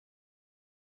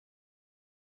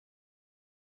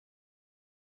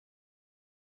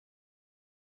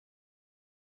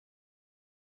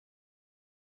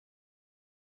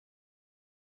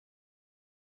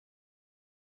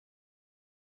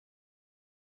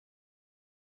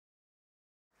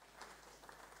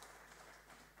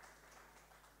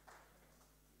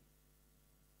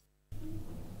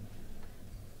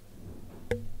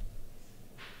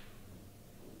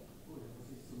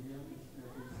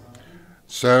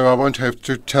So I won't have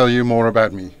to tell you more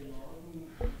about me.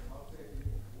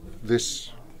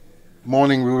 This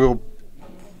morning we will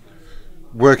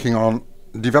working on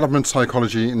development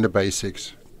psychology in the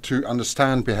basics to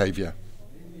understand behavior.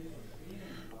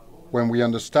 When we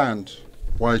understand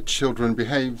why children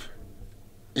behave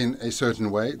in a certain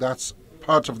way, that's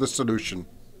part of the solution.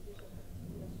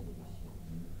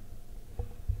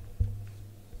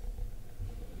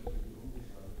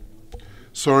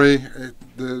 Sorry,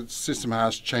 the system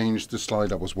has changed the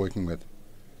slide I was working with.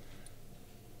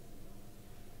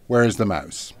 Where is the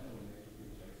mouse?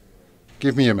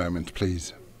 Give me a moment,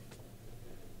 please.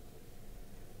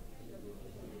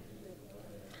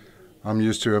 I'm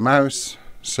used to a mouse,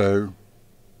 so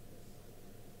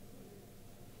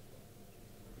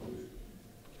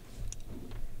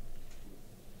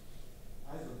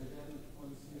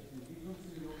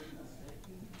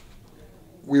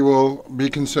we will be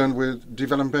concerned with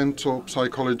developmental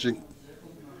psychology,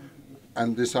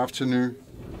 and this afternoon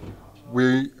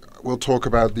we will talk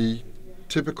about the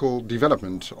typical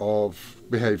development of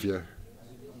behavior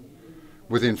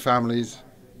within families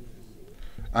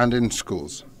and in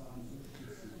schools,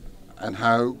 and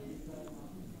how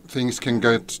things can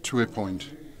get to a point.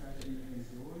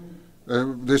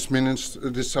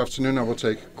 This afternoon I will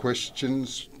take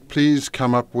questions. Please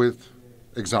come up with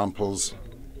examples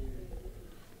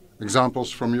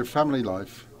from your family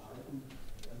life,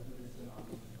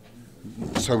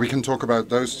 so we can talk about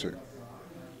those two.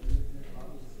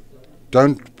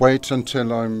 Don't wait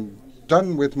until I'm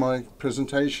done with my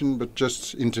presentation, but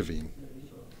just intervene.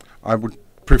 I would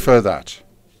prefer that.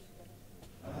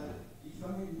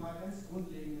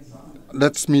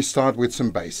 Let me start with some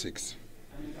basics.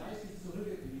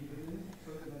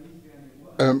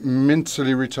 A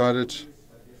mentally retarded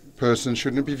person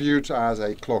shouldn't be viewed as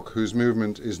a clock whose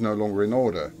movement is no longer in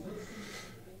order.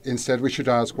 Instead, we should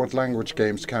ask, what language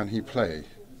games can he play?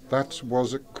 That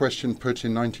was a question put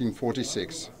in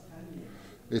 1946.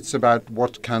 It's about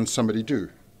what can somebody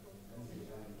do.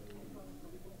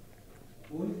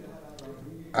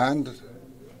 And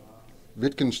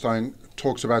Wittgenstein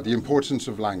talks about the importance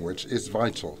of language is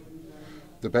vital.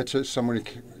 The better somebody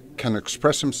can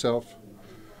express himself,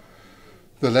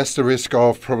 the less the risk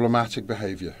of problematic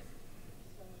behavior.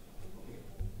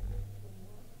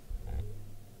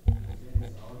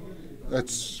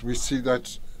 We see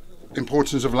that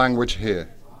importance of language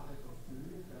here.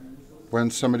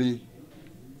 When somebody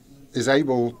is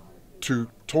able to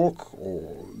talk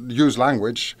or use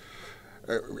language,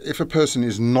 if a person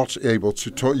is not able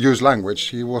to use language,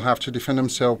 he will have to defend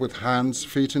himself with hands,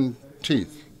 feet and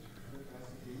teeth.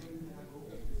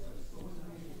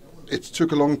 It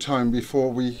took a long time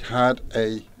before we had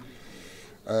a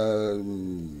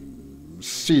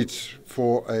seat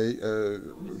for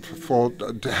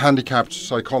handicapped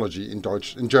psychology in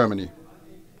Germany.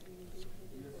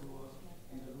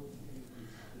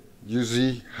 You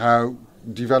see how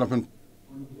development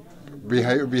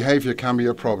behavior can be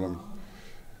a problem.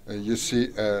 You see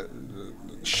a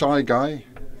shy guy,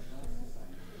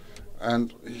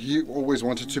 and he always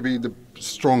wanted to be the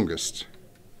strongest.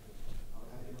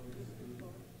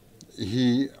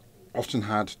 He often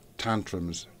had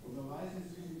tantrums.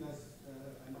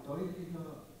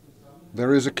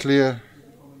 There is a clear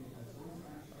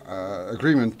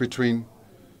agreement between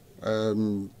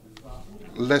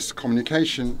less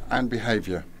communication and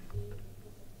behavior.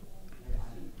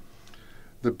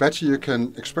 The better you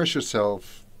can express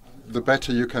yourself, the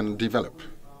better you can develop.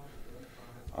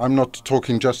 I'm not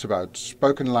talking just about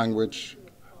spoken language,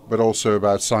 but also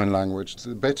about sign language.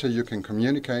 The better you can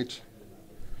communicate,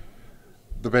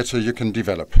 the better you can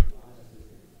develop.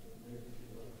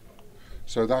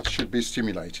 So that should be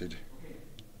stimulated.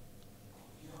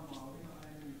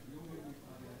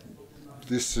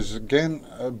 This is again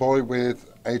a boy with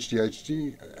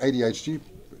ADHD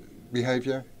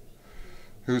behavior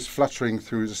who's fluttering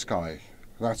through the sky.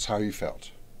 That's how he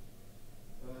felt.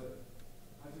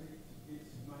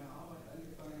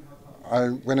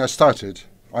 When I started,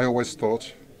 I always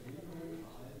thought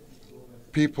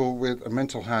people with a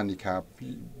mental handicap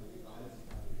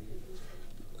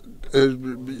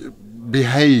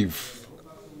behave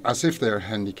as if they're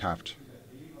handicapped.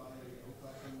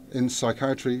 In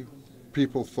psychiatry,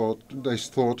 people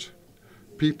thought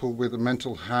people with a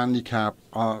mental handicap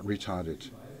are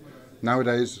retarded.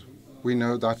 Nowadays, we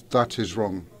know that that is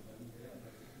wrong.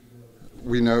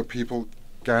 We know people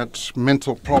get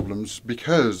mental problems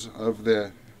because of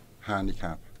their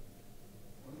handicap.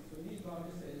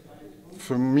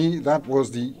 For me, that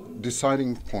was the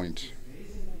deciding point.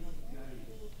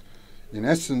 In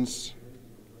essence,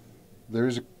 there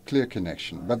is a clear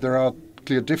connection, but there are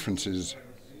clear differences.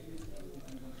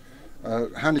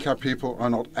 Handicapped people are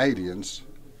not aliens.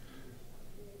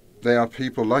 They are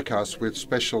people like us with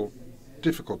special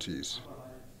difficulties.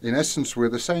 In essence, we're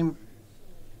the same.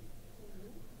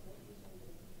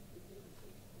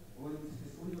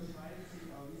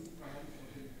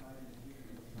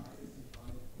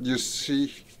 You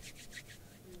see,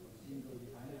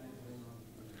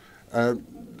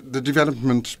 the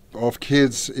development of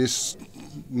kids is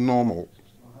normal.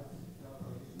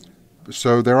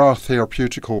 So there are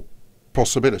therapeutical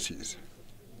possibilities.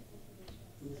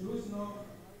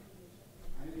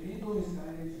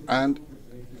 And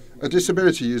a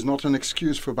disability is not an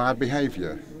excuse for bad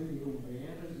behavior.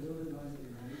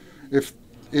 If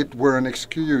it were an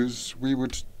excuse, we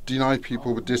would deny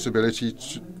people with disability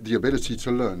the ability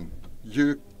to learn.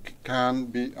 You can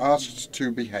be asked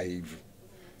to behave.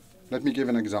 Let me give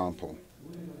an example.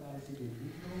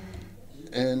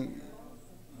 In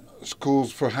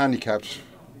schools for handicapped,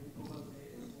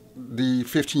 the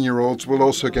 15-year-olds will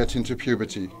also get into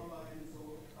puberty.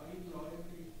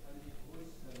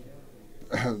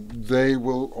 They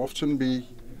will often be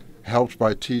helped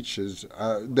by teachers.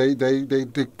 They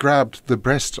grabbed the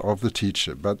breast of the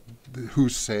teacher, but who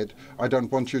said, "I don't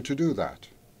want you to do that"?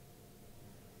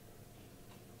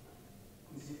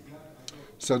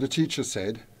 So the teacher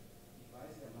said,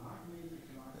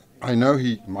 "I know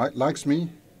he likes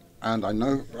me, and I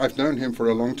know I've known him for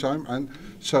a long time, and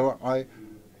so I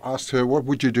asked her, what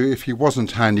would you do if he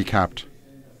wasn't handicapped?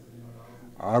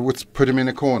 I would put him in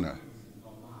a corner."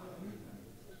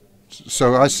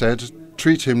 So I said,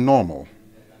 treat him normal.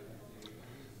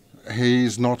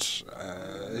 He's not,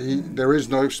 there is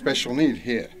no special need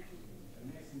here.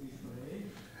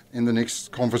 In the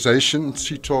next conversation,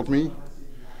 she told me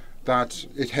that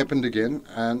it happened again,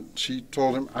 and she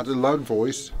told him at a loud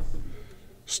voice,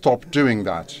 stop doing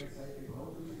that.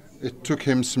 It took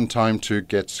him some time to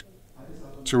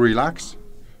relax,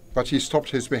 but he stopped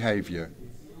his behavior.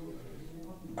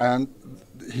 And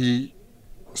he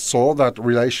saw that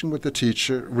relation with the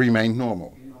teacher remained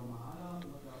normal.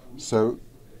 So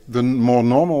the more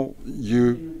normal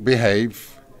you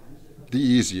behave, the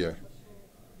easier.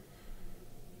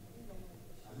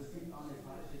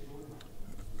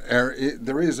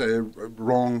 There is a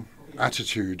wrong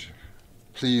attitude.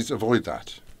 Please avoid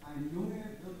that.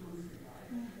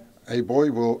 A boy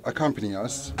will accompany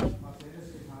us.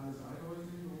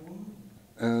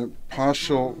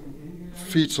 Partial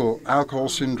fetal alcohol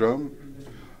syndrome.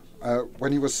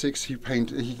 When he was 6, he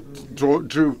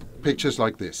drew pictures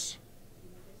like this.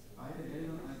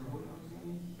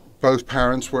 Both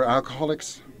parents were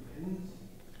alcoholics.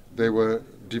 They were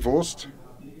divorced.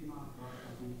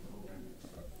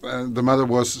 The mother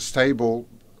was stable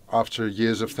after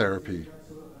years of therapy.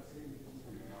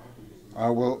 I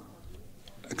will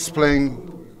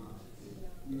explain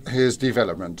his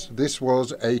development. This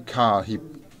was a car he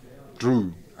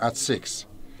drew at 6.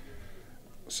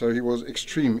 So he was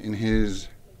extreme in his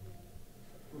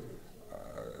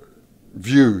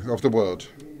view of the world.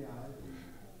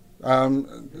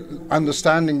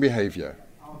 Understanding behavior.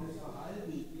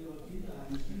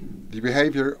 The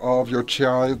behavior of your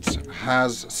child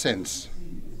has sense.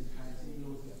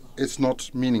 It's not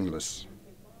meaningless.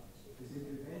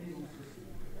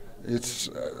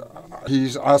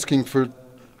 He's asking for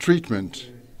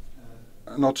treatment.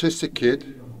 An autistic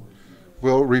kid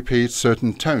will repeat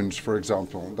certain tones, for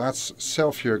example. That's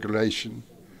self-regulation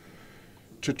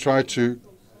to try to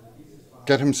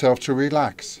get himself to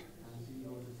relax.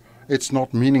 It's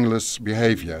not meaningless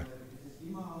behavior.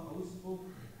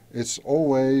 It's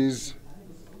always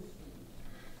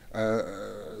an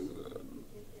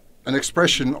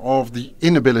expression of the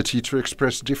inability to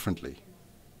express differently.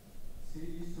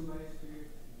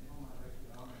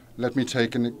 Let me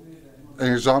take an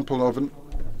example of an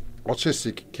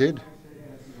autistic kid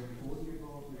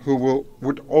who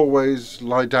would always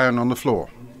lie down on the floor.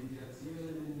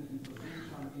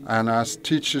 And as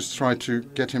teachers tried to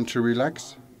get him to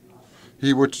relax,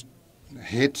 he would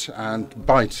hit and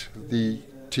bite the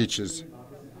teachers.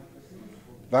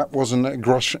 That was an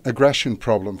aggression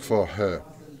problem for her.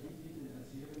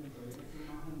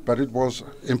 But it was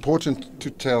important to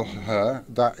tell her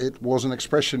that it was an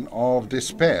expression of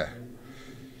despair.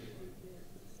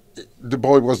 The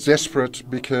boy was desperate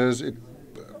because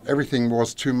everything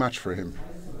was too much for him.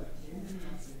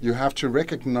 You have to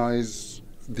recognize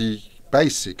the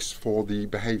basics for the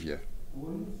behavior.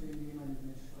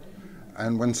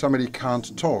 And when somebody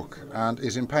can't talk and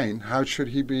is in pain, how should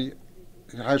he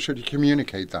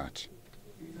communicate that?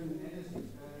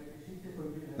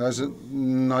 There's a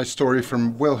nice story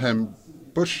from Wilhelm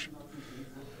Busch.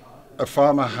 A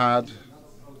farmer had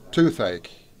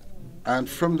toothache, And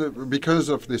because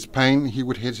of this pain, he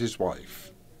would hit his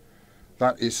wife.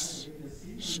 That is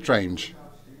strange.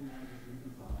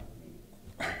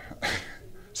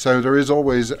 So there is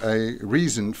always a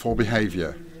reason for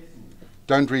behavior.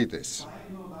 Don't read this.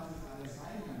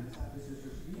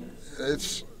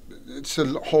 It's a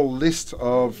whole list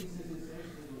of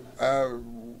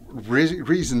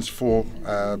reasons for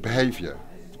behavior.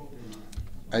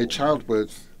 A child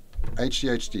with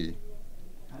ADHD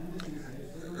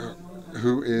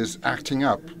who is acting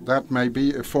up, that may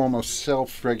be a form of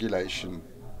self-regulation.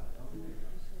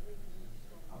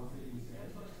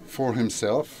 For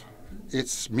himself,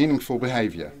 it's meaningful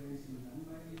behavior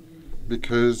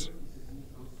because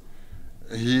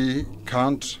he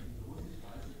can't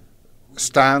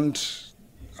stand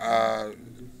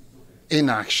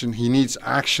inaction. He needs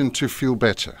action to feel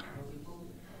better.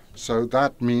 So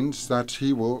that means that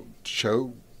he will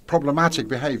show problematic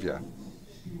behavior.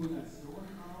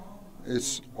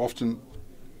 It's often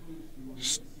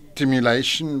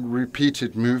stimulation,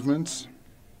 repeated movements.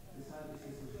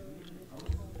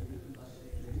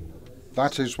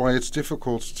 That is why it's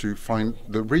difficult to find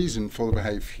the reason for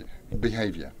the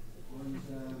behavior.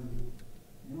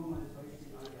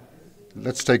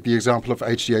 Let's take the example of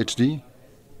ADHD.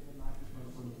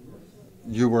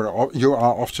 You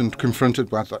are often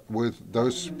confronted with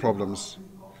those problems.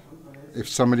 If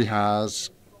somebody has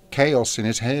chaos in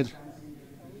his head,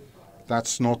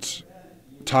 that's not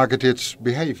targeted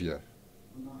behavior.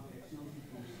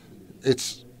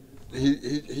 It's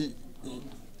he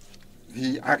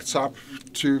acts up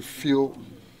to feel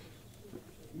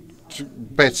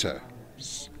better.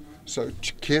 So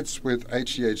kids with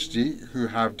ADHD who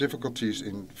have difficulties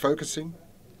in focusing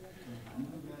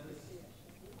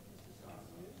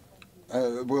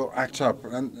will act up,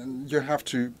 and you have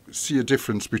to see a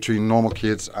difference between normal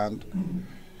kids and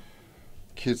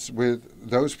kids with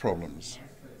those problems.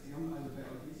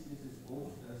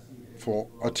 For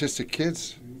autistic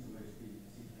kids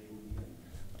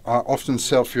are often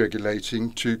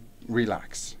self-regulating to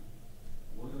relax.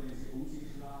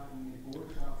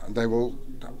 They will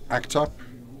act up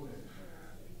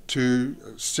to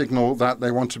signal that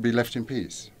they want to be left in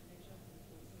peace.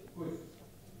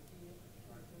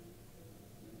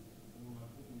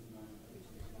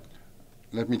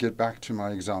 Let me get back to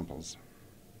my examples.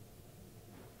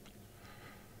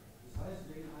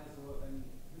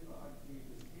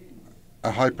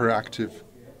 A hyperactive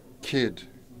kid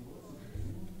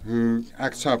who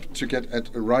acts up to get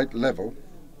at a right level,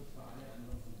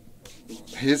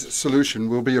 his solution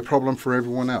will be a problem for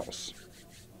everyone else.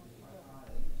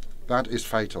 That is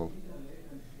fatal.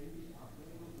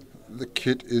 The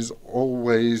kid is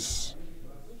always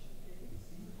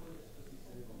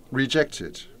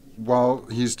rejected while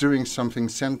he's doing something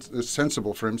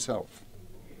sensible for himself.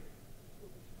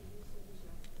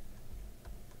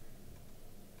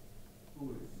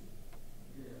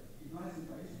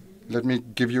 Let me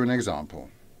give you an example.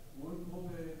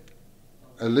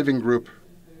 A living group,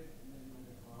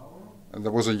 and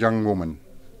there was a young woman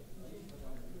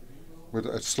with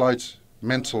a slight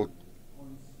mental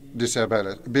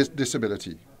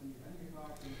disability.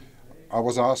 I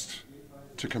was asked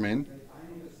to come in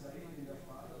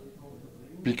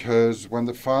because when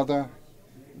the father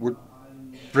would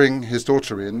bring his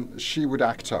daughter in, she would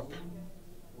act up.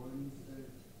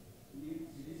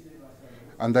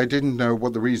 And they didn't know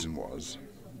what the reason was.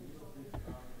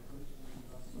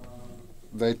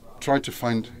 They tried to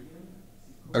find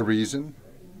a reason.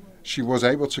 She was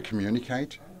able to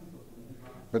communicate,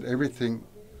 but everything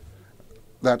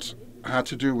that had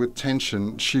to do with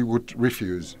tension, she would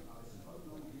refuse.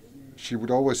 She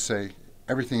would always say,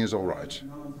 everything is all right.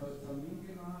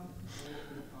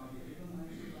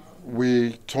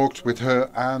 We talked with her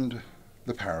and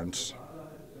the parents.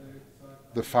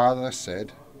 The father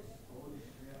said,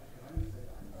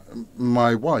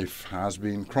 my wife has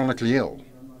been chronically ill,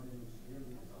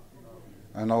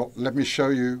 and let me show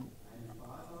you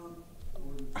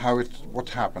what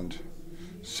happened.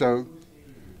 So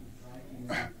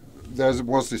there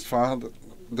was this father,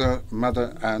 the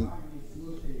mother and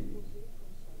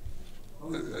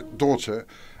daughter,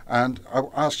 and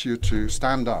I'll ask you to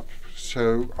stand up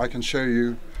so I can show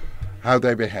you how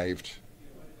they behaved.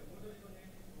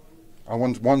 I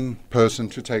want one person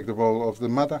to take the role of the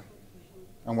mother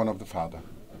and one of the father.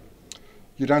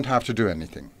 You don't have to do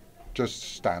anything. Just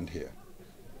stand here.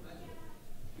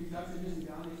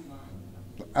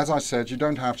 As I said, you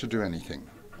don't have to do anything.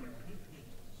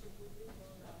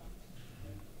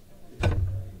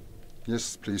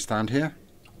 Yes, please stand here.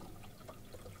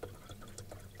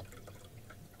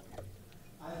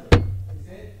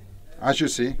 As you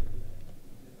see,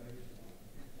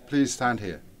 Please stand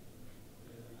here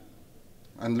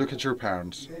and look at your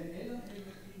parents.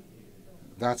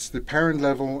 That's the parent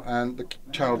level and the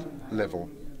child level.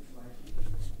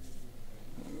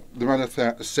 The mother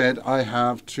said, I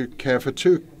have to care for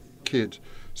 2 kids.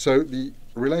 So the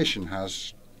relation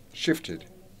has shifted.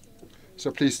 So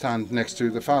please stand next to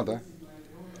the father.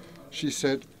 She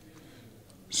said,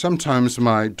 sometimes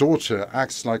my daughter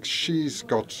acts like she's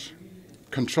got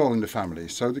control in the family.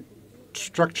 So the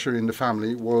structure in the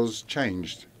family was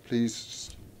changed.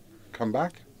 Please come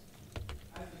back.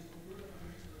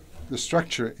 The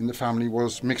structure in the family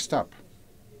was mixed up.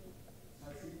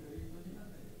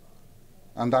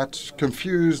 And that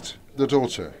confused the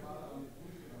daughter.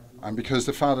 And because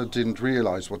the father didn't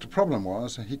realize what the problem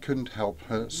was, he couldn't help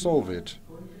her solve it.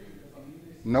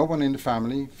 No one in the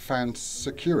family found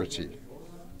security.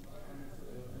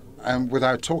 And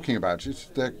without talking about it,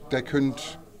 they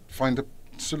couldn't find a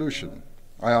solution.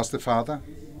 I asked the father,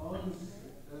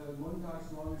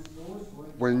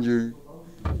 when you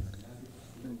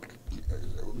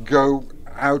go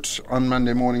out on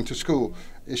Monday morning to school,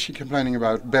 is she complaining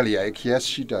about bellyache? Yes,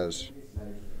 she does.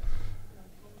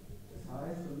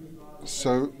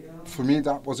 So for me,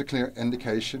 that was a clear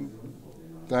indication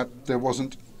that there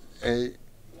wasn't an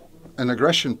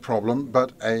aggression problem,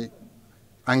 but an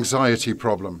anxiety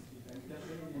problem.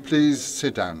 Please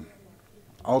sit down.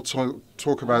 I'll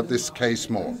talk about this case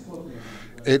more.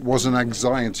 It was an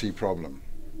anxiety problem,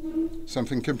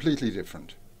 something completely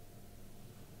different.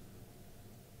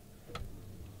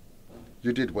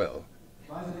 You did well.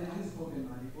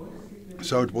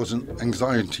 So it was an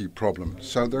anxiety problem.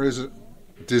 So there is a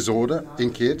disorder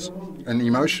in kids, an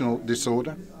emotional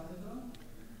disorder,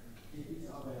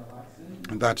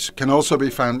 that can also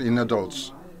be found in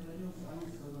adults.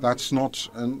 That's not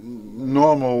a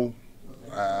normal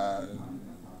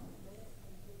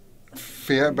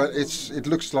fear, but it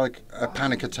looks like a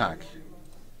panic attack.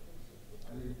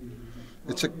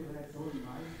 The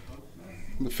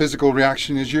physical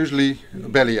reaction is usually a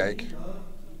bellyache.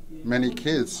 Many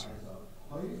kids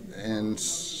in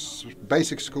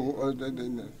basic school,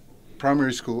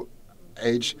 primary school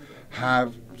age,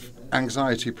 have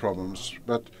anxiety problems,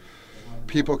 but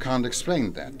people can't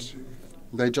explain that.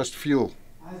 They just feel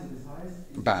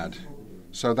bad.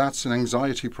 So that's an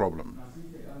anxiety problem.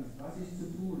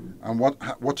 And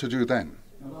what to do then?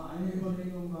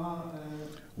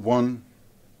 One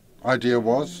idea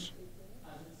was,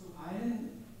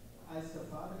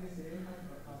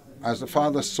 as the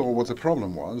father saw what the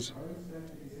problem was,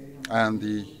 and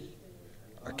the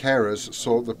carers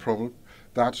saw the problem,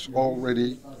 that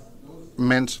already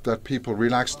meant that people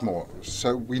relaxed more.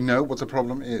 So we know what the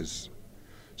problem is.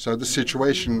 So the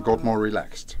situation got more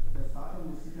relaxed.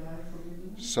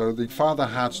 So the father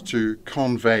had to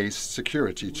convey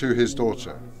security to his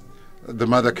daughter. The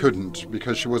mother couldn't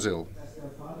because she was ill.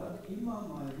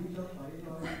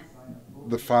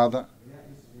 The father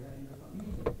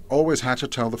always had to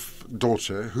tell the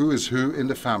daughter who is who in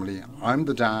the family. I'm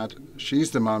the dad, she's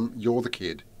the mum, you're the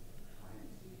kid.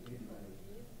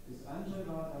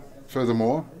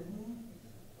 Furthermore,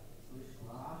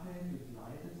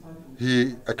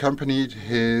 he accompanied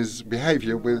his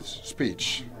behavior with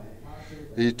speech.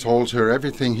 He told her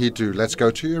everything he'd do. Let's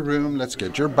go to your room, let's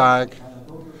get your bag.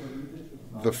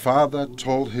 The father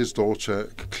told his daughter,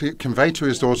 convey to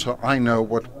his daughter, I know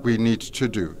what we need to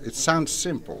do. It sounds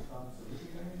simple,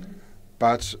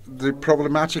 but the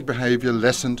problematic behavior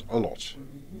lessened a lot.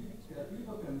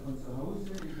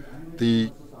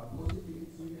 The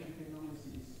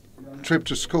trip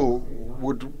to school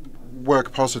would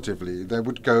work positively. They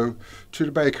would go to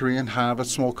the bakery and have a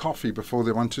small coffee before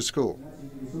they went to school.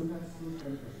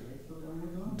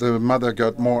 The mother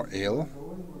got more ill,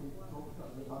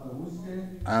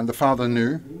 and the father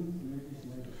knew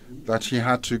that he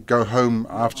had to go home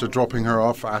after dropping her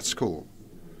off at school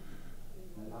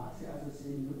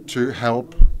to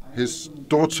help his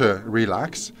daughter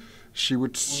relax. She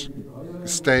would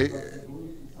stay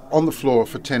on the floor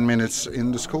for 10 minutes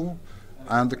in the school,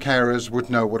 and the carers would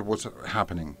know what was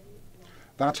happening.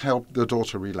 That helped the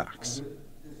daughter relax.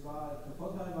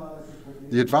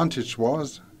 The advantage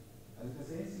was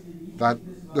that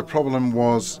the problem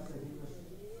was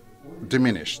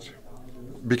diminished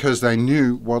because they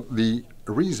knew what the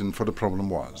reason for the problem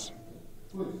was.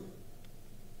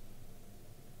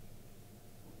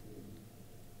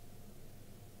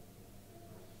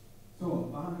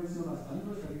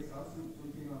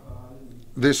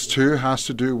 This too has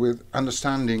to do with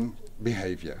understanding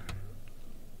behavior.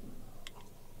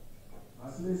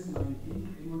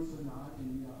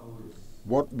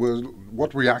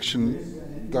 What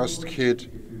reaction does the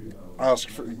kid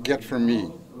get from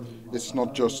me? It's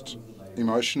not just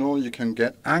emotional, you can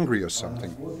get angry or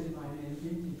something.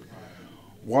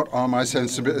 What are my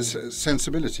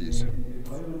sensibilities?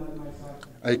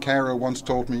 A carer once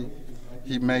told me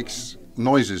he makes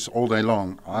noises all day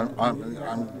long.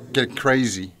 I'm get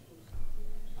crazy.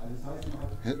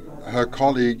 Her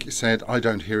colleague said, I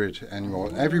don't hear it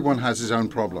anymore. Everyone has his own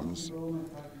problems.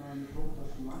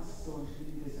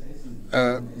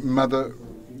 Mother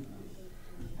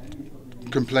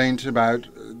complained about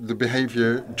the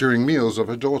behavior during meals of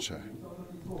her daughter.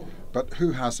 But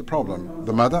who has the problem,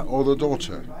 the mother or the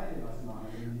daughter?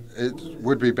 It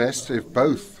would be best if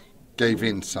both gave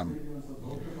in some.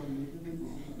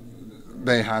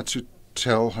 They had to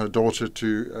tell her daughter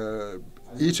to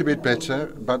eat a bit better,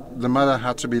 but the mother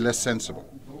had to be less sensible.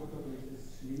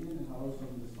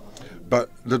 But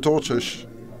the daughter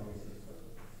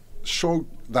showed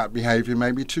that behavior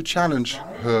maybe to challenge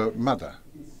her mother.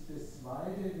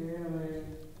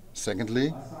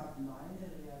 Secondly,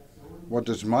 what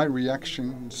does my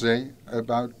reaction say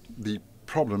about the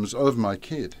problems of my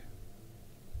kid?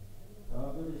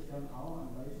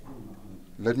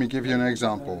 Let me give you an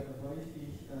example.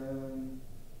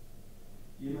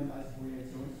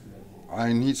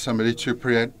 I need somebody to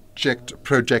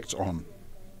project on.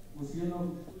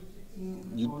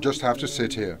 You just have to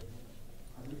sit here,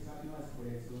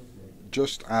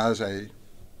 just as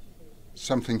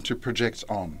something to project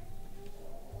on.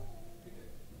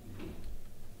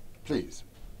 Please.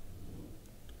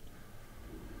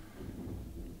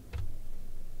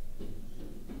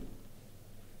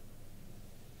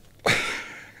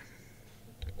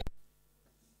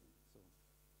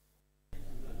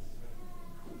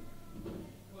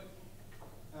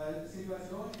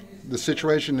 The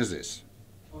situation is this.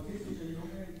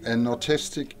 An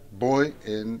autistic boy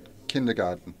in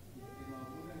kindergarten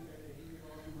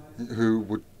who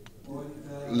would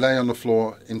lay on the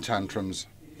floor in tantrums.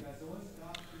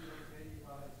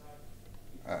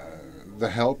 The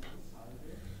help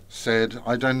said,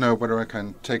 I don't know whether I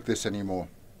can take this anymore.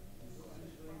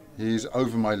 He's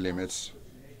over my limits.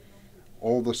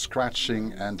 All the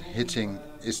scratching and hitting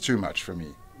is too much for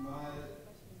me.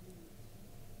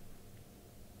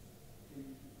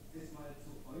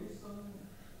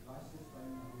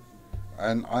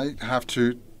 And I asked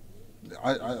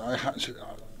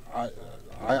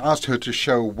her to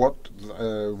show what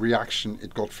reaction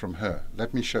it got from her.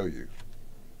 Let me show you.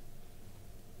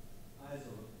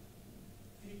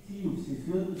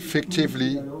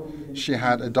 Fictively, she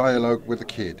had a dialogue with a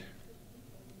kid.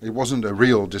 It wasn't a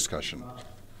real discussion.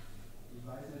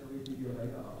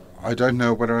 I don't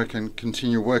know whether I can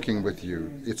continue working with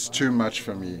you. It's too much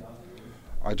for me.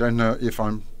 I don't know if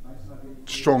I'm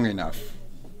strong enough.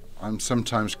 I'm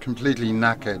sometimes completely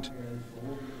knackered.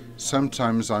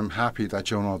 Sometimes I'm happy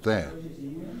that you're not there.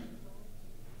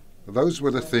 Those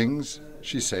were the things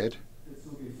she said,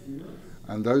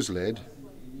 and those led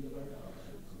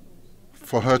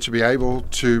for her to be able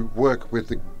to work with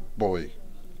the boy,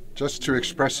 just to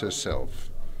express herself.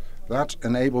 That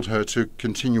enabled her to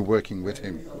continue working with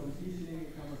him.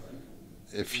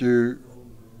 If you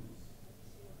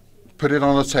put it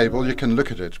on a table, you can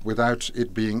look at it without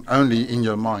it being only in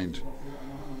your mind.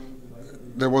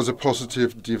 There was a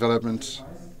positive development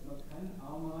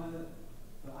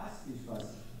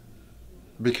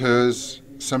because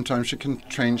sometimes you can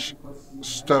change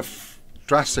stuff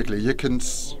drastically. You can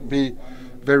be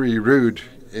very rude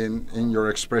in your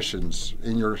expressions,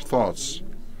 in your thoughts.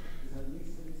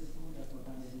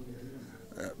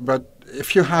 But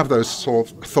if you have those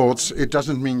sort of thoughts, it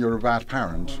doesn't mean you're a bad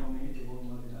parent.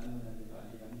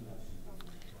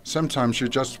 Sometimes you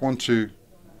just want to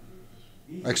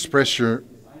express your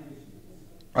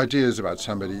ideas about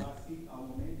somebody,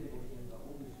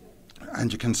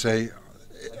 and you can say,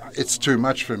 it's too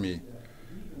much for me.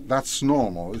 That's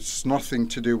normal. It's nothing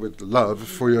to do with love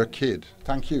for your kid.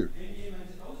 Thank you.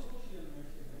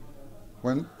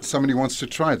 When somebody wants to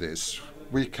try this,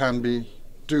 we can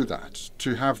do that,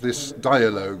 to have this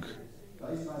dialogue.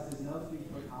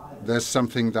 There's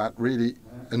something that really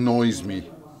annoys me.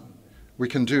 We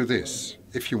can do this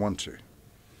if you want to.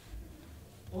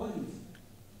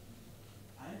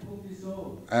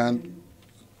 And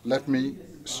let me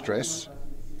stress,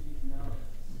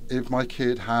 if my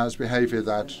kid has behavior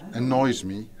that annoys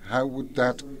me, how would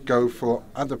that go for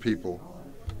other people?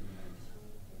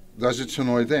 Does it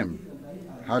annoy them?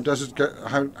 How does it go?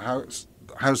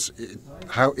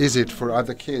 How is it for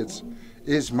other kids?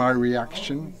 Is my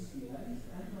reaction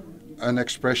an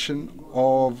expression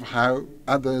of how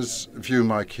others view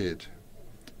my kid?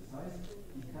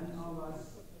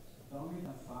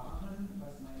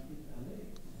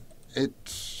 It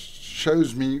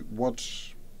shows me what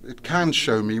it can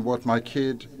show me what my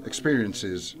kid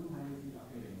experiences.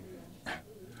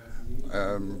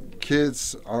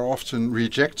 Kids are often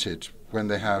rejected when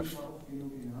they have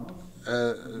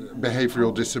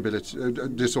behavioral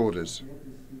disorders.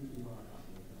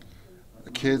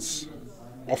 Kids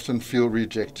often feel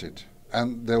rejected,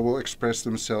 and they will express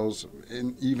themselves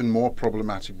in even more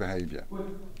problematic behavior.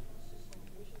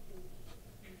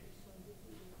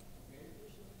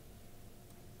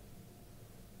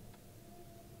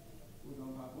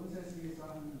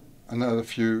 Another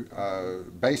few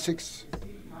basics.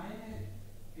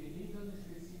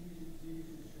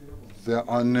 There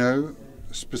are no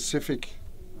specific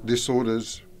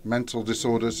disorders, mental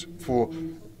disorders for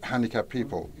handicapped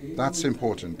people. That's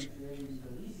important.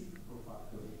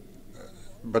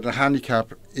 But a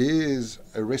handicap is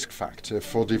a risk factor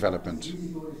for development.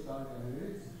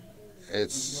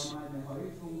 It's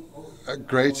a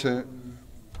greater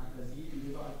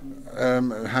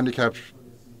handicapped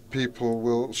people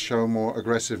will show more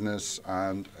aggressiveness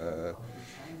and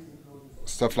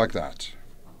stuff like that.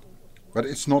 But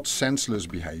it's not senseless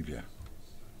behavior.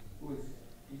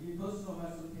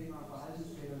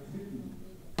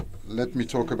 Let me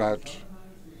talk about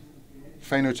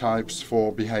phenotypes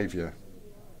for behavior.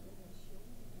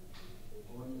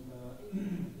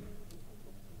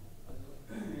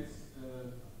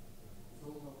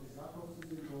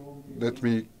 Let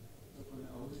me,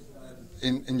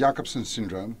 in Jacobsen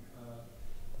syndrome,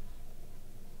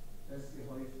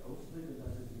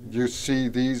 you see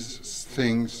these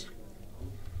things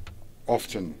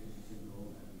often,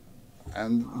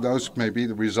 and those may be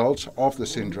the result of the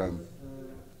syndrome.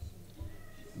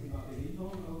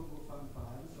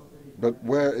 But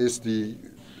where is the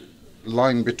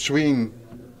line between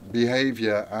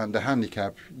behavior and the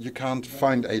handicap? You can't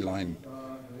find a line.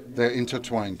 They're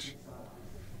intertwined.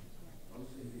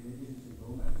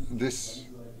 This,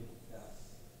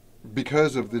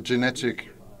 because of the genetic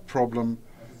problem,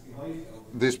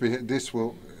 this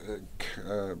will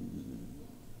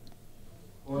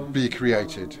be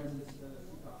created.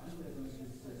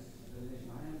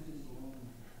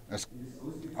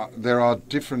 There are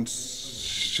different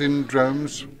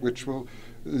syndromes which will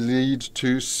lead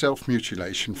to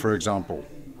self-mutilation, for example,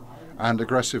 and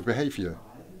aggressive behavior.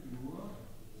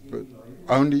 But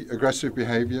only aggressive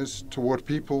behaviors toward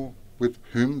people with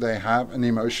whom they have an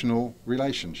emotional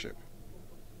relationship.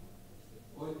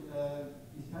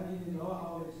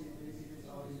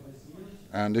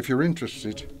 And if you're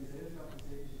interested,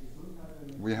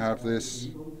 we have this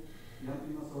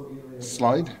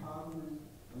slide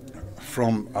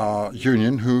from our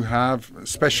union who have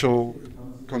special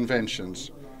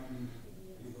conventions.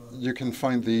 You can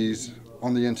find these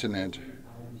on the internet.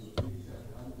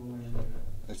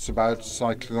 It's about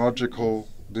psychological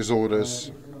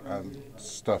disorders and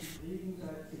stuff.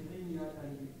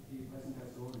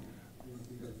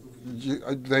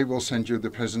 They will send you the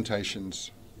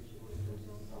presentations.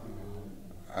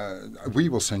 We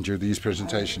will send you these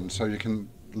presentations so you can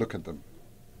look at them.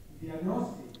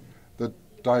 The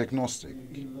diagnostic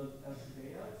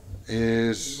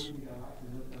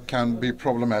can be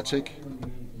problematic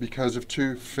because of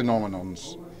two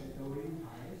phenomenons.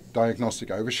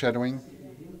 Diagnostic overshadowing,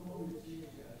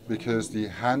 because the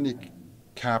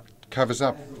handicap covers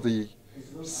up the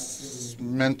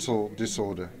mental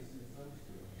disorder.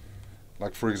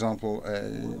 Like, for example,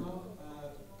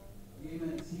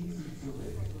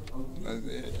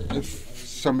 if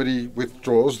somebody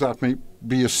withdraws, that may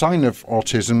be a sign of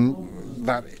autism,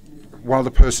 that while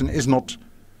the person is not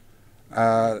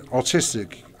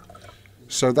autistic.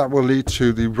 So that will lead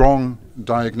to the wrong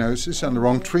diagnosis and the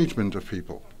wrong treatment of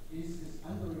people.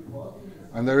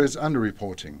 And there is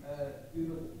underreporting.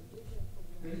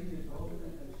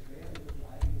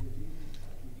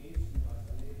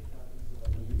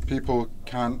 People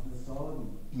can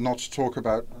not talk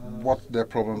about what their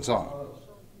problems are.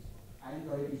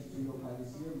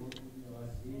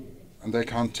 And they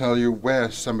can't tell you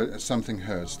where something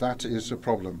hurts. That is a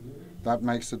problem. That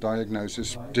makes the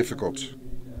diagnosis difficult.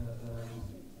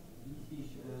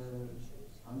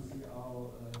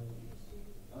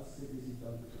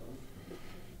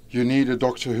 You need a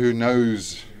doctor who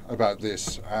knows about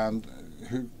this and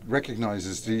who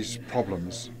recognizes these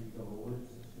problems.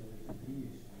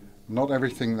 Not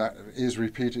everything that is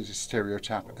repeated is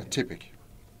stereotypic.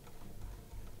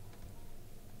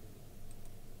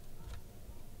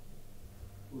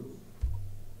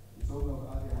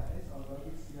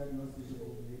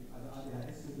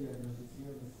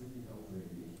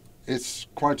 It's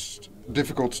quite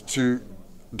difficult to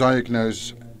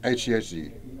diagnose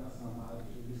ADHD.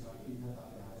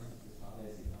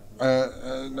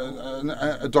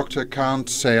 a doctor can't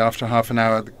say after half an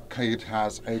hour the kid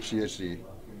has ADHD.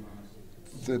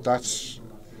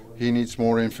 He needs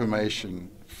more information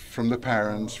from the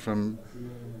parents, from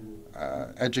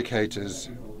educators.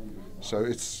 So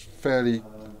it's fairly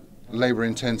labor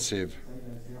intensive.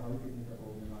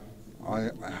 I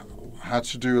had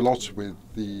to do a lot with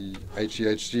the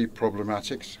ADHD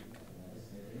problematics.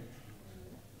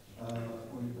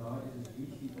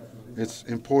 It's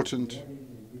important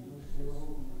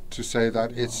to say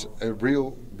that it's a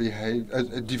real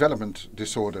a development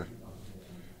disorder.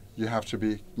 You have to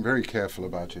be very careful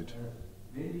about it.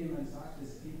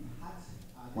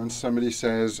 When somebody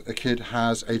says a kid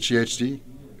has ADHD,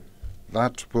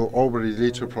 that will already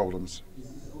lead to problems.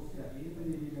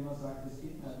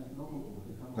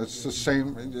 That's the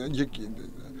same.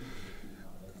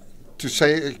 To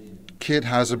say a kid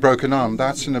has a broken arm,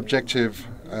 that's an objective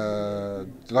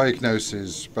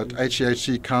diagnosis, but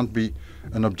ADHD can't be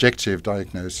an objective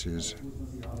diagnosis.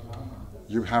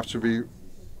 You have to be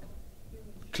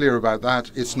clear about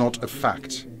that. It's not a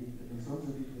fact.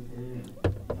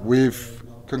 We've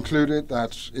concluded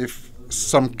that if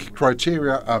some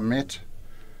criteria are met,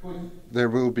 there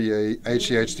will be a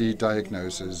ADHD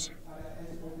diagnosis.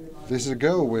 This is a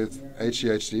girl with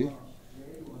ADHD.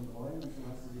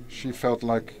 She felt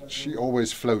like she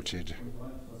always floated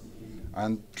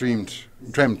and dreamt.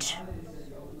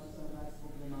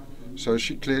 So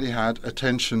she clearly had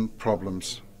attention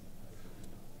problems.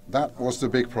 That was the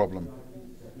big problem.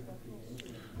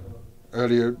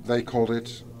 Earlier they called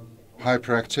it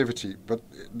hyperactivity, but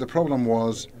the problem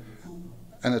was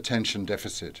an attention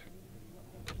deficit.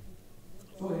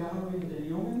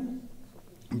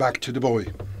 Back to the boy.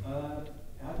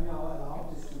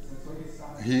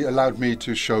 He allowed me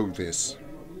to show this.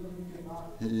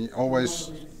 He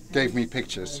always gave me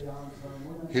pictures.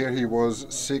 Here he was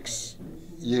 6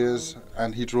 years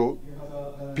and he drew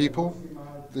people.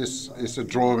 This is a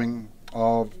drawing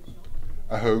of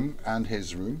a home and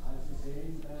his room.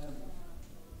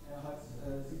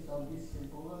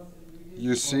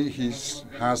 You see he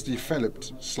has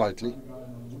developed slightly,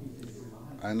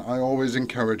 and I always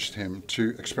encouraged him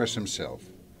to express himself.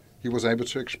 He was able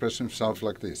to express himself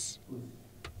like this.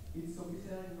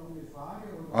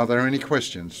 Are there any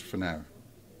questions for now?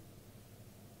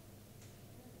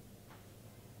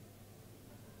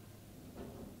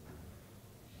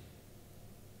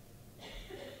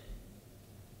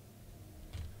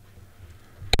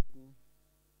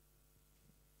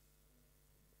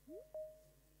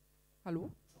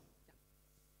 Hallo?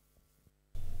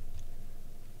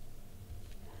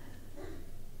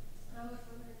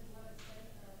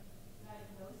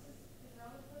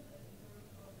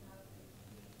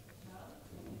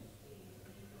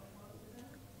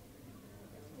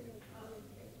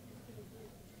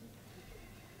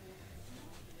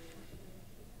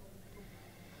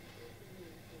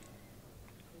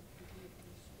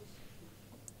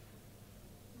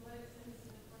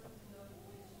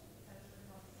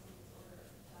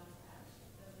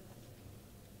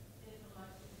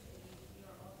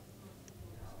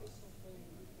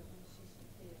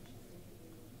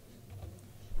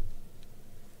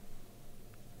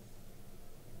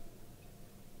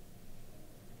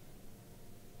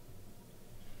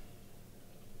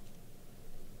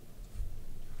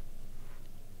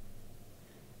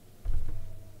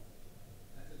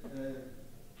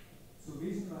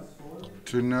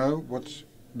 To know what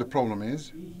the problem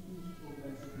is,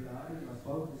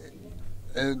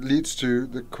 it leads to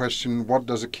the question, what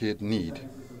does a kid need?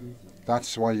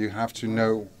 That's why you have to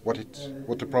know what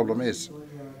the problem is.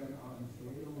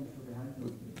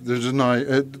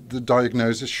 The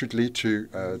diagnosis should lead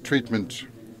to treatment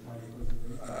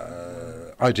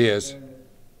ideas.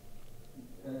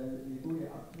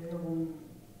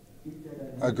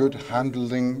 A good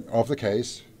handling of the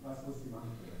case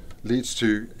leads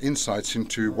to insights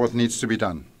into what needs to be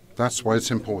done. That's why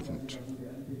it's important.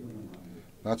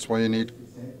 That's why you need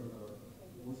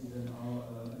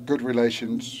good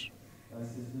relations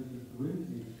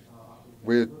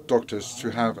with doctors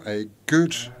to have a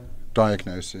good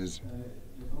diagnosis.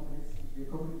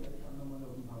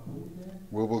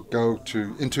 We will go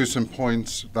into some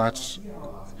points that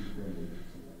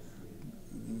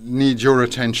need your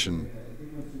attention.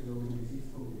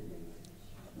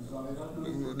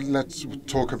 Let's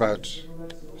talk about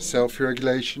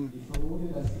self-regulation.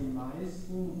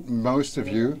 Most of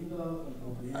your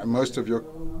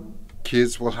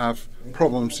kids will have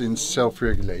problems in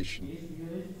self-regulation.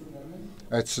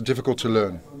 It's difficult to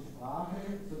learn.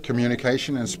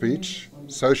 Communication and speech,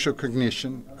 social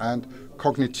cognition, and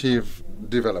cognitive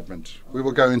development. We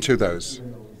will go into those.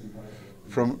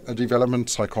 from a development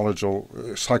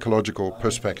psychological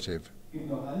perspective.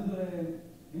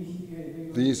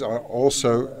 These are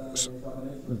also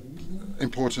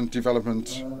important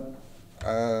development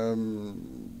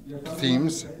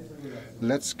themes.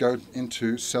 Let's go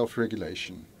into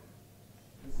self-regulation.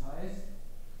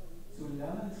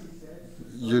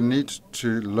 You need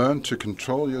to learn to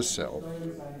control yourself,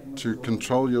 to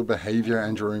control your behavior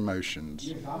and your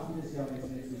emotions.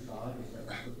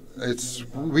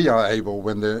 We are able,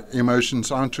 when the emotions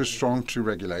aren't too strong, to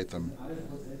regulate them.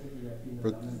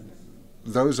 But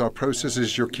those are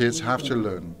processes your kids have to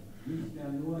learn.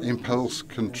 Impulse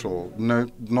control,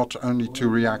 not only to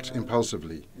react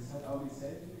impulsively.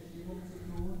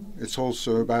 It's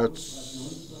also about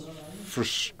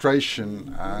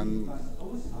frustration and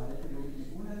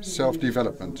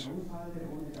self-development.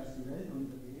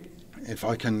 If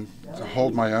I can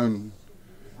hold my own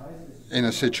in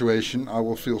a situation, I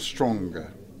will feel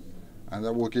stronger, and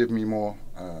that will give me more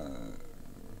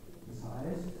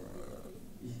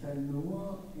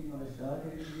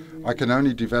I can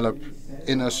only develop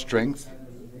inner strength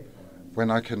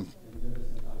when I can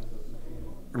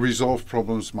resolve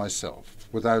problems myself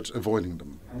without avoiding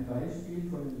them.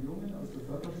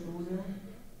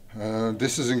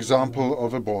 This is an example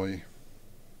of a boy.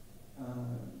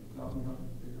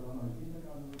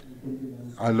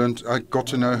 I got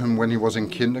to know him when he was in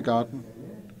kindergarten.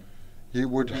 He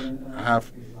would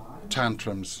have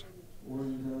tantrums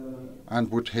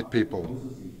and would hit people.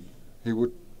 He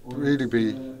would really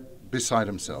be beside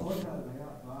himself.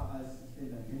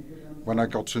 When I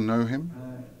got to know him,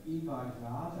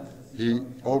 he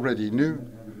already knew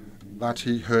that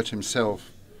he hurt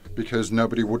himself because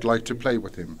nobody would like to play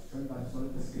with him.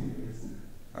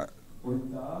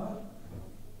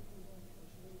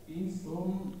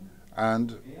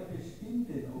 And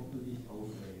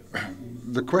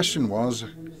the question was,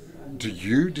 do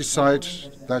you decide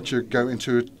that you go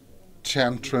into a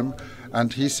tantrum?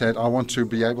 And he said, I want to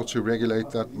be able to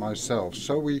regulate that myself.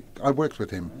 So I worked with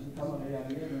him.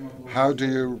 How do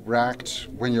you react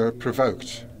when you're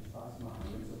provoked?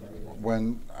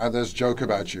 When others joke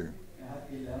about you?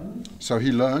 So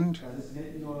he learned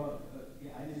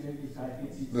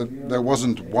that there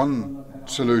wasn't one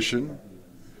solution,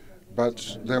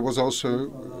 but there were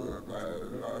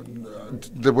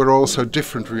also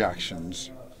different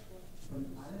reactions.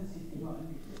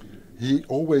 He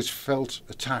always felt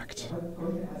attacked,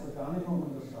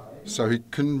 so he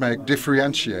couldn't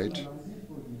differentiate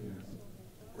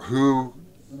who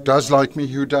does like me,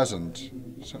 who doesn't.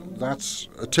 So that's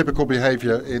a typical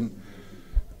behavior in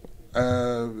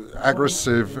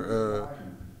aggressive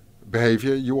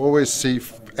behavior. You always see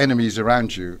enemies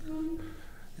around you.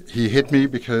 He hit me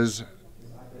because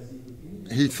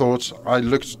he thought I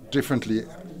looked differently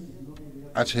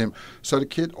at him. So the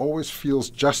kid always feels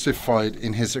justified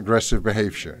in his aggressive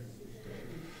behavior.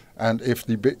 And if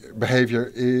the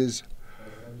behavior is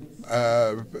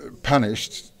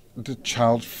punished, the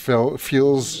child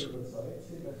feels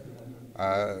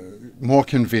more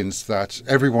convinced that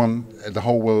everyone, the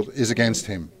whole world, is against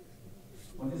him.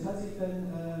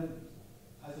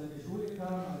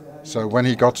 So when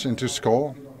he got into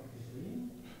school,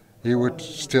 he would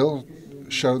still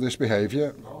show this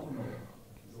behavior,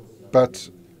 but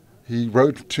he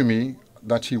wrote to me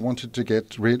that he wanted to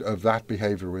get rid of that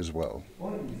behavior as well.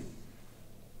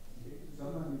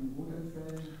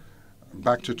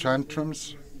 Back to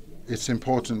tantrums, it's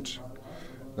important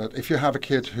that if you have a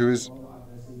kid who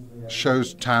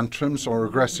shows tantrums or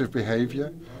aggressive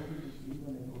behavior,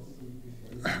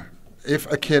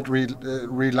 if a kid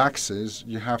relaxes,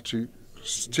 you have to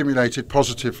stimulate it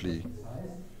positively.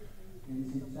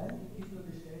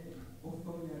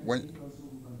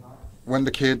 When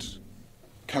the kid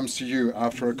comes to you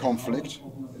after a conflict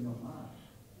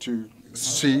to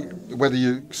see whether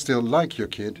you still like your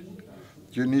kid,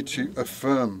 you need to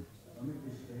affirm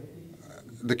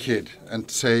the kid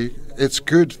and say, it's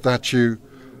good that you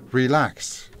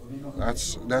relax.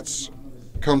 That's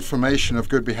confirmation of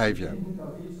good behavior.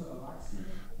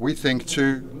 We think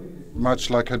too much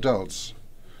like adults.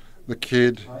 The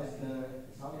kid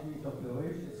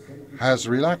has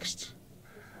relaxed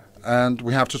and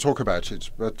we have to talk about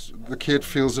it, but the kid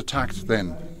feels attacked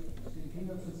then.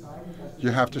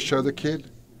 You have to show the kid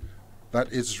that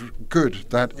it's good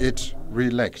that it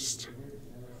relaxed.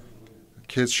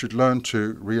 Kids should learn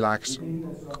to relax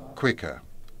quicker.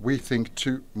 We think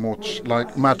too much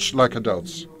like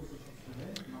adults.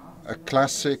 A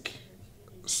classic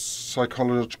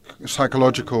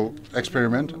psychological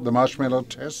experiment, the marshmallow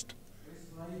test.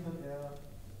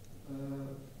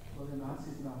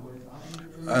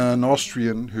 An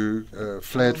Austrian who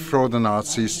fled from the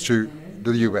Nazis to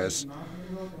the US.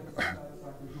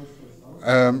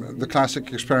 The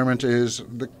classic experiment is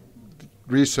the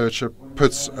researcher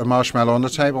puts a marshmallow on the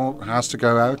table, has to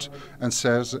go out, and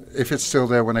says, if it's still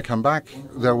there when I come back,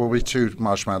 there will be 2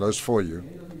 marshmallows for you.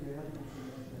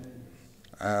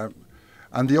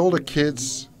 And the older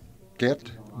kids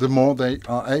get, the more they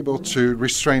are able to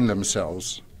restrain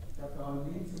themselves.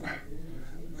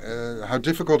 How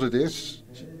difficult it is,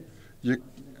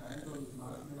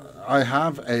 I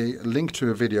have a link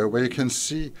to a video where you can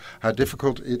see how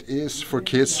difficult it is for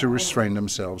kids to restrain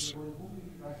themselves.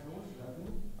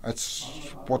 It's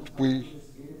what we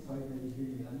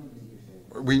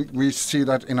see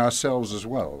that in ourselves as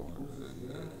well.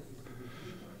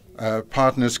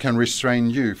 Partners can restrain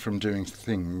you from doing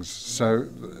things. So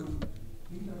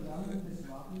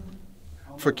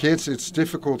for kids, it's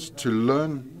difficult to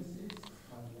learn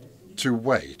to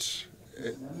wait.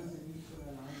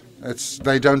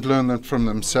 They don't learn that from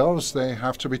themselves. They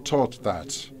have to be taught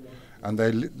that. And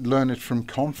they learn it from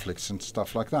conflicts and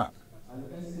stuff like that.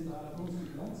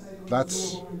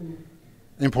 That's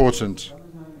important.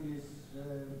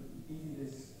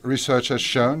 Research has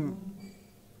shown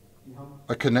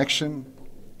a connection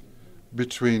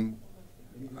between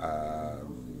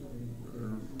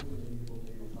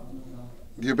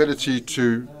the ability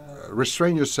to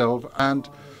restrain yourself and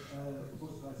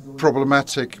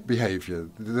problematic behavior.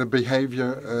 The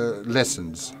behavior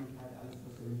lessens.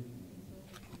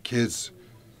 Kids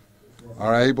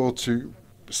are able to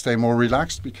stay more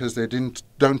relaxed because they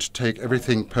don't take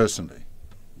everything personally.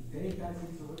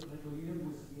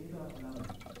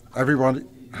 Everyone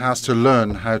has to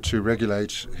learn how to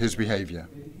regulate his behavior.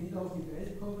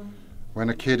 When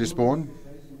a kid is born,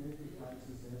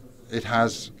 it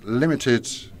has limited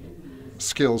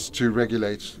skills to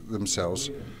regulate themselves.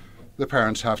 The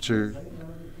parents have to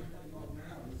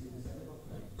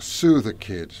soothe the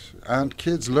kid, and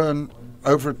kids learn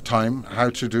over time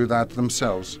how to do that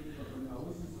themselves.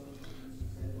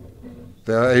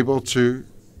 They are able to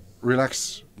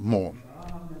relax more.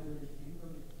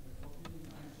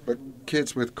 But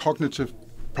kids with cognitive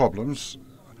problems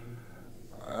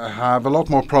have a lot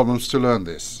more problems to learn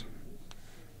this.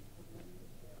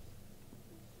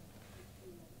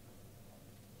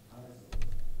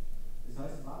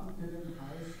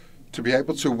 To be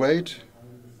able to wait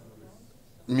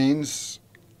means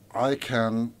I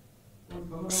can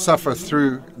suffer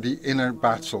through the inner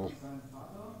battle.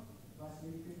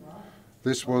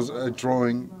 This was a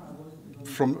drawing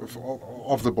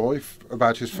of the boy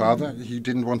about his father. He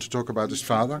didn't want to talk about his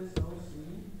father.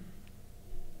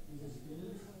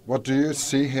 What do you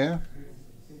see here?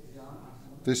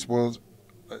 This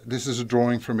is a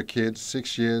drawing from a kid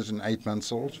 6 years and 8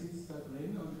 months old.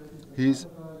 He's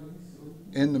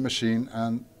in the machine,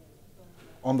 and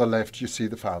on the left you see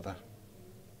the father.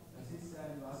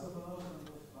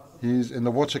 He's in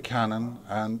the water cannon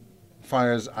and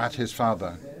fires at his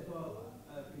father.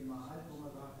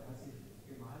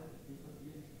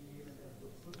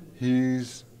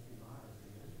 He's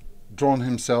drawn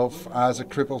himself as a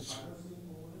crippled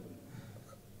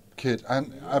kid.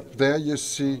 And up there you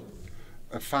see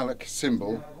a phallic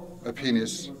symbol, a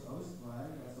penis.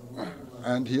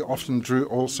 And he often drew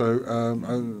also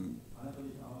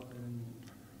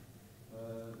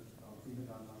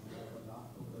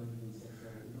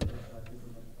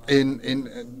in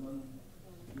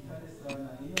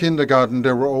kindergarten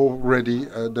there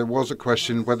was a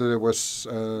question whether there was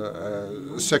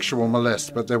sexual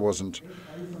molest, but there wasn't.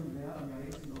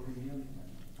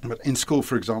 But in school,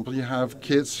 for example, you have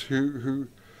kids who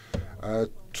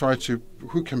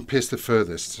who can piss the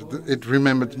furthest.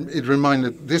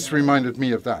 This reminded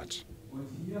me of that.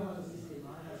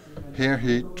 Here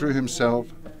he drew himself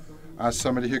as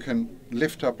somebody who can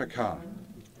lift up a car.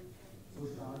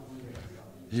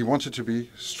 He wanted to be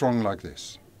strong like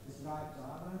this.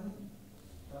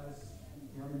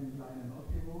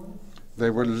 They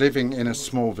were living in a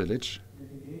small village,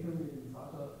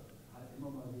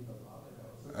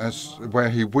 where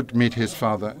he would meet his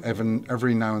father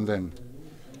every now and then.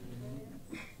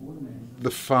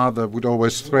 The father would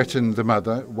always threaten the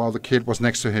mother while the kid was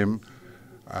next to him,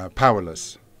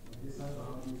 powerless.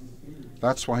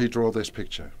 That's why he drew this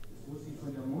picture.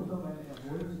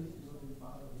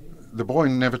 The boy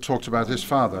never talked about his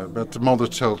father, but the mother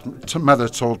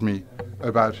told me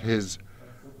about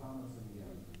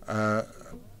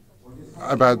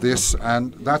about this,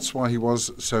 and that's why he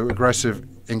was so aggressive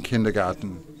in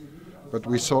kindergarten. But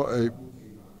we saw a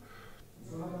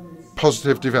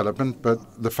positive development,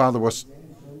 but the father was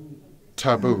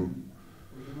taboo.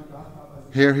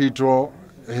 Here he drew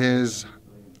his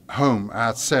home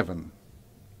at 7.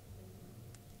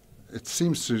 it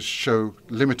seems to show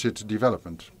limited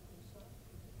development.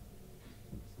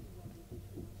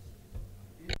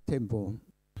 Tempo.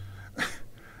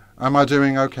 Am I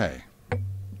doing okay?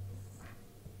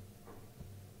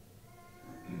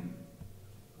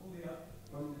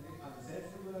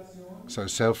 So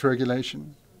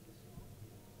self-regulation.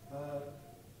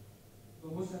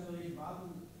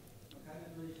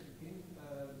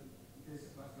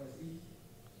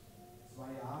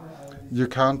 You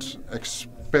can't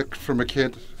expect from a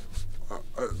kid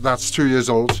that's 2 years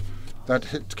old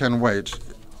that it can wait.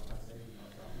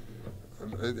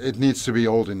 It needs to be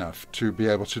old enough to be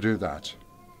able to do that.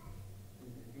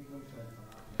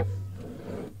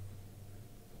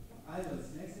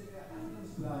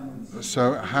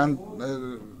 So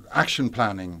action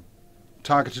planning,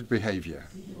 targeted behavior,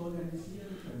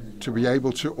 to be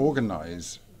able to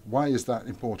organize. Why is that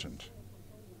important?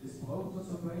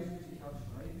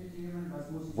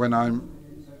 When I'm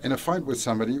in a fight with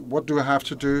somebody, what do I have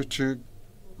to do to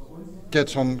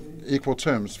get on equal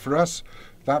terms? For us,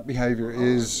 that behavior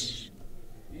is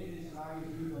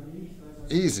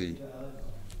easy.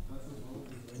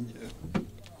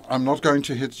 I'm not going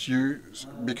to hit you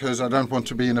because I don't want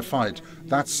to be in a fight.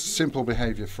 That's simple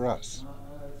behavior for us.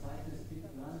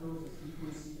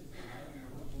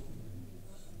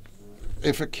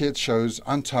 If a kid shows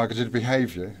untargeted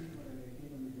behavior,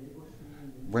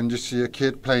 when you see a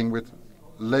kid playing with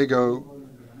Lego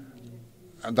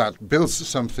that builds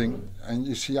something and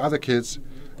you see other kids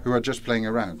who are just playing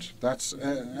around, that's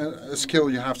a skill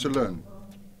you have to learn.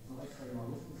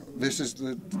 This is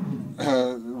the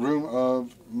room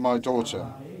of my daughter.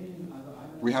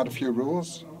 We had a few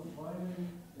rules.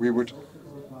 We would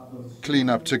clean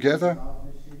up together,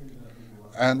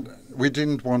 and we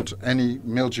didn't want any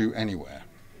mildew anywhere.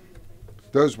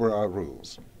 Those were our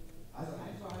rules.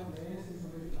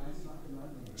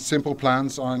 Simple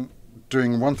plans on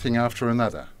doing one thing after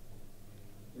another.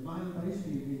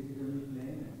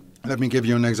 Let me give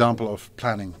you an example of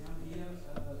planning.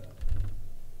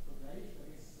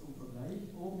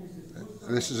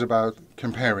 This is about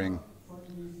comparing.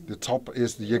 The top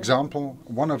is the example.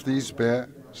 One of these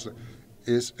bears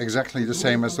is exactly the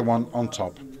same as the one on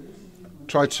top.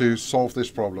 Try to solve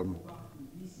this problem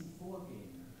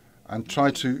and try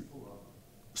to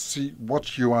see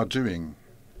what you are doing.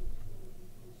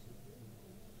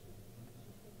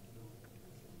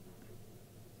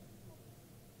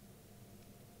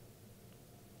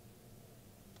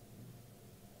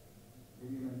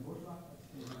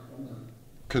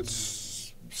 Could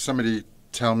somebody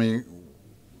tell me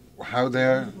how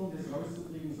they're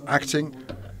acting?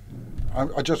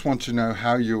 I just want to know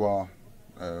how you are,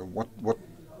 what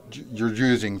you're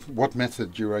using, what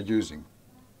method you are using.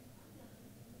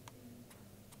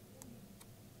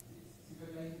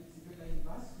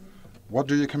 What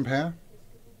do you compare?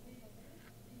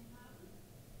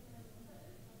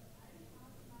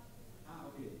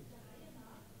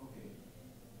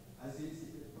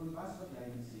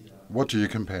 What do you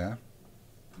compare?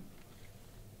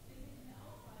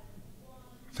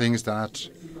 Things that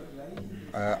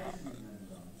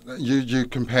you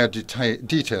compare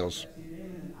details.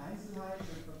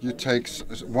 You take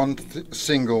one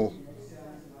single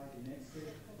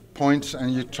point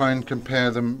and you try and compare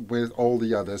them with all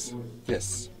the others.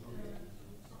 Yes.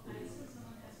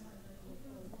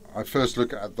 I first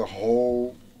look at the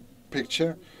whole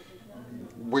picture.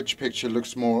 Which picture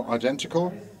looks more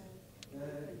identical?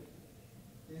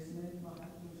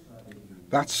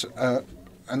 That's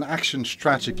an action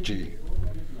strategy,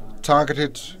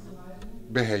 targeted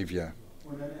behavior,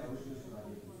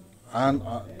 and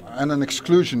an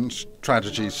exclusion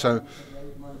strategy. So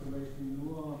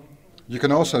you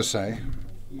can also say,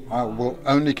 I will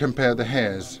only compare the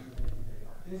hairs,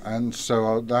 and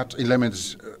so that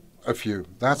eliminates a few.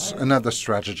 That's another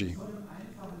strategy.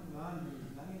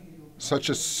 Such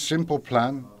a simple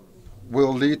plan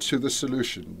will lead to the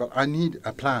solution, but I need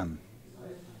a plan.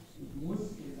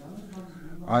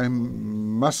 I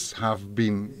must have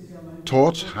been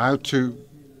taught how to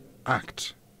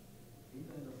act.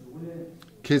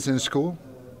 Kids in school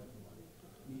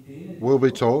will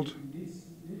be told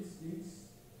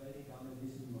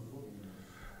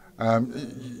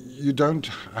you don't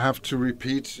have to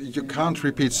repeat, you can't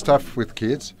repeat stuff with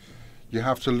kids. You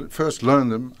have to first learn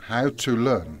them how to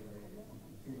learn.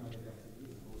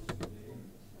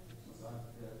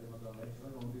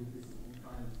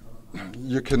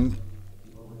 You can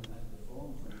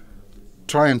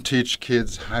try and teach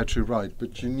kids how to write,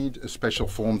 but you need a special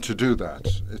form to do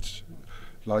that. It's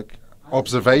like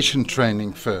observation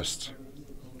training first.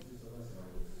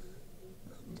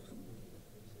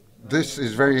 This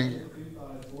is very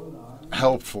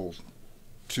helpful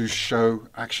to show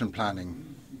action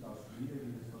planning.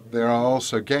 There are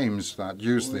also games that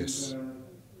use this.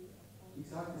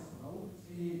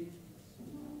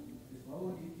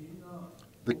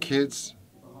 The kids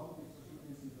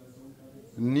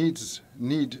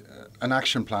need an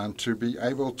action plan to be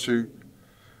able to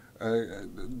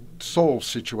solve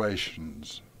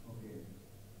situations.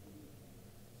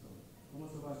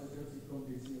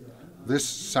 This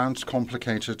sounds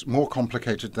complicated, more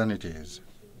complicated than it is.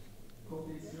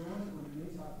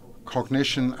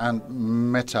 Cognition and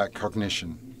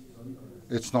metacognition.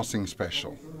 It's nothing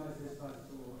special.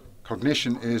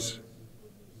 Cognition is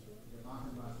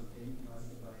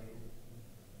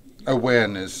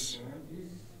awareness,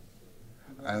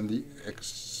 and the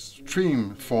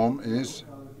extreme form is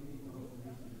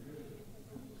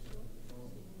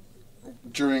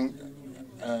during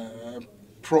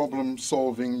problem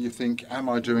solving you think, am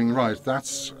I doing right?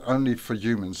 That's only for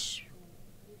humans.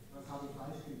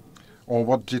 Or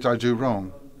what did I do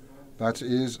wrong? That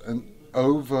is an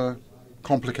over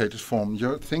complicated form.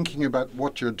 You're thinking about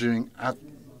what you're doing at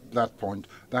that point.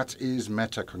 That is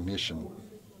metacognition.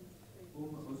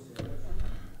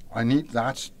 I need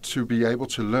that to be able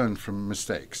to learn from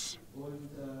mistakes.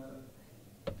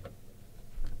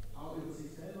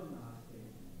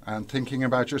 And thinking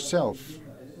about yourself.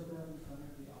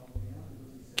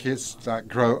 Kids that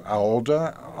grow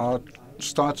older are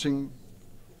starting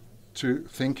to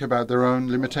think about their own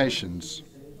limitations.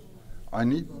 I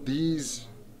need the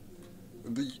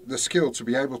skill to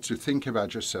be able to think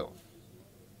about yourself.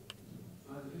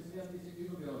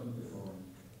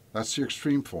 That's the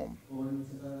extreme form.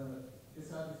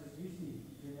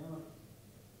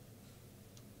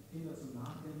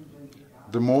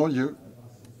 The more you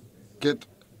get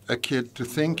a kid to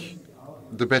think,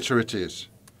 the better it is.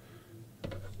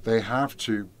 They have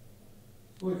to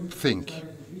think.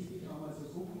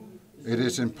 It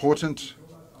is important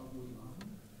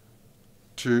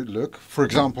to look, for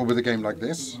example, with a game like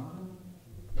this.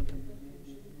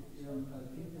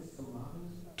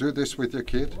 Do this with your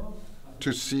kid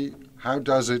to see how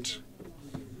does it,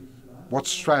 what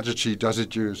strategy does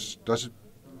it use? Does it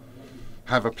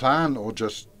have a plan or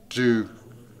just do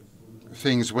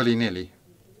things willy-nilly?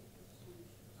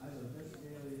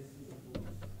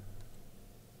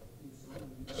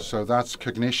 So that's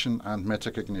cognition and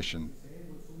metacognition.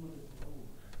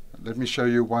 Let me show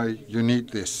you why you need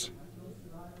this.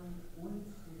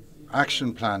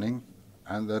 Action planning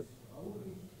and that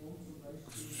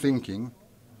thinking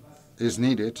is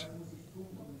needed.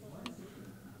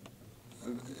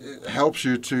 It helps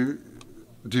you to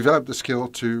develop the skill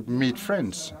to meet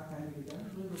friends.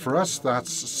 For us,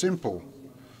 that's simple.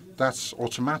 That's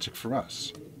automatic for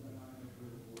us.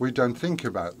 We don't think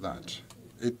about that.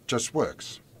 It just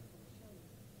works.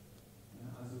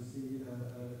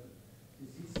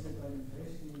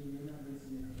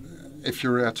 If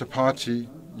you're at a party,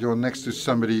 you're next to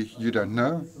somebody you don't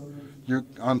know, you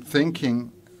aren't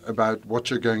thinking about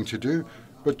what you're going to do,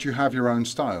 but you have your own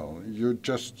style. You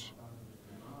just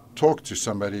talk to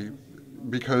somebody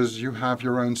because you have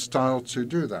your own style to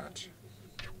do that.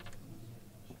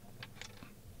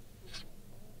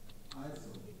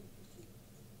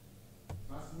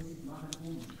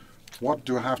 What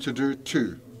do I have to do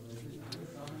too?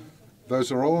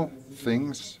 Those are all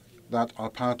things that are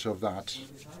part of that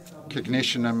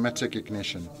cognition and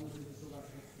metacognition.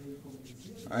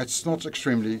 It's not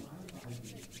extremely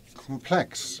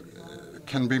complex. It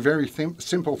can be very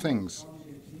simple things.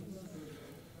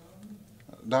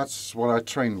 That's what I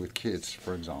train with kids,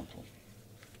 for example.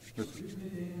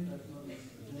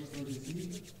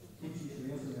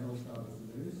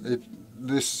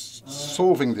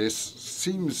 Solving this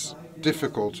seems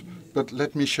difficult, but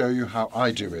let me show you how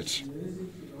I do it.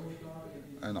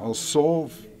 And I'll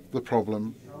solve the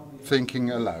problem thinking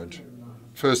aloud.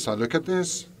 First I look at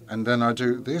this, and then I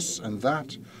do this and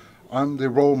that. I'm the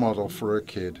role model for a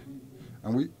kid.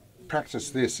 And we practice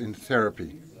this in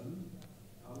therapy.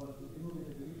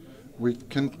 We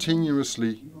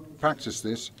continuously practice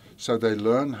this so they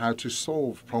learn how to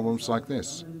solve problems like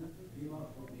this.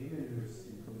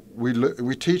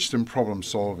 We teach them problem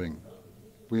solving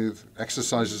with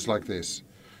exercises like this.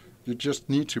 You just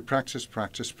need to practice,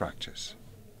 practice, practice.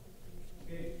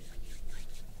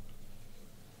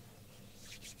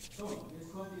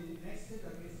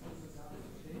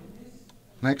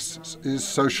 Next is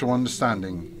social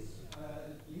understanding.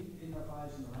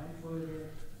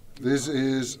 This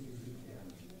is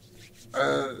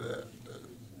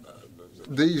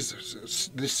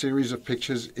this series of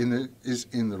pictures is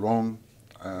in the wrong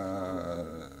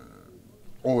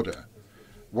order.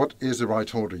 What is the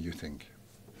right order, you think?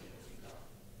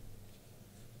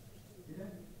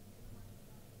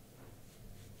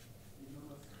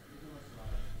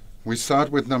 We start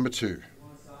with number 2.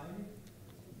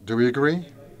 Do we agree?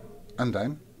 And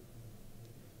then?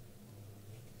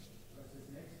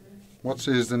 What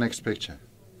is the next picture?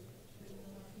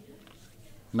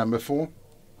 Number 4.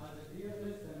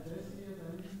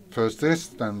 First this,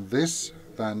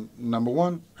 then number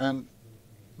 1, and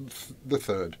the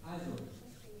third.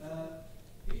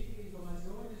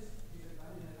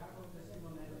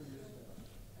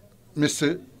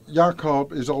 Mr.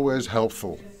 Jakob is always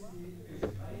helpful.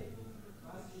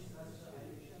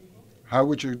 How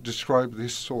would you describe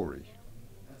this story?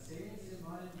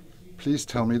 Please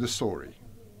tell me the story.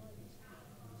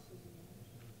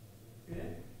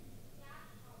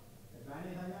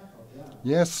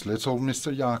 Yes, little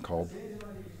Mr. Jakob.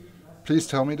 Please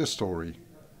tell me the story.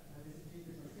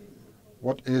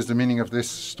 What is the meaning of this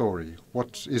story?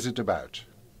 What is it about?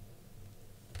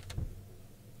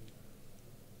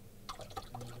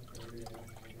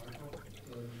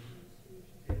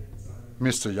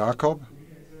 Mr. Jakob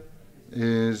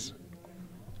is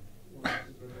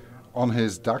on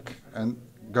his duck and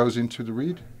goes into the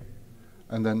reed,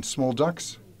 and then small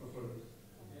ducks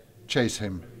chase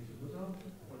him.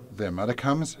 Their mother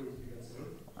comes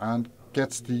and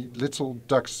gets the little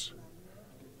ducks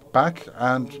back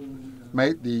and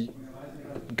made the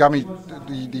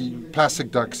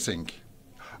plastic ducks sink.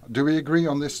 Do we agree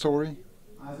on this story?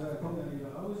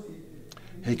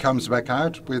 He comes back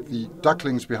out with the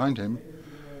ducklings behind him,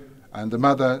 and the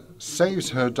mother saves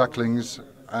her ducklings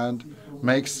and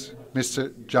makes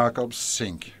Mr. Jakob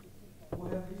sink.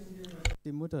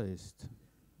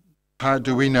 How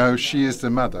do we know she is the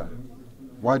mother?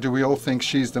 Why do we all think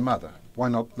she's the mother? Why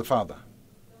not the father?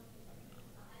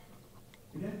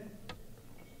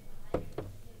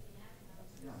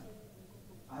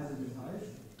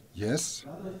 Yes.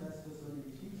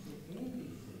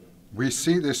 We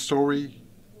see this story,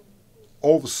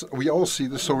 we all see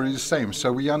the story the same,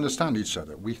 so we understand each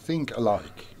other. We think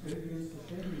alike.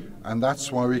 And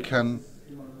that's why we can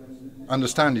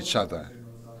understand each other.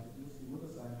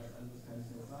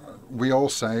 We all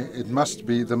say it must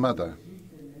be the mother.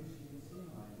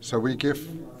 So we give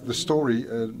the story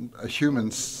a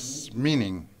human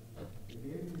meaning.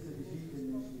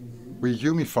 We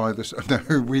humify this,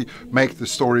 no, we make the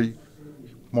story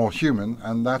more human,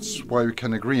 and that's why we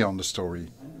can agree on the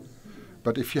story.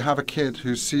 But if you have a kid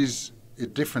who sees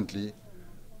it differently,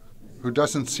 who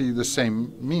doesn't see the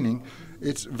same meaning,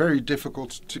 it's very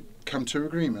difficult to come to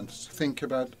agreement. Think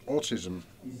about autism.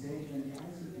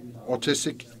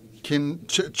 Autistic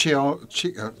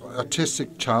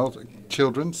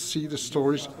children see the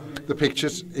stories, the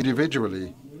pictures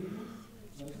individually.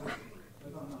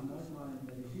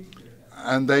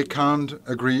 And they can't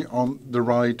agree on the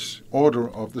right order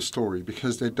of the story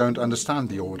because they don't understand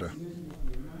the order.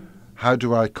 How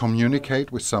do I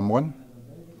communicate with someone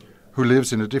who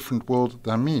lives in a different world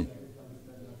than me?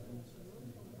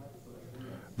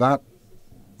 That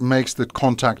makes the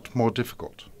contact more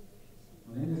difficult.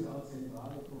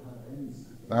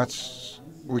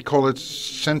 We call it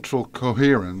central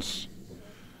coherence,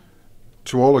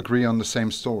 to all agree on the same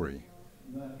story.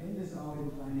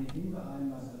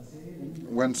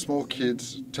 When small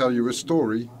kids tell you a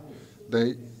story,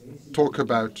 they talk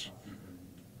about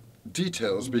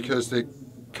details because they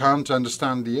can't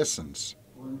understand the essence,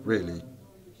 really.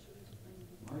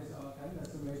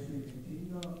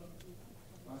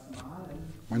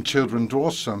 When children draw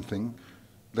something,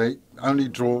 they only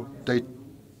draw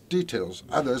details.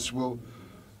 Others will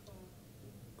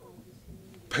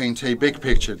paint a big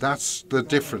picture. That's the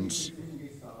difference.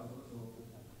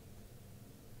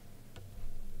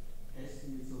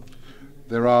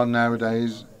 There are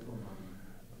nowadays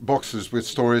boxes with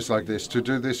stories like this. To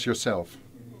do this yourself.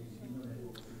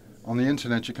 On the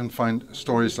internet you can find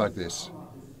stories like this.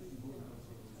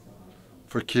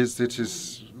 For kids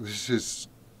this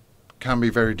can be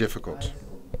very difficult.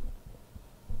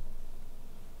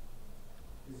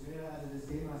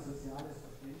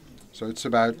 So it's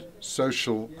about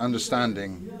social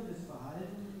understanding.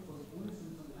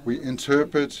 We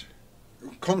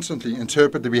constantly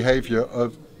interpret the behavior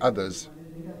of others.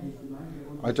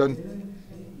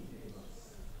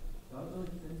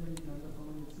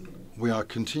 We are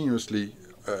continuously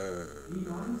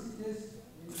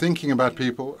thinking about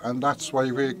people, and that's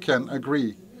why we can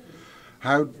agree.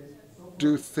 How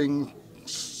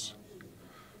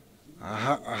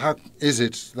is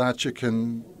it that you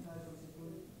can,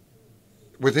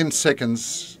 within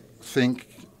seconds, think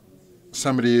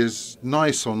somebody is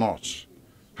nice or not?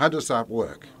 How does that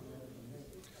work?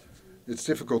 It's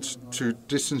difficult to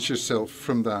distance yourself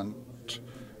from that.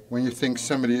 When you think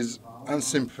somebody is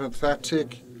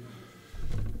unsympathetic,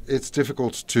 it's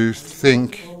difficult to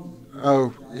think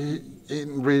oh,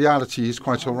 in reality, he's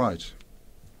quite all right.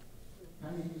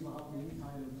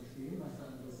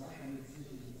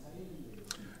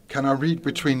 Can I read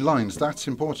between lines? That's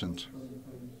important.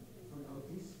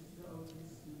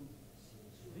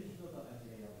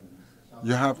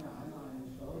 You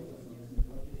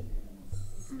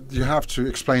have to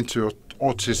explain to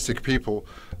autistic people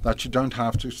that you don't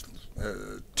have to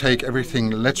take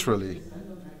everything literally.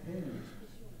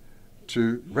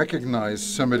 To recognize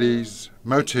somebody's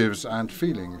motives and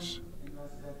feelings.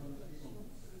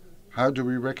 How do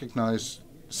we recognize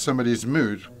somebody's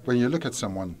mood when you look at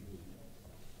someone?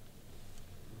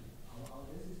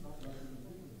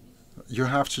 You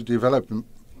have to develop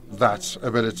that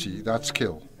ability, that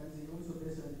skill.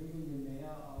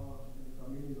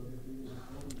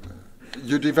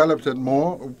 You develop it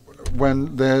more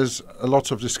when there's a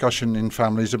lot of discussion in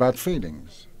families about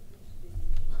feelings.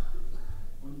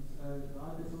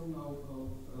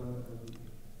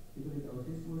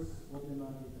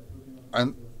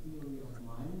 And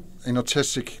in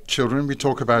autistic children, we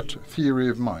talk about theory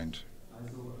of mind.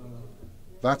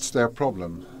 That's their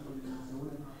problem.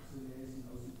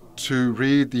 To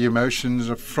read the emotions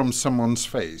from someone's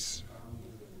face.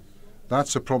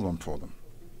 That's a problem for them.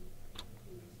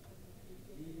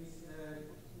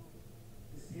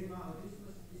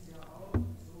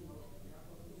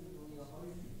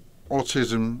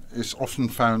 Autism is often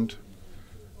found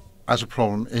as a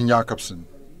problem in Jacobsen.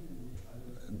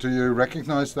 Do you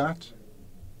recognize that?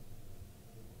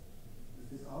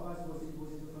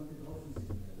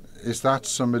 Is that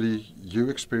somebody you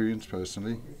experience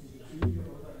personally?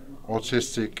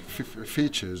 Autistic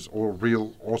features or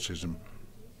real autism?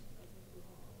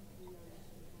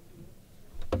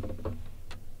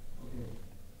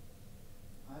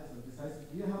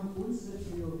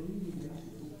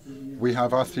 We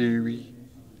have our theory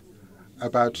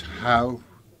about how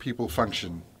people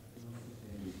function.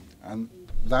 And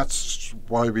that's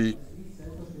why we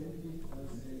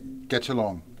get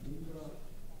along.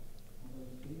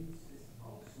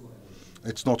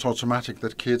 It's not automatic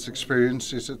that kids'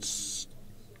 experience is it's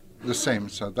the same,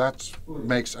 so that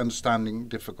makes understanding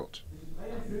difficult.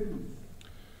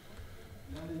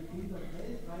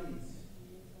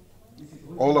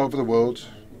 All over the world,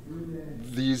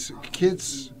 these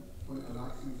kids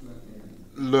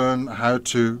learn how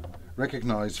to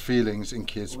recognize feelings in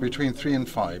kids between 3 and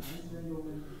 5.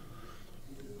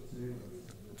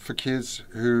 For kids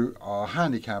who are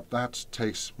handicapped, that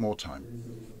takes more time.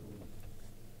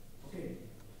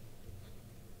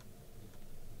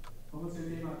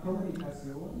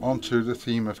 On to the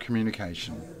theme of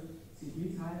communication.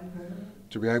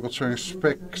 To be able to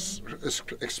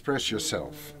express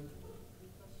yourself.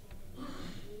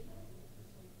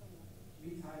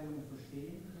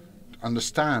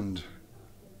 Understand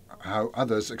how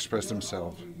others express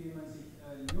themselves.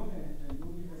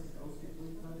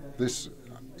 This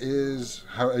is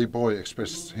how a boy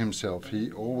expressed himself.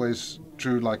 He always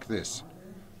drew like this.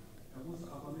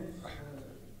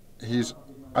 He's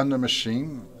under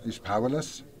machine. He's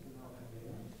powerless.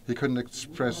 He couldn't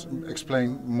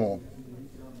explain more.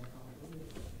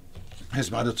 His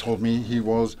mother told me he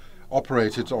was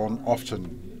operated on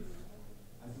often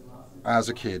as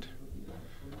a kid.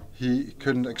 He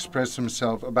couldn't express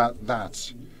himself about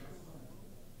that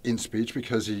in speech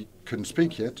because he couldn't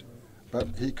speak yet, but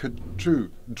he could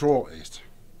draw it.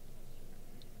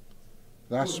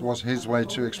 That was his way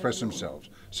to express himself.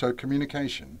 So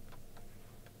communication.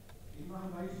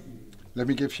 Let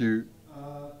me give you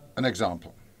an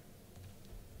example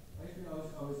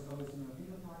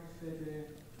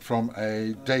from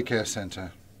a daycare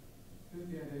center.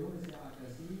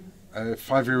 A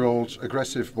 5-year-old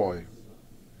aggressive boy.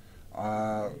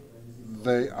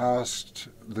 They asked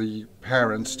the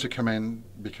parents to come in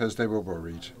because they were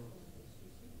worried.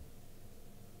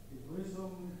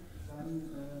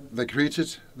 They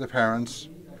greeted the parents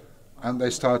and they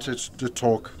started to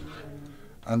talk.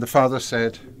 And the father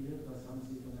said,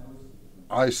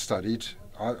 I studied,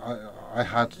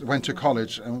 I went to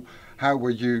college, and how were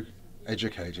you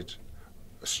educated?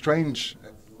 A strange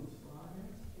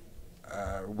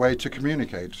way to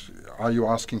communicate. Are you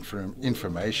asking for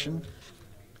information?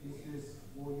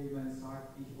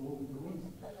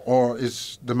 Or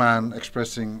is the man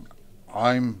expressing,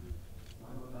 I'm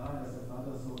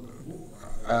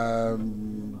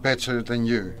better than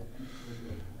you?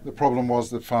 The problem was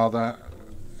the father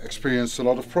experienced a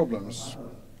lot of problems.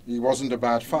 He wasn't a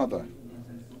bad father,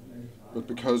 but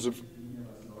because of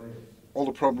all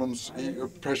the problems,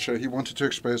 pressure, he wanted to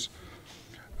express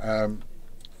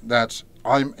that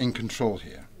I'm in control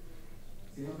here.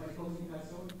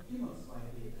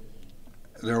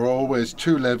 There are always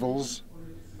two levels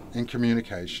in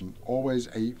communication, always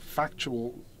a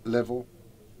factual level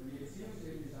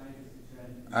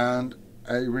and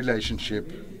a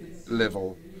relationship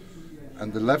level.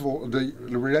 And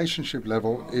the relationship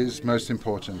level is most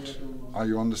important. Are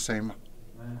you on the same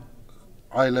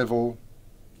eye level?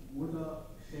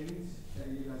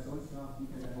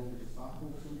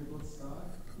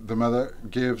 The mother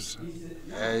gives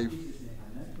a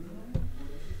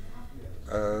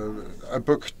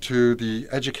book to the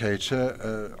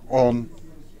educator on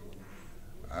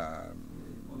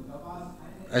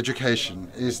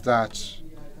education. Is that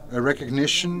a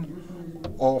recognition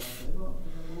of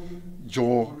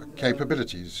your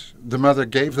capabilities? The mother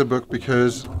gave the book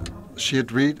because she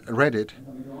had read it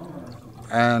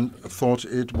and thought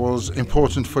it was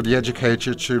important for the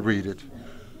educator to read it.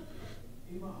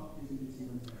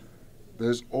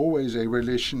 There's always a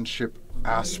relationship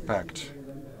aspect,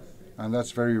 and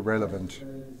that's very relevant.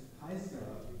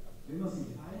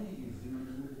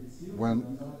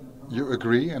 When you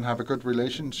agree and have a good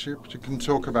relationship, you can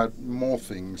talk about more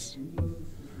things.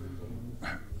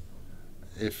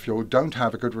 If you don't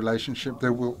have a good relationship,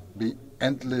 there will be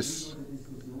endless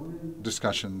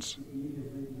discussions.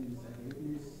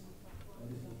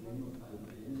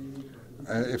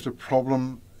 If the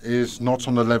problem is not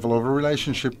on the level of a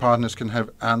relationship, partners can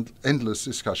have endless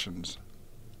discussions.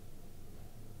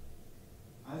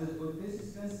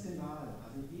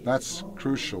 That's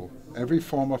crucial. Every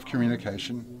form of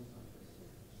communication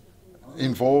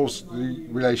involves the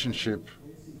relationship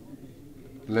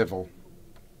level.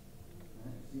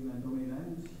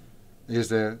 Is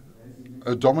there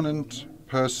a dominant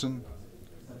person?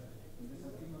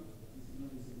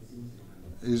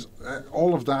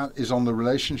 All of that is on the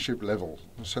relationship level.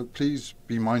 So please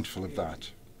be mindful of that.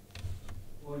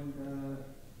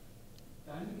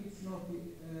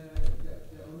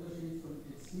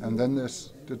 And then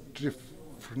there's the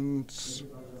difference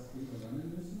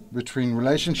between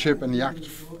relationship and the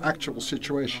actual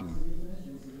situation.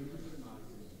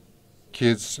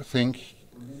 Kids think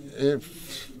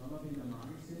if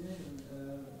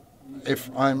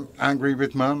I'm angry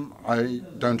with mum, I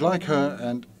don't like her,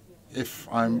 and if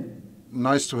I'm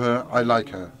nice to her, I like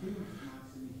her.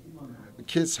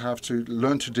 Kids have to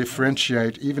learn to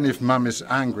differentiate. Even if mum is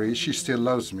angry, she still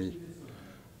loves me.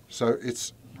 So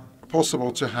it's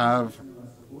possible to have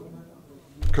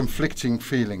conflicting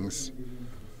feelings.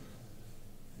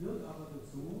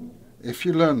 If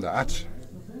you learn that,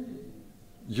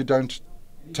 you don't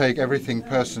take everything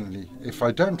personally. If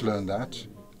I don't learn that,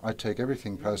 I take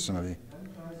everything personally.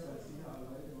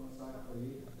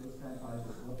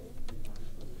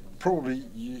 Probably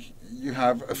you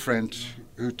have a friend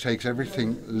who takes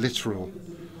everything literal,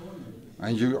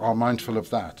 and you are mindful of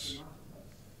that.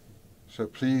 So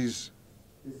please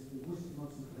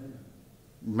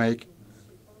make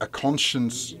a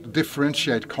conscience,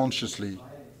 differentiate consciously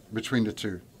between the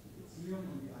two.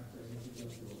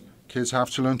 Kids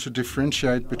have to learn to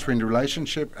differentiate between the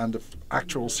relationship and the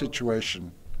actual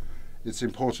situation. It's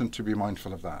important to be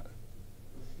mindful of that.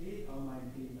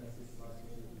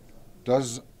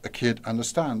 Does a kid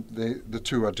understand the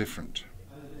two are different?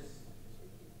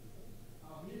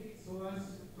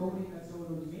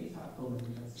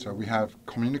 So we have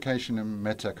communication and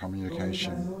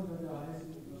meta-communication.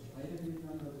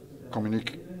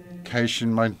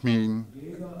 Communication might mean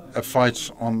a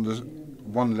fight on the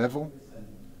one level.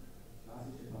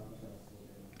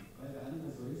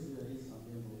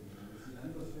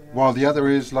 While the other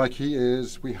is like he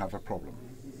is, we have a problem.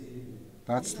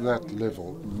 That's that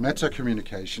level.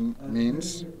 Meta-communication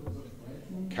means,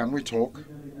 can we talk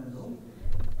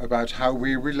about how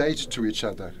we relate to each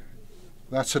other?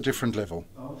 That's a different level.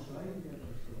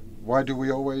 Why do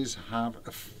we always have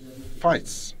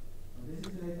fights?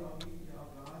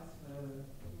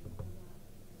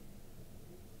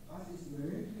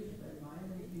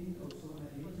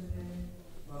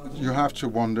 You have to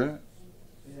wonder,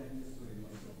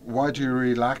 why do you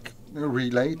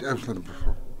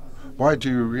why do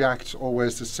you react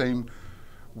always the same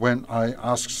when I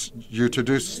ask you to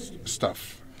do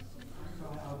stuff?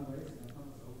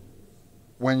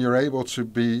 When you're able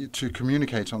to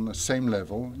communicate on the same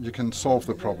level, you can solve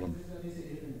the problem.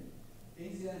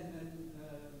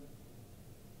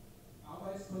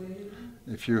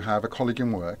 If you have a colleague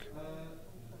in work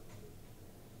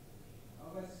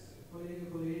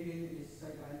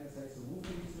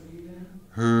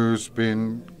who's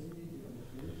been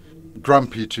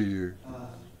grumpy to you,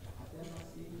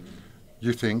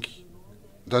 you think,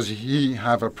 does he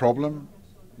have a problem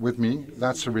with me?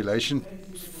 That's a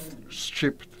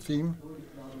relationship theme.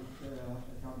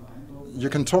 You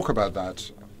can talk about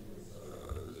that.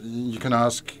 you can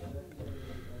ask,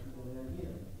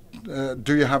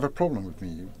 do you have a problem with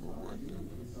me?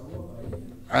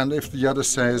 And if the other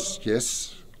says,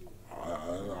 yes,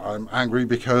 I'm angry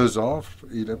because of,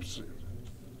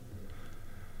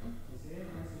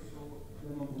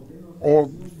 or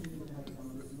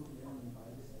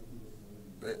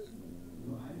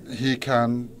he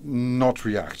can not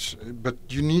react. But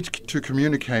you need to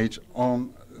communicate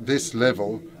on this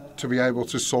level to be able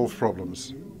to solve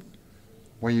problems.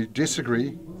 When you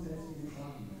disagree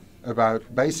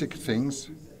about basic things,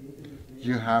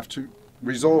 you have to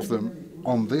resolve them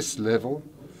on this level.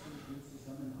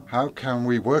 How can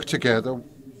we work together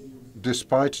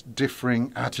despite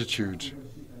differing attitude?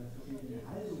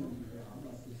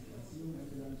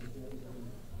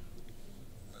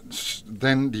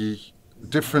 Then the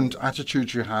different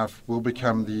attitudes you have will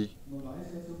become the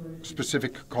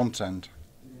specific content.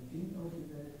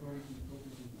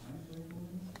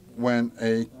 When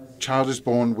a child is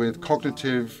born with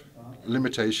cognitive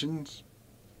limitations,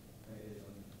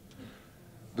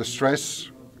 the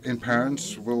stress in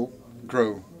parents will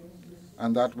grow,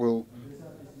 and that will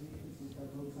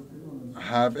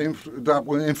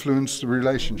influence the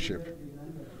relationship.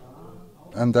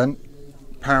 And then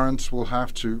parents will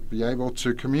have to be able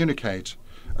to communicate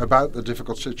about the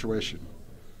difficult situation.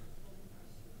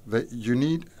 You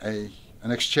need an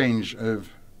exchange of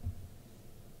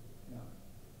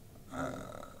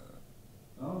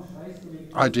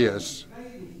ideas.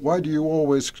 Why do you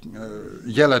always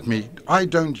yell at me? I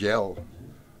don't yell.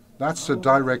 That's a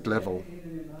direct level.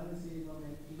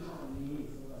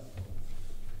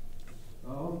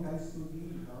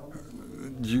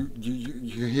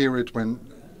 You hear it when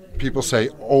people say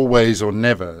always or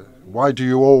never. Why do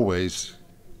you always?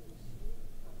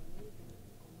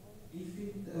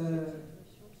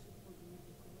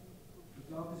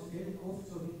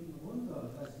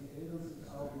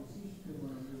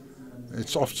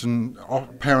 It's often,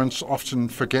 parents often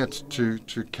forget to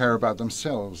care about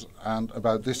themselves and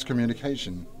about this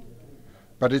communication.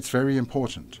 But it's very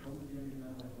important.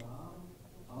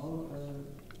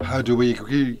 How do we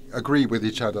agree with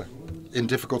each other in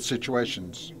difficult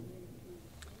situations?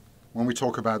 When we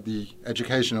talk about the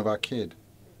education of our kid,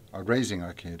 or raising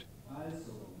our kid.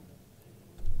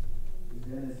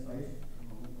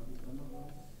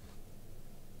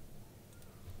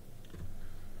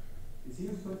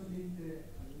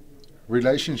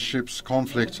 Relationships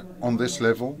conflict on this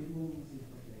level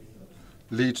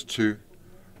lead to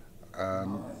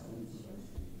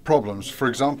problems. For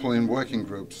example, in working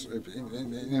groups,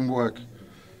 in work,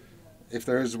 if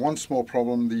there is one small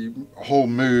problem, the whole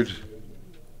mood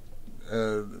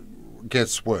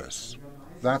gets worse.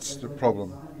 That's the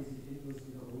problem.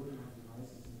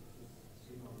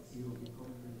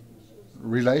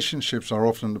 Relationships are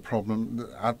often the problem,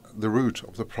 at the root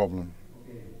of the problem.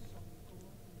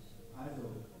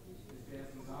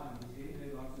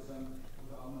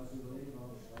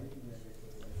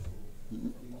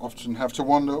 You often have to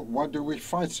wonder, why do we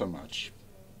fight so much?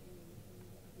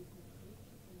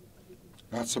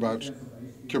 That's about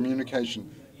communication.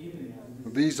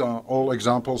 These are all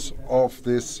examples of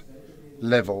this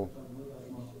level.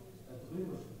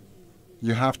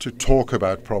 You have to talk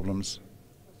about problems.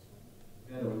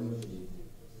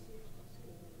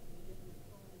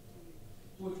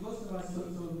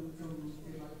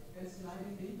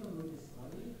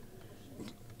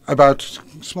 About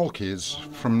small kids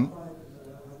from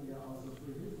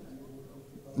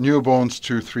newborns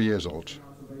to 3 years old.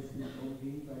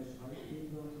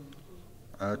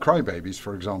 Crybabies,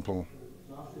 for example,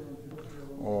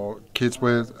 or kids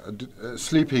with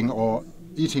sleeping or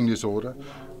eating disorder.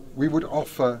 We would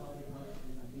offer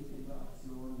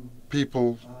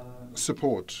people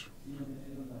support.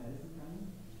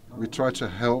 We try to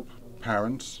help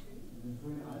parents,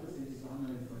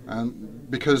 and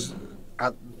because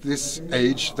at this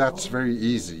age that's very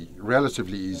easy,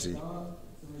 relatively easy.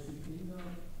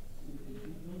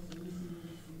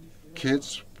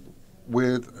 Kids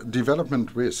with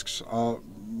development risks are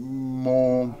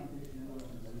more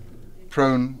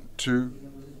prone to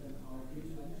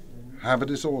have a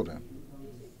disorder.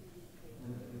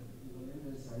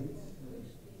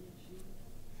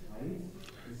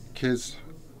 Kids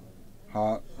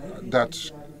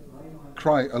that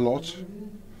cry a lot,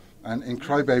 and in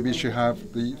crybabies you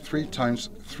have the 3 times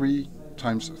 3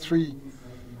 times 3.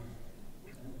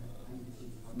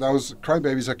 Those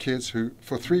crybabies are kids who,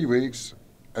 for 3 weeks,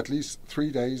 at least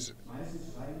 3 days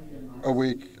a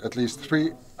week, at least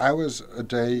 3 hours a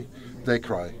day, they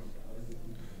cry.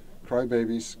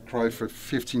 Crybabies cry for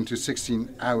 15 to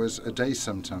 16 hours a day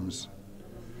sometimes.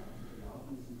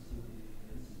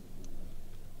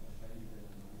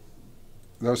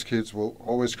 Those kids will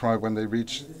always cry when they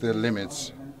reach their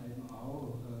limits.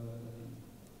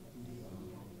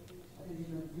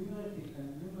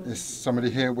 Is somebody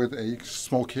here with a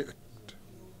small kid?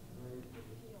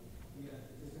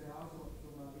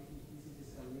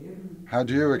 How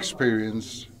do you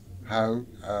experience how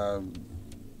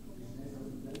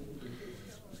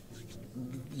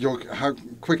how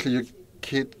quickly your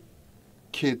kid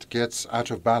gets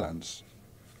out of balance?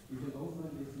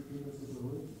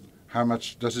 How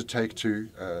much does it take to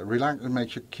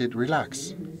make your kid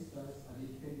relax?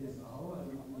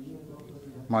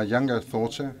 My younger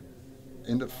daughter,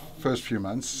 in the first few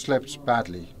months, slept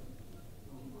badly.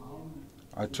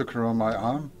 I took her on my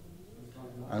arm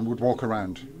and would walk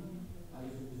around.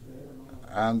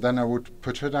 And then I would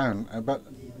put her down. But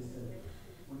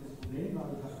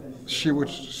she would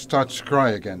start to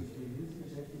cry again.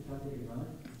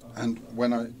 And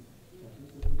when I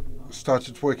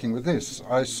started working with this,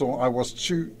 I saw I was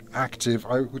too active.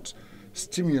 I would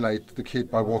stimulate the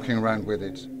kid by walking around with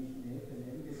it.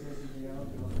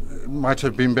 It might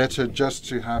have been better just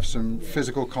to have some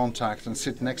physical contact and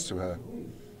sit next to her.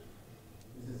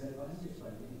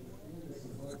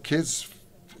 Kids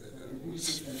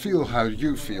feel how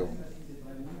you feel.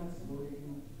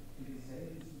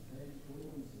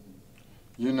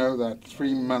 You know that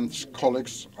 3 months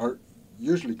colics are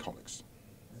usually colics.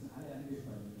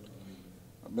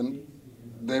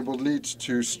 They will lead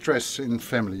to stress in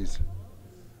families.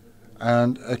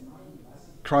 And a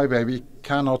crybaby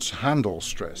cannot handle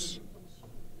stress.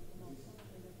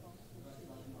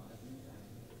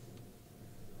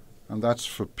 And that's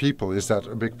for people, is that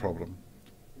a big problem?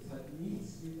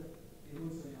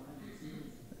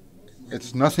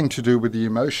 It's nothing to do with the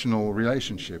emotional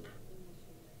relationship.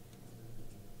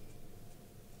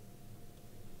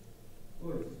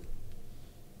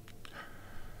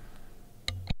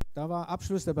 Da war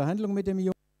Abschluss der Behandlung mit dem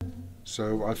Jungen.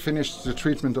 So I finished the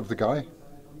treatment of the guy.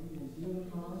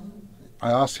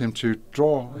 I asked him to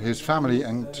draw his family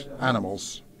and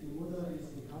animals.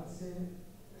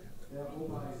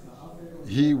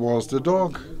 He was the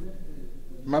dog,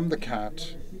 Mum the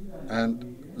cat,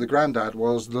 and the granddad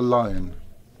was the lion.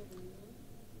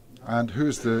 And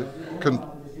who's the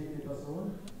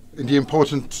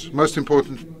most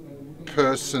important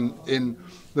person in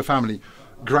the family?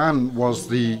 Gran was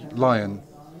the lion.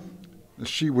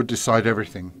 She would decide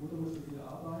everything.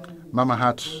 Mama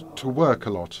had to work a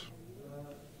lot.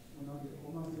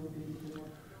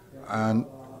 And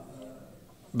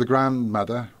the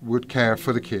grandmother would care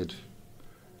for the kid.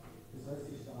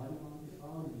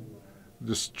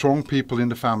 The strong people in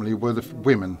the family were the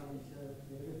women.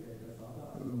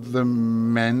 The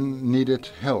men needed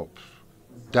help.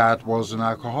 Dad was an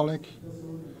alcoholic.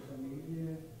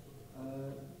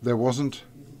 There wasn't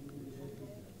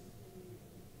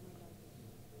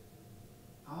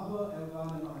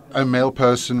a male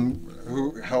person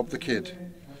who helped the kid.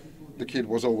 The kid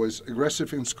was always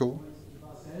aggressive in school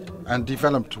and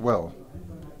developed well.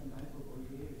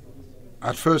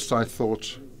 At first I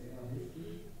thought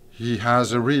he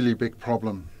has a really big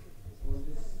problem.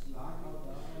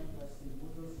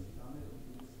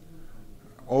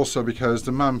 Also because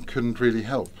the mum couldn't really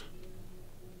help.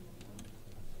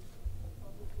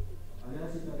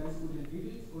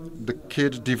 The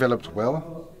kid developed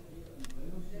well,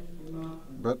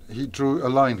 but he drew a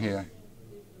line here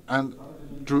and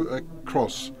drew a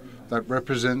cross that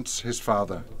represents his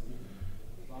father.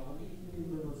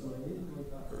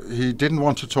 He didn't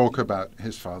want to talk about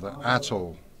his father at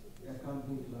all.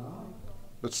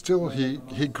 But still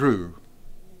he grew.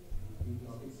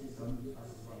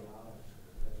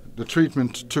 The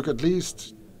treatment took at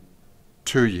least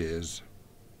 2 years.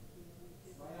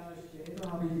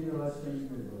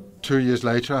 2 years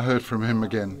later I heard from him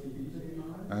again,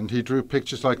 and he drew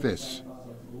pictures like this.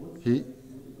 He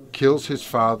kills his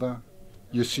father,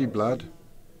 you see blood,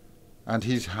 and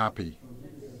he's happy.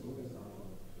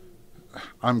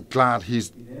 I'm glad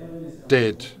he's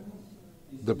dead,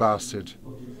 the bastard.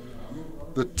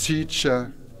 The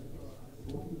teacher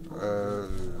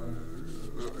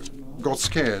got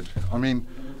scared. I mean,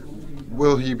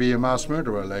 will he be a mass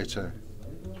murderer later?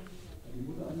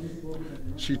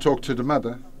 She talked to the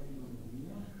mother,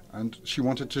 and she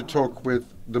wanted to talk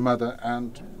with the mother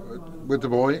and with the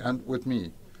boy and with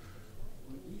me.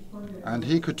 And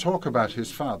he could talk about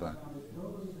his father.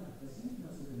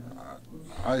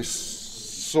 I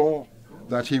saw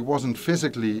that he wasn't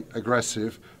physically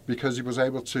aggressive because he was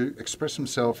able to express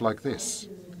himself like this.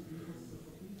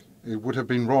 It would have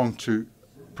been wrong to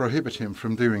prohibit him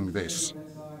from doing this.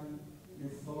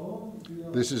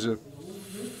 This is a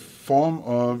form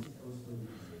of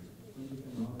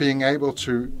being able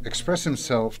to express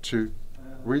himself, to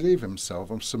relieve himself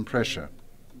of some pressure.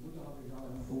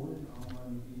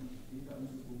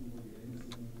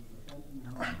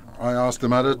 I asked the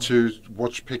mother to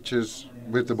watch pictures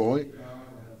with the boy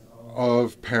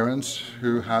of parents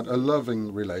who had a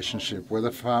loving relationship, where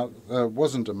the father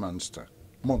wasn't a monster.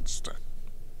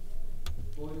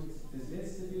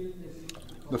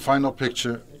 The final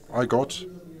picture I got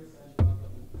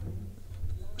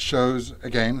shows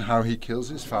again how he kills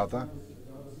his father.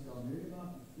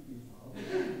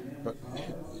 But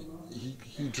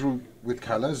he drew with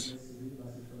colors.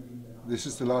 This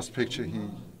is the last picture he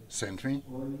sent me.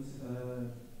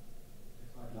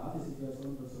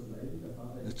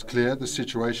 It's clear the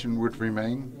situation would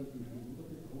remain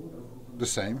the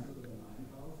same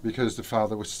because the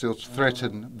father would still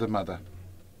threaten the mother.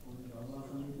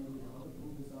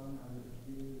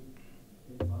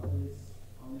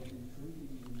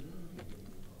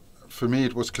 For me,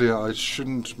 it was clear I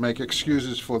shouldn't make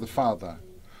excuses for the father,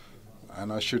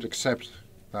 and I should accept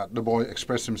that the boy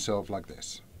expressed himself like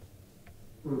this.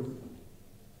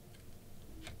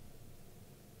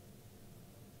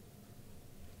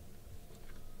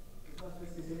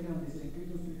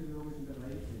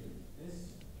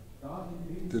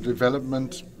 The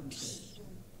development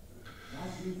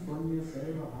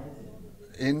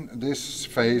in this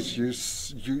phase,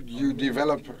 you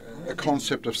develop a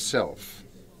concept of self.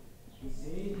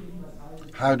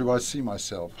 How do I see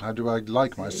myself? How do I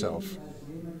like myself?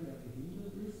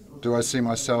 Do I see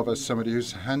myself as somebody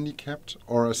who's handicapped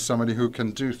or as somebody who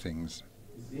can do things?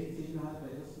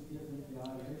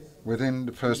 Within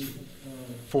the first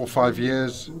 4 or 5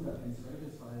 years,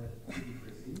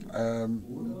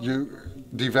 you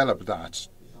develop that.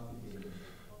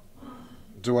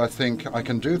 Do I think I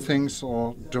can do things,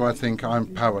 or do I think I'm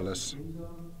powerless?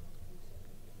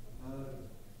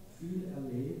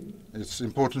 It's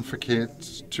important for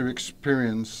kids to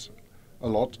experience a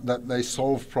lot, that they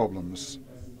solve problems,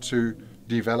 to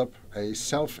develop a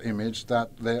self-image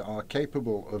that they are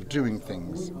capable of doing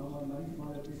things.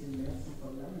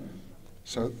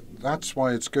 So that's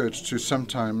why it's good to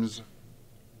sometimes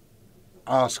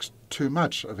ask too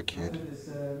much of a kid.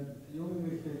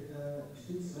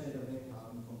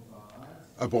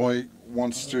 A boy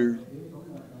wants to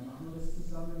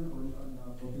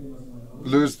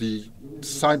lose the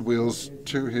side wheels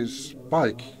to his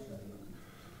bike,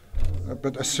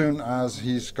 but as soon as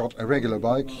he's got a regular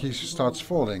bike, he starts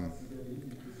falling.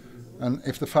 And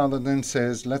if the father then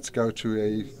says, let's go to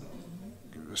a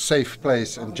safe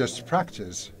place and just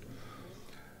practice,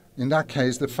 in that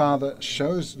case the father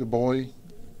shows the boy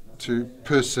to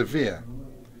persevere,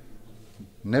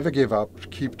 never give up,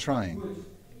 keep trying.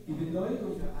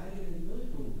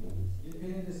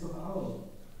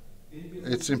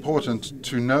 It's important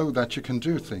to know that you can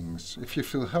do things. If you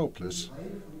feel helpless,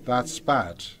 that's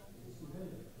bad.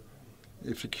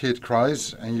 If a kid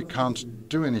cries and you can't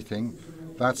do anything,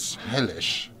 that's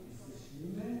hellish.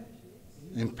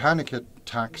 In panic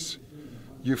attacks,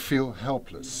 you feel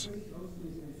helpless.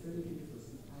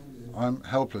 I'm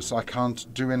helpless, I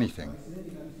can't do anything.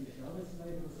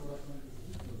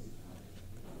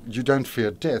 You don't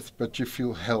fear death, but you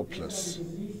feel helpless.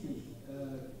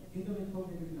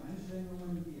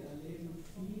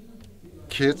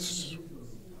 Kids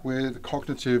with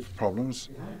cognitive problems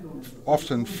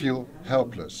often feel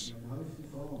helpless.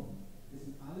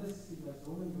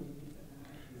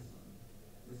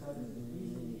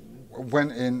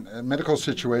 When in medical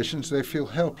situations they feel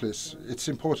helpless, it's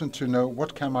important to know,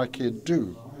 what can my kid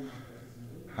do?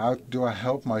 How do I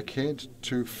help my kid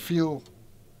to feel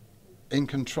in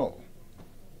control?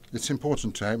 It's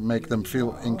important to make them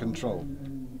feel in control.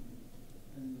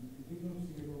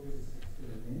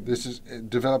 This is a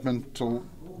developmental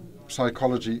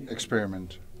psychology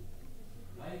experiment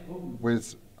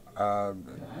with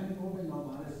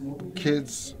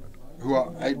kids who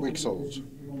are 8 weeks old.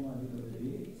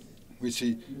 We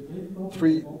see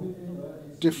 3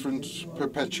 different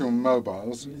perpetual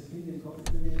mobiles.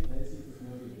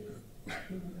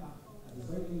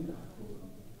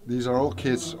 These are all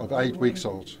kids of 8 weeks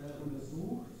old.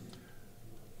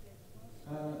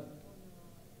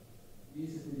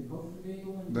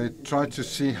 They tried to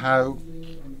see how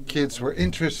kids were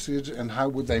interested and how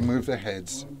would they move their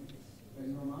heads.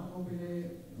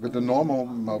 With the normal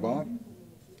mobile,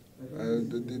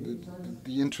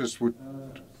 the interest would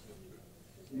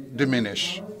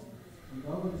diminish.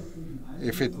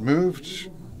 If it moved,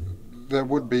 there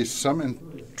would be some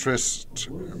interest,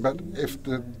 but if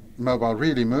the mobile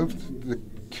really moved, the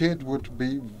kid would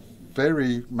be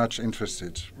very much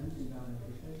interested.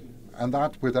 And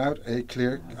that without a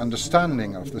clear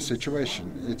understanding of the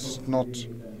situation. It's not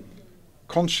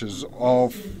conscious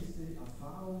of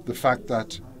the fact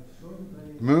that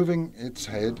moving its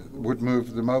head would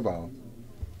move the mobile.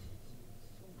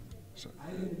 So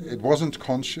it wasn't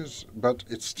conscious, but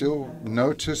it still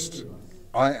noticed,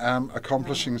 I am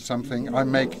accomplishing something, I'm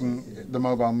making the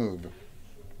mobile move.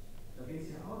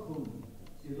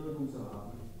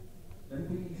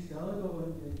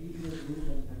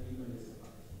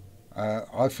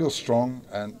 I feel strong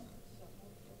and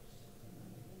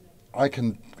I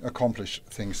can accomplish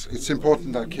things. It's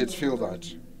important that kids feel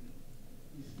that.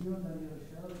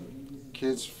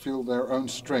 Kids feel their own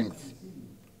strength.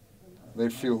 They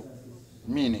feel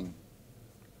meaning.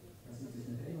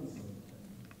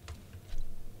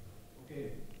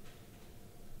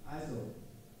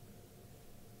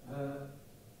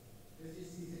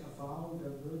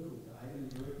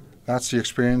 That's the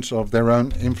experience of their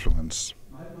own influence.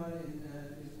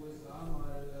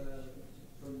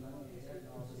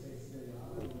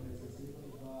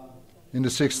 In the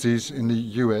 60s in the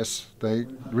US, they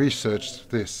researched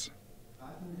this.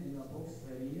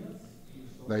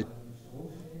 They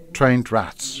trained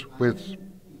rats with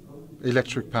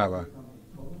electric power.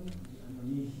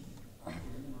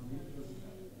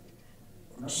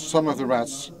 Some of the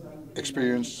rats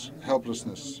experienced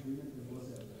helplessness,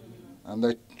 and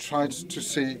they tried to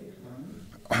see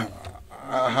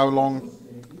how long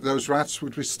those rats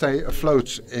would stay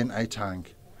afloat in a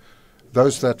tank.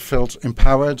 Those that felt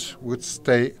empowered would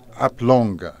stay up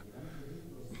longer.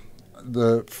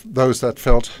 Those that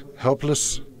felt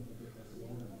helpless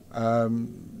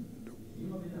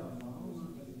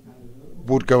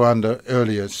would go under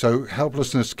earlier. So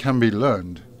helplessness can be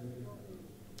learned.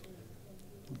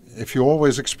 If you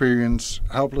always experience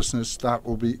helplessness, that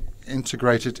will be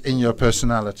integrated in your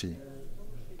personality.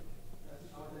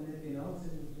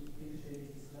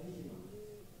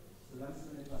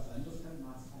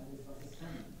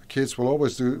 Kids will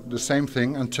always do the same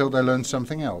thing until they learn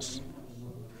something else.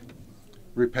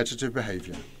 Repetitive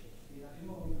behavior.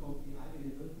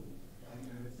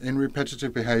 In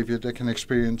repetitive behavior, they can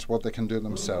experience what they can do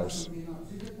themselves.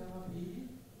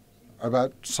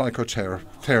 About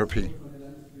psychotherapy.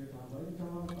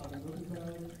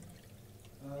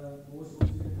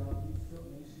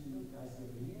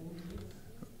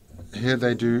 Here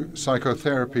they do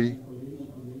psychotherapy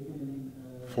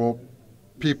for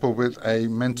people with a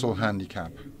mental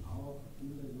handicap.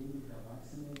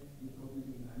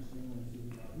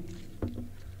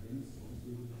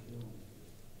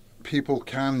 People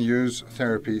can use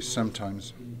therapy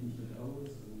sometimes.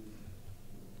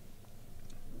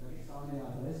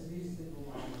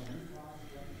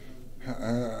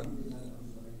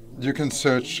 You can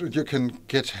search, you can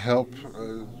get help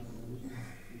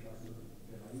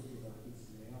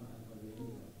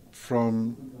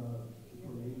from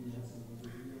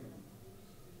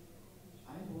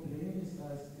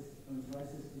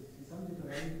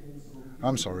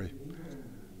I'm sorry.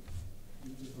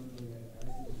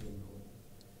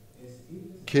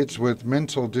 Kids with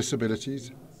mental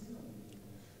disabilities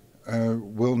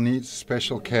will need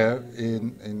special care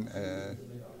in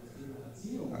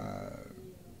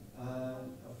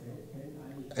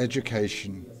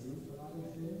education.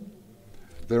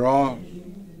 There are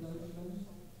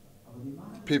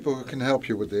people who can help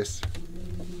you with this.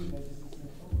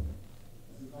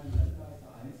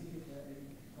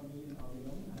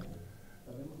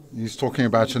 He's talking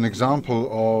about an example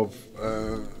of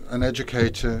an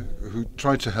educator who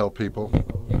tried to help people,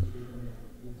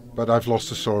 but I've lost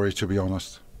the story, to be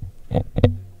honest.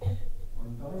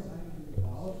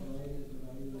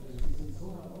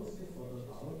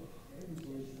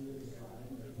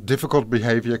 Difficult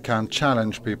behavior can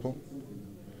challenge people,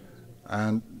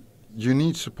 and you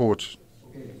need support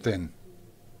then.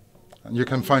 And you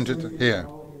can find it here.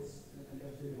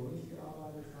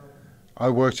 I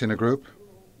worked in a group,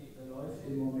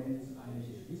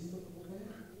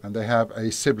 and they have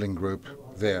a sibling group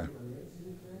there.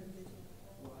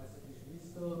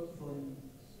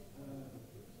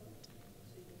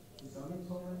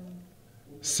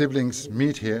 Siblings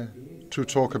meet here to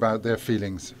talk about their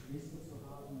feelings,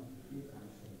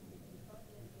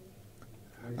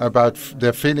 about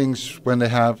their feelings when they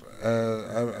have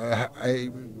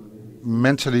a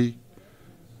mentally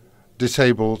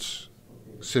disabled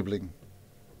sibling.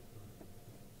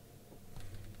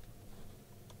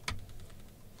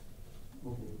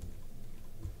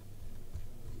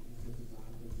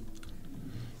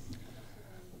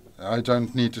 I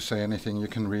don't need to say anything, you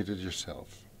can read it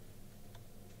yourself.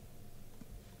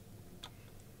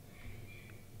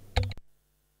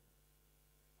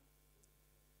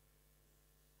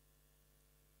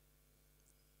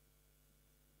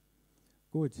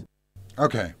 Gut.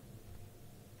 Okay.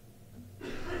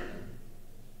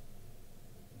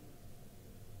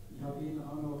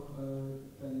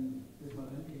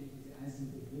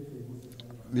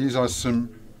 These are some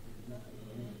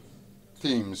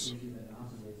themes.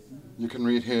 You can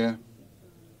read here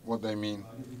what they mean.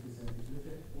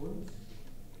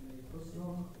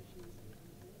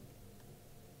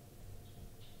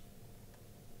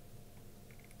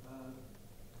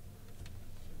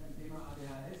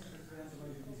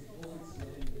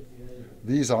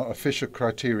 These are official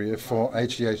criteria for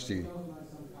ADHD.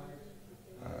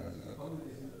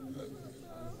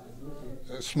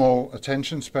 A small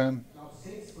attention span.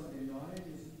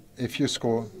 If you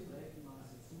score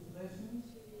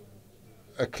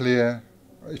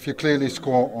if you clearly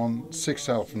score on 6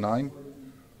 out of 9,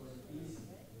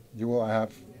 you will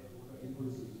have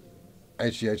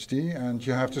ADHD, and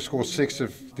you have to score 6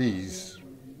 of these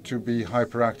to be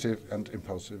hyperactive and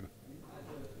impulsive.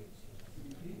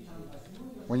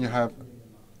 When you have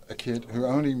a kid who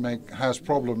only has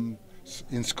problems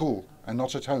in school and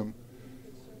not at home,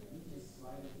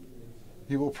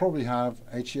 he will probably have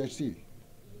ADHD.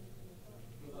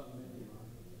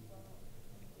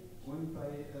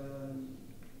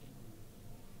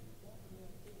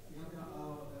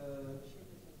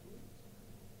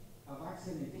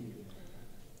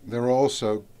 There are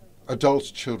also adult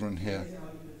children here.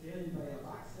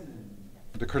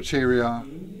 The criteria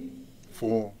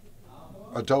for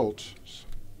adults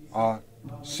are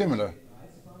similar,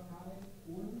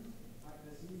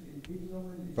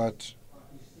 but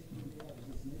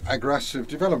aggressive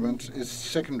development is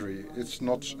secondary. It's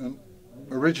not an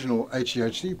original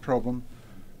ADHD problem,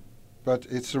 but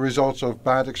it's the result of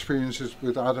bad experiences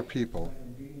with other people.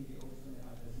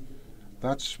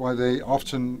 That's why they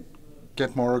often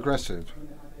get more aggressive.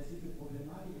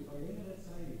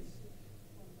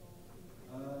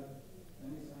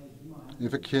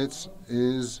 If a kid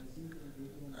is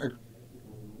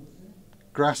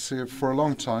aggressive for a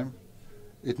long time,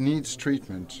 it needs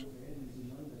treatment.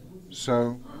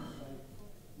 So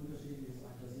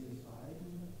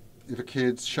if a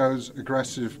kid shows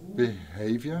aggressive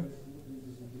behavior,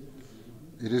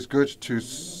 it is good to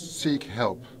seek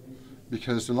help,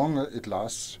 because the longer it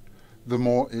lasts, the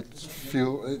more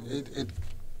it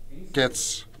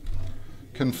gets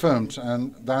confirmed,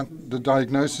 and that the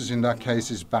diagnosis in that case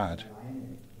is bad.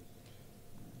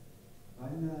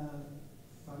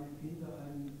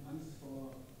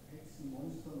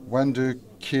 When do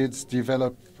kids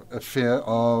develop a fear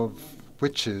of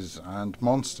witches and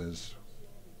monsters,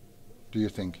 do you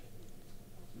think?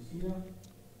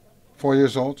 4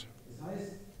 years old?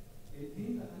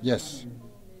 Yes.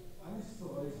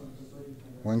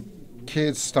 When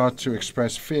kids start to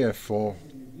express fear for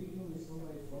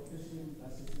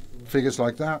figures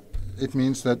like that, it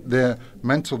means that their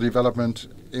mental development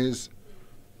is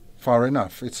far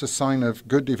enough. It's a sign of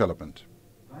good development.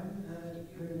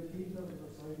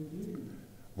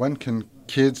 When can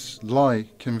kids lie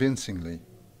convincingly?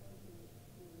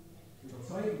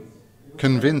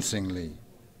 Convincingly.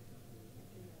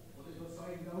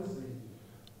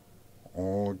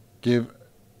 Or give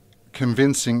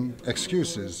convincing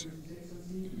excuses.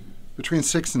 Between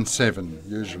 6 and 7,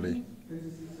 usually.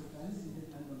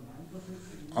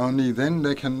 Only then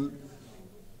they can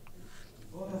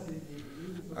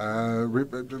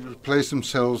replace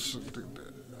themselves.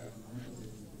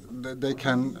 They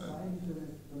can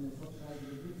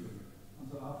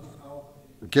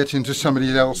get into somebody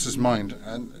else's mind,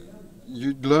 and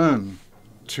you learn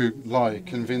to lie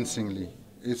convincingly.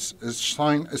 It's a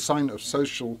sign of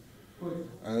social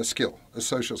skill, a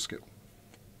social skill.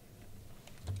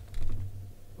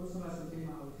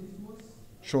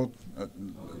 Short.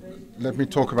 Let me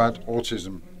talk about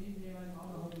autism.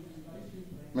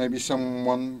 Maybe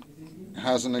someone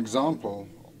has an example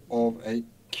of a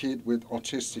kid with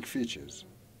autistic features,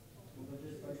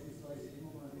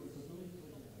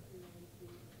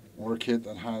 or a kid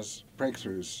that has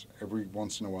breakthroughs every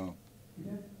once in a while.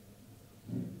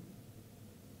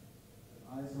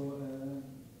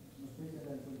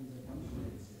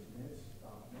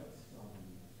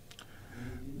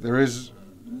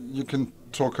 You can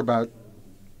talk about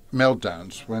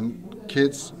meltdowns when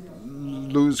kids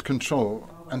lose control.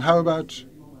 And how about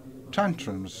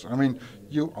tantrums? I mean,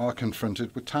 you are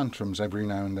confronted with tantrums every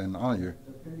now and then, are you?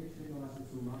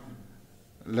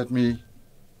 Let me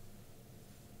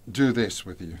do this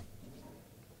with you.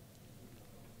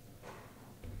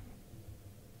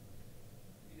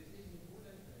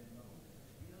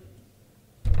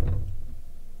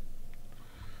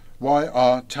 Why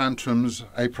are tantrums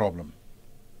a problem?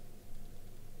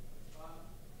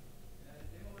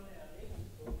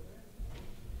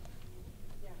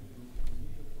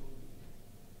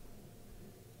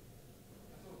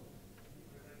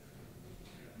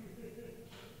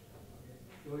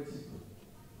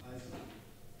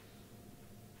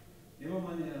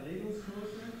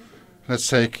 Let's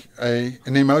take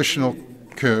an emotional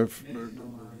curve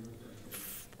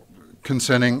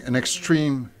concerning an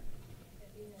extreme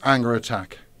anger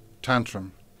attack,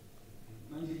 tantrum.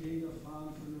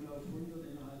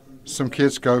 Some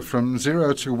kids go from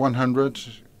 0 to 100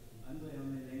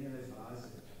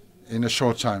 in a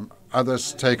short time.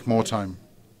 Others take more time.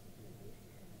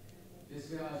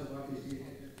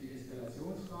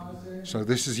 So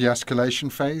this is the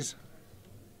escalation phase.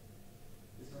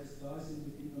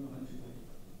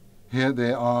 Here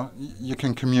they are, you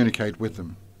can communicate with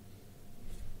them.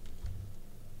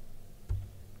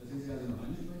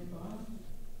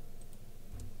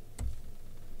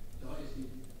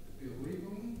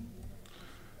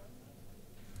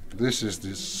 This is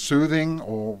the soothing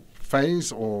or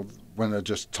phase, or when they're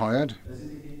just tired.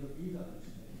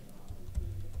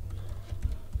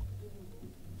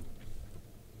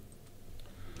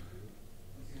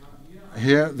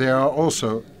 Here they are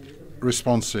also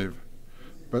responsive,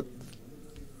 but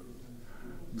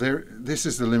this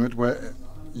is the limit where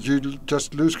you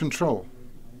just lose control.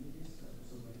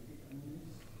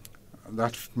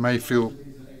 That may feel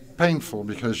painful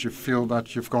because you feel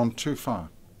that you've gone too far.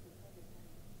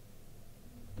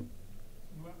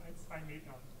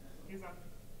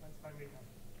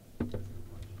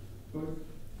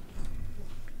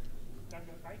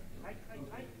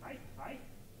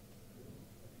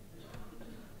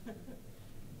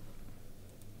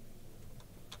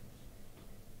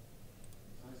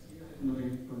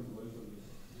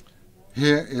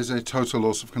 Here is a total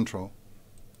loss of control.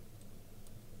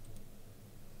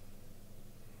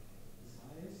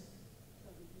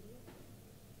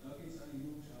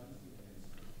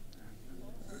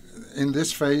 In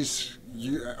this phase,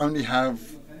 you only have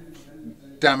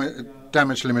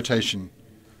damage limitation.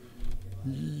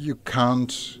 You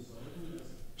can't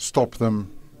stop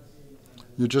them.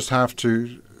 You just have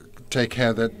to take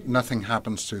care that nothing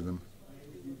happens to them.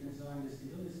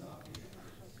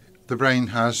 The brain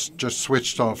has just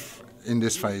switched off in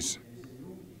this phase.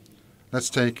 Let's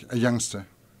take a youngster,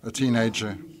 a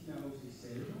teenager.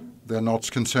 They're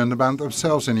not concerned about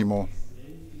themselves anymore.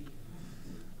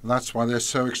 That's why they're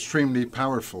so extremely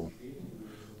powerful.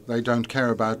 They don't care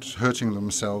about hurting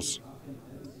themselves.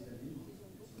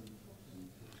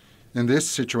 In this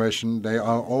situation, they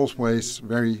are always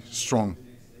very strong.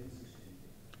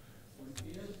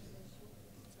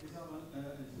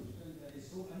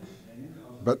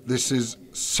 But this is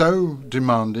so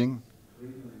demanding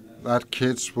that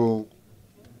kids will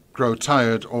grow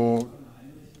tired or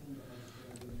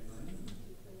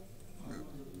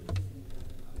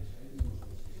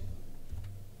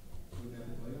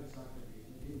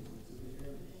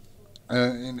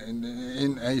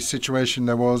in a situation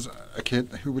there was a kid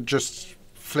who would just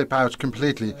flip out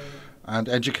completely, and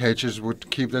educators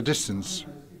would keep their distance.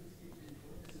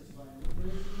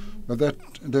 But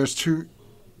there's two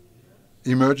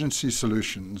emergency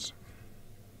solutions.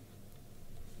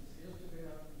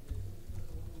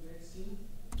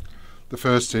 The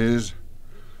first is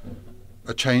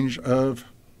a change of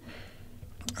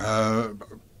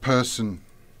person.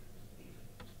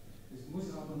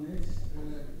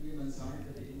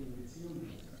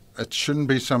 It shouldn't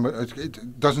be somebody.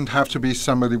 It doesn't have to be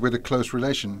somebody with a close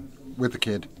relation with the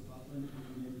kid.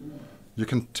 You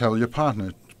can tell your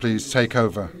partner, please take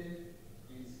over.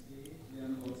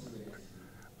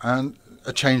 And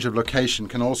a change of location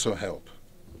can also help,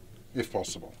 if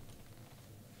possible.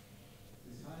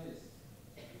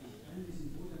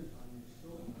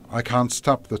 I can't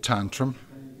stop the tantrum,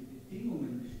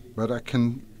 but I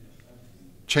can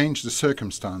change the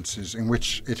circumstances in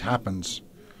which it happens,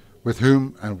 with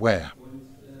whom and where.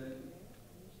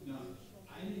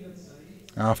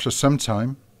 After some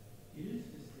time,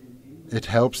 it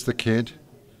helps the kid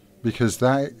because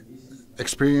they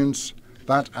experience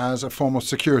that as a form of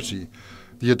security.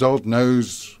 The adult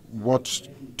knows what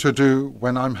to do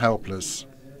when I'm helpless.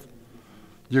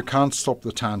 You can't stop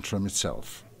the tantrum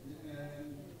itself.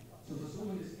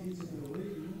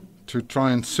 To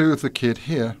try and soothe the kid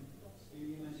here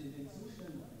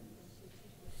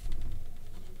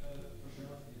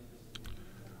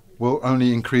will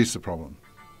only increase the problem.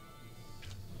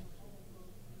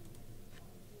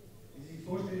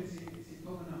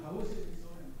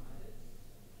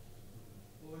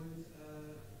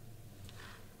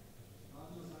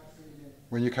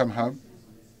 When you come home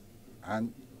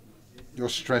and you're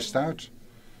stressed out,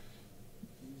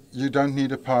 you don't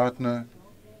need a partner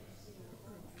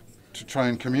to try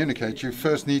and communicate. You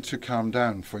first need to calm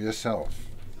down for yourself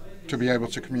to be able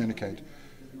to communicate.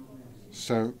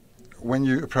 So when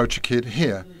you approach a kid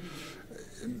here,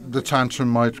 the tantrum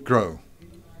might grow.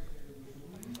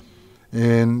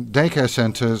 in daycare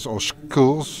centers or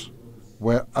schools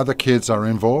where other kids are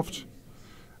involved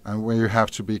and where you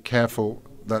have to be careful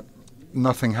that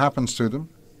nothing happens to them.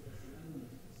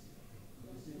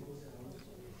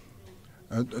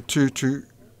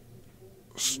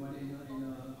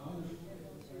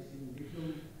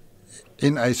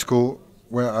 In a school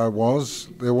where I was,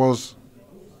 there was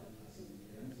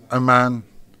a man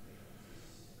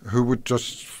who would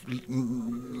just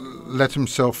let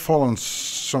himself fall on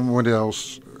somebody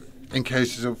else in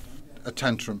cases of a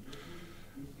tantrum.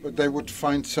 But they would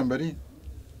find somebody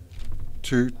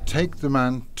to take the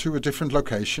man to a different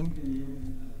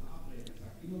location.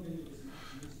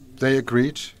 They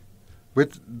agreed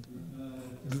with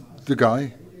the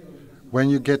guy, when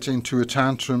you get into a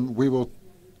tantrum, we will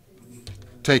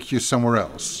take you somewhere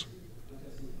else.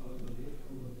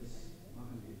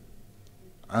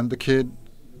 And the kid,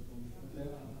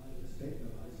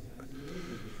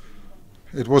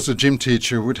 it was a gym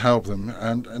teacher who would help them,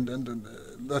 and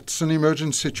that's an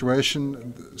emergency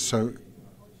situation, so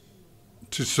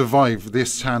to survive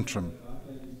this tantrum.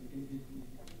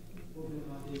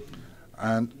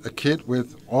 And a kid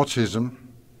with autism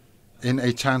in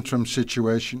a tantrum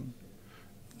situation,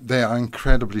 they are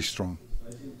incredibly strong.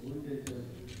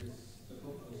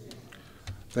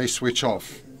 They switch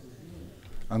off.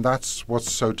 And that's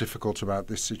what's so difficult about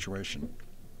this situation.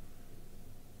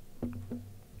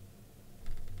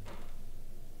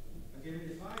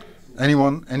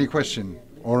 Anyone, any question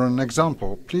or an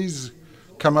example? Please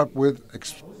come up with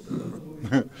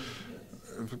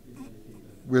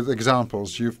with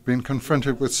examples. You've been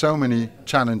confronted with so many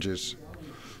challenges.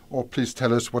 Or please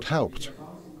tell us what helped.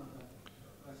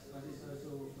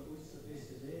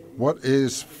 What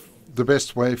is the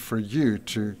best way for you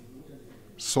to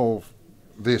solve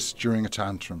this during a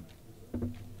tantrum?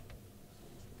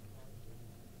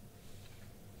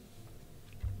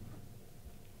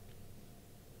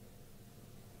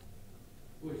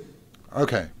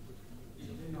 Okay.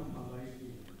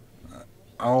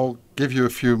 I'll give you a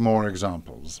few more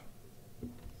examples.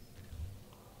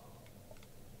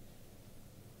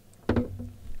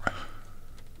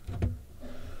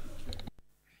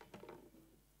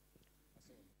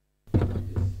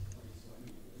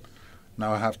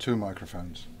 Now I have two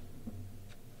microphones.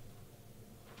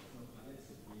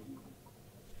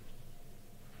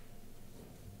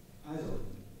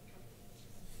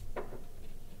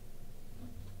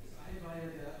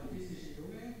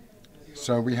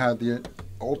 So we had the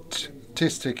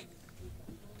autistic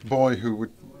boy who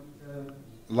would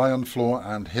lie on the floor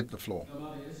and hit the floor.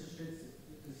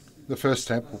 The first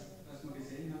step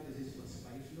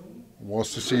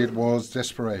was to see it was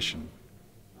desperation.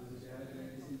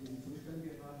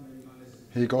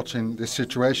 He got in this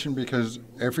situation because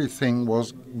everything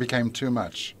became too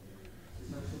much.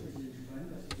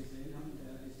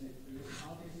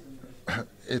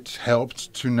 It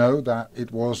helped to know that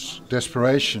it was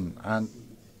desperation and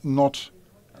not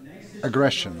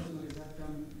aggression.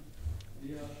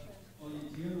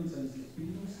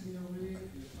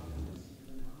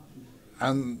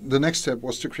 And the next step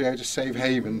was to create a safe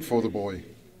haven for the boy,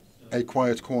 a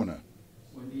quiet corner.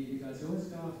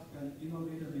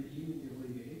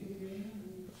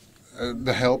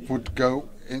 The help would go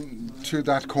into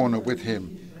that corner with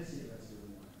him.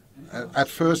 At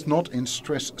first, not in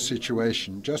stress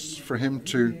situation, just for him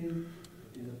to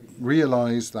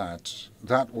realize that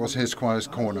that was his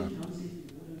quiet corner.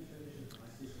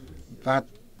 That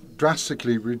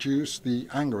drastically reduced the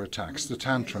anger attacks, the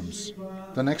tantrums.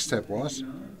 The next step was,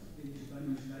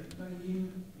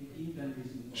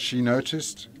 she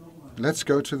noticed, let's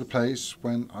go to the place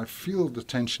when I feel the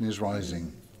tension is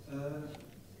rising.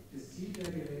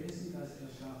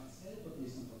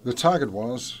 The target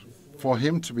was for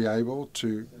him to be able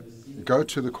to go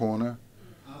to the corner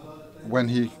when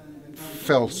he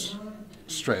felt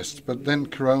stressed. But then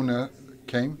Corona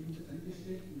came.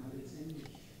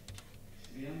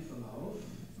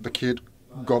 The kid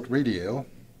got really ill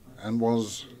and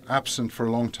was absent for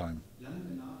a long time.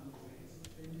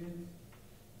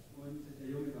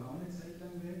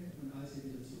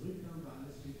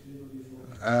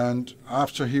 And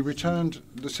after he returned,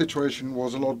 the situation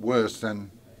was a lot worse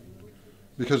than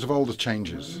because of all the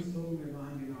changes.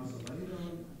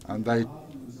 And they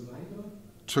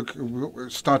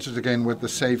started again with the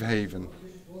safe haven.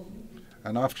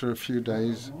 And after a few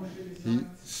days, he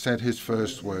said his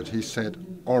first word. He said,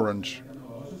 orange.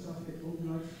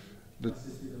 The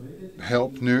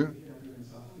help knew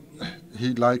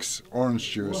he likes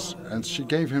orange juice, and she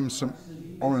gave him some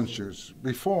orange juice.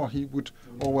 Before, he would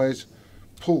always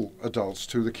pull adults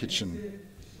to the kitchen.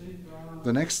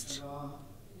 The next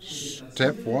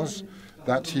step was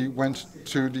that he went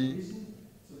to the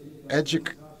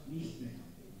educator.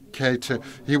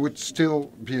 He would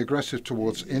still be aggressive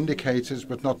towards indicators,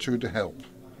 but not to the help.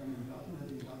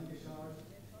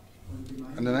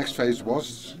 And the next phase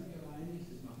was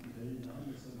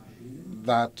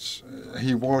that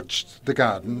he watched the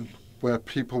garden where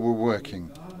people were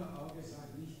working.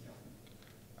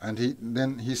 And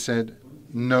then he said,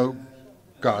 no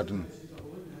garden.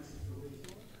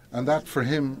 And that for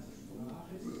him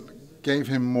gave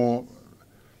him more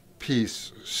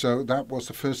peace. So that was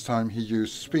the first time he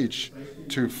used speech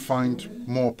to find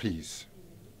more peace.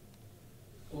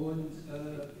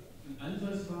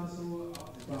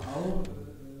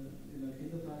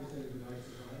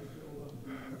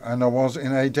 And I was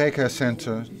in a daycare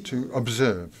center to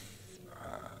observe.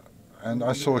 And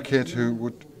I saw a kid who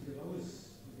would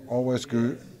always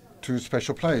go to a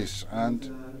special place. And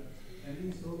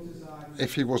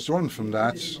if he was drawn from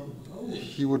that,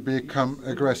 he would become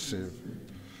aggressive.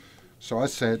 So I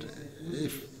said,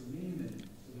 if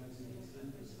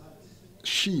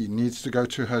she needs to go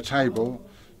to her table,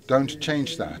 don't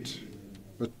change that,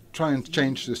 but try and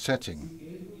change the setting.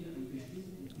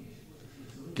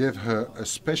 Give her a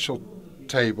special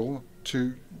table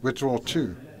to withdraw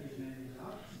to.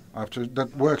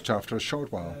 That worked after a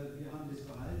short while.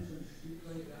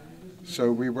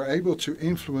 So we were able to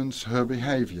influence her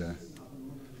behavior.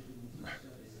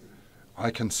 I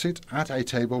can sit at a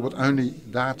table, but only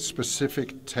that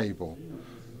specific table.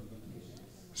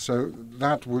 So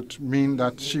that would mean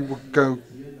that she would go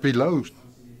below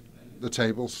the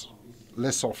tables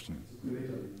less often.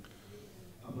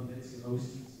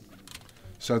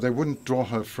 So they wouldn't draw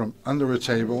her from under a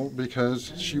table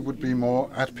because she would be more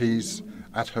at peace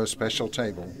at her special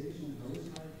table.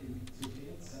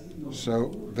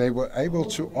 So they were able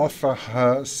to offer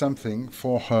her something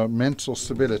for her mental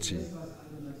stability.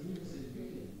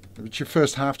 But you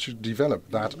first have to develop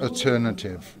that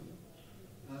alternative.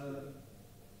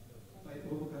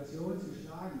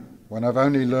 When I've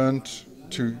only learned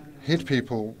to hit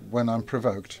people when I'm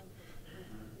provoked,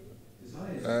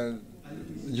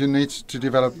 you need to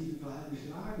develop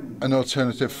an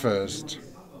alternative first.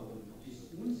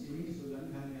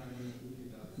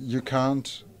 You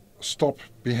can't stop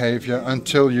behavior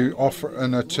until you offer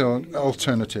an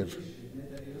alternative.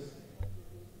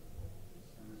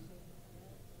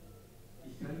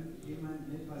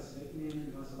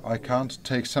 I can't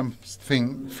take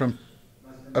something from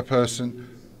a person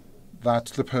that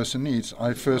the person needs.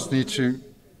 I first need to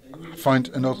find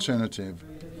an alternative.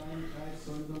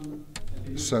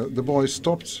 So the boy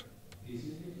stopped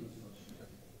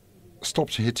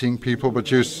hitting people, but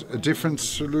used a different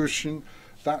solution.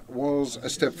 That was a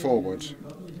step forward.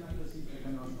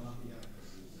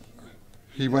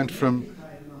 He went from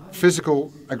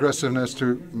physical aggressiveness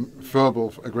to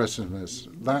verbal aggressiveness.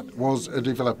 That was a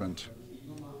development.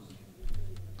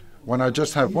 When I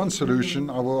just have one solution,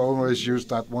 I will always use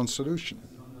that one solution.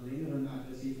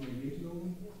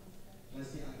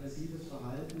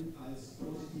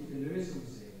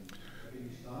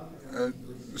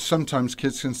 Sometimes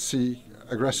kids can see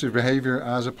aggressive behavior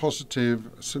as a positive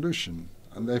solution,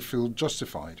 and they feel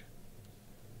justified.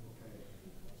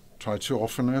 Try to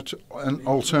offer an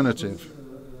alternative.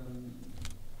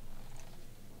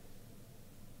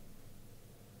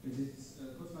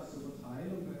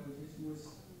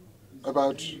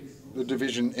 About the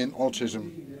division in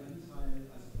autism.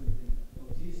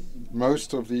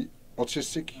 Most of the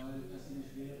autistic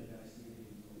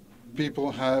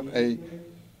people have a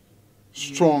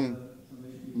strong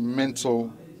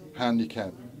mental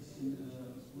handicap.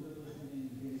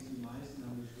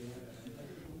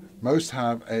 Most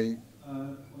have a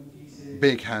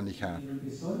big handicap.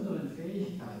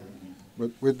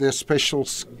 But with their special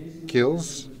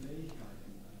skills,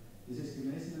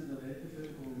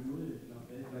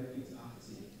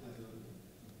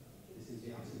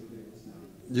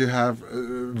 you have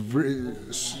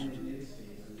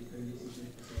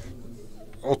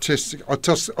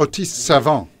autistes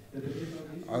savants,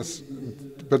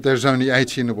 but there's only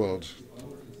 80 in the world.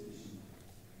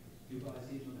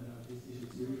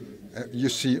 You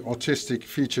see autistic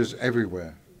features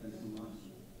everywhere.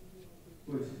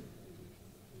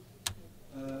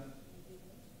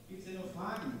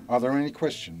 Are there any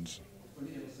questions?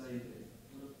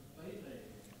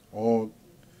 Or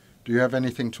do you have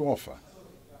anything to offer?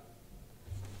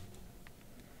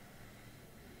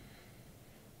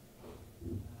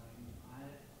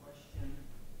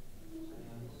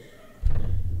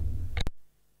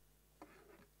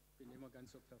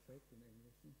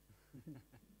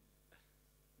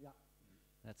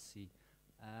 Let's see.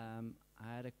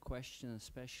 I had a question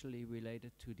especially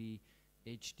related to the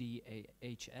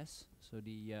HDHS, so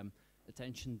the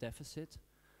attention deficit.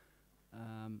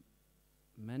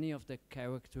 Many of the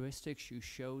characteristics you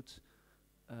showed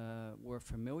were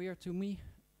familiar to me,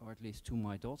 or at least to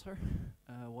my daughter,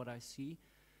 what I see.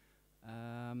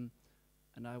 And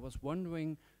I was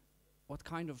wondering what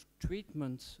kind of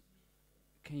treatment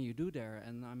can you do there?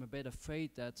 And I'm a bit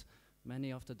afraid that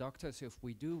many of the doctors, if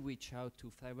we do reach out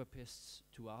to therapists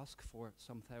to ask for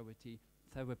some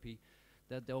therapy,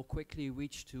 that they'll quickly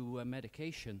reach to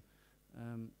medication.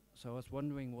 So I was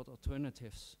wondering what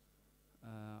alternatives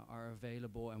are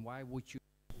available, and why would you?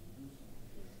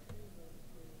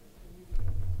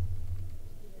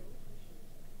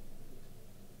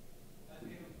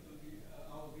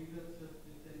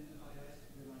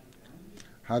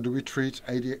 How do we treat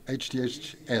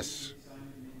HDHS?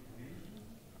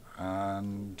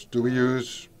 And do we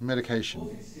use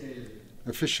medication?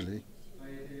 Officially,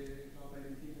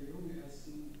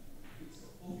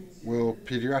 will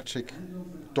pediatric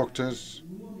doctors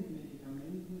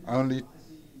only,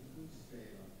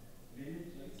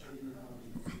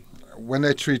 when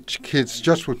they treat kids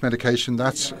just with medication,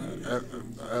 that's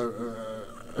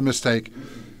a mistake.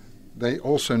 They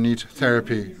also need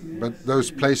therapy, but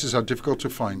those places are difficult to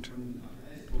find.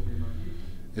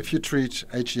 If you treat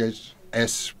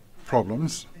HDHS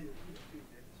problems,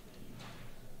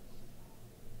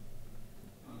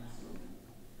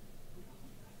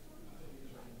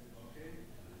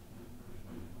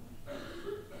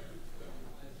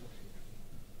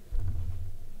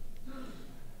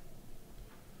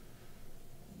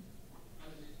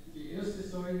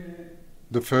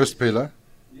 the first pillar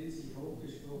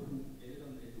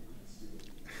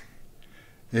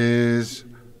is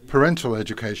parental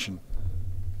education.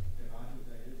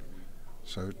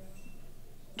 So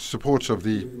support of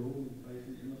the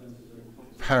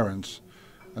parents,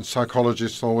 and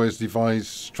psychologists always devise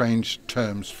strange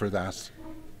terms for that.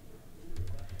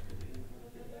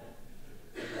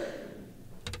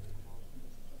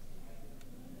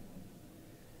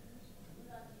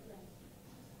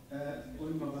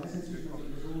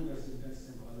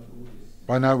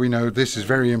 By now we know this is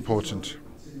very important.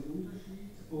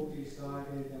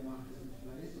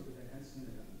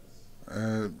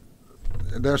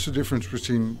 There's a difference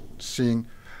between seeing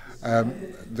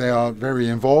they are very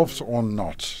involved or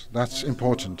not. That's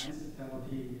important.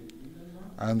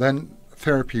 And then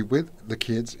therapy with the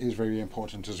kids is very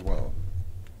important as well.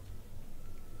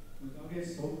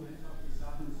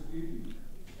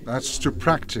 That's to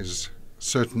practice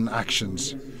certain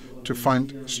actions, to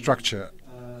find structure.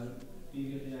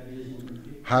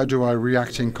 How do I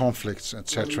react in conflicts,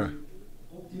 etc.?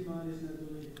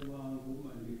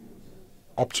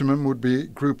 Optimum would be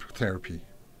group therapy.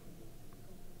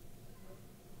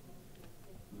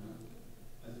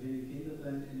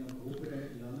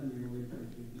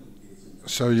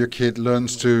 So your kid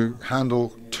learns to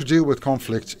deal with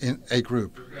conflict in a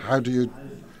group.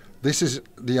 This is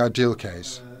the ideal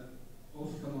case.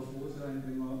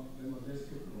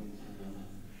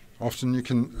 Often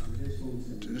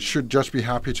you should just be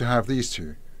happy to have these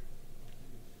two.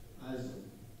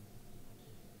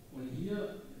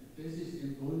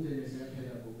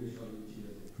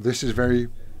 This is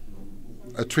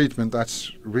a treatment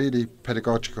that's really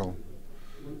pedagogical.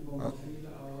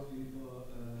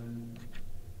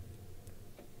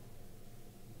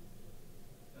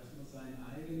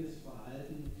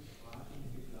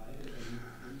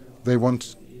 They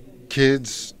want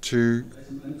kids to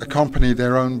accompany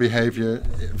their own behavior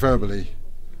verbally.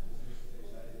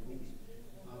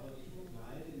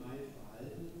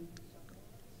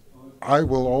 I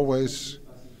will always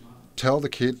tell the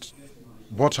kid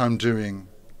what I'm doing,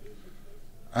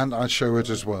 and I show it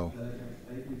as well.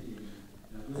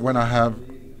 When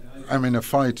I'm in a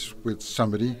fight with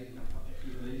somebody,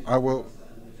 I will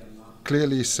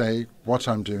clearly say what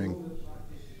I'm doing.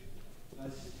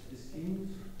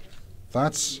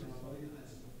 That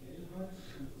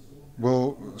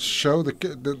will show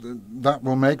that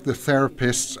will make the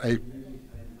therapist an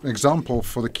example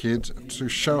for the kid, to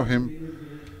show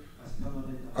him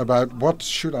about what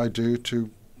should I do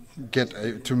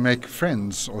to make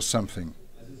friends or something.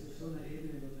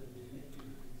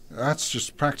 That's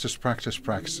just practice, practice,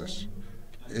 practice.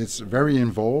 It's very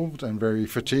involved and very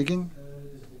fatiguing.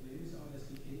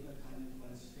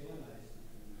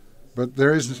 But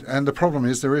the problem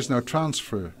is there is no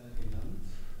transfer.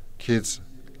 Kids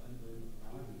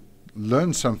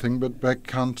learn something, but they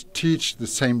can't teach the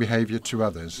same behavior to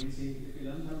others.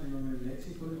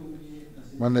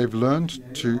 When they've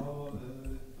learned to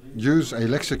use a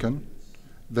lexicon,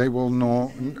 they will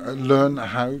learn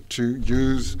how to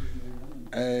use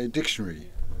a dictionary.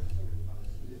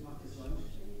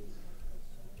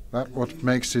 That's what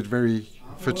makes it very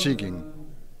fatiguing.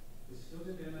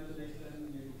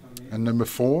 And number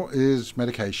 4 is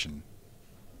medication.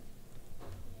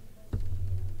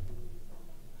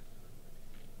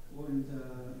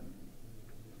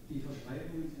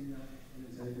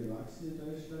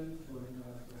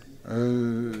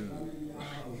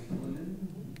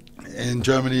 In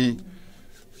Germany,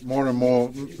 more and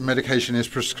more medication is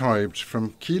prescribed.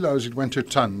 From kilos it went to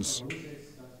tons.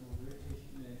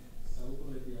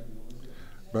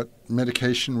 But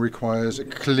medication requires a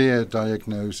clear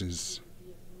diagnosis.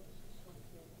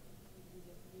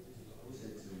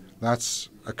 That's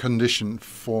a condition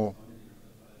for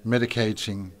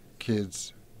medicating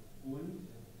kids.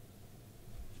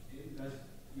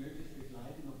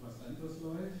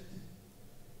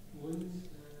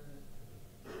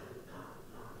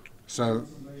 So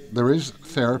there is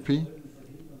therapy,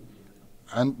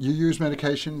 and you use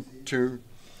medication to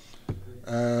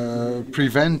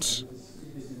prevent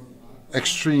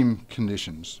extreme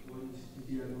conditions.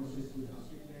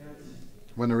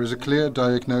 When there is a clear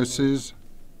diagnosis,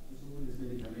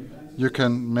 you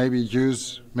can maybe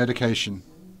use medication.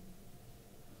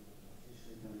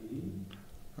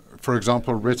 For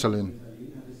example, Ritalin.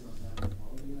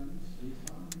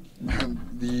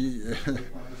 The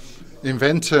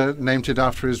inventor named it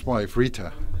after his wife,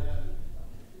 Rita.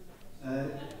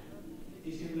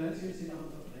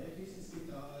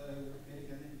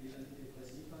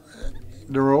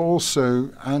 There are also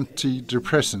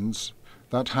antidepressants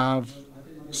that have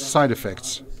side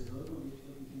effects.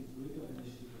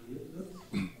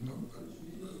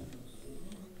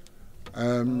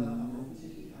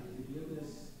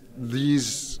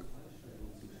 These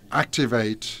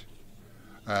activate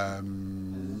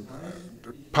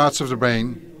parts of the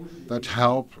brain that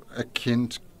help a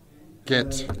kid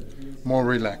get more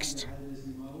relaxed.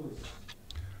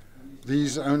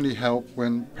 These only help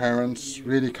when parents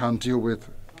really can't deal with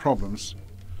problems.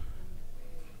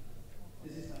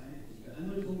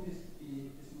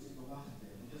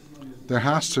 There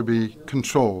has to be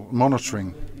control,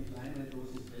 monitoring.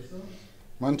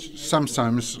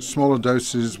 Sometimes smaller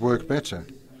doses work better,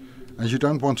 and you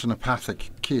don't want an apathic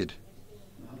kid.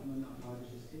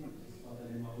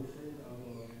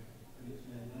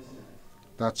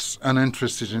 That's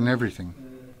uninterested in everything.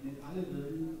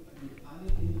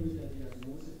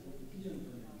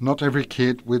 Not every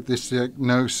kid with this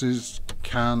diagnosis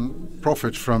can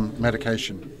profit from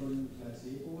medication.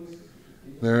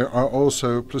 There are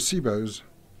also placebos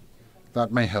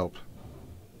that may help.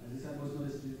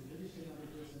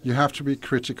 You have to be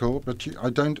critical, but I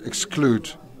don't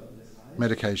exclude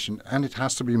medication, and it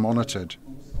has to be monitored.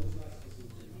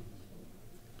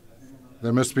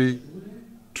 There must be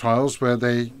trials where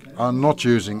they are not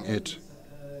using it.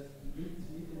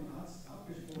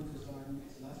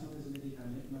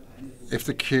 If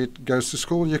the kid goes to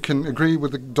school, you can agree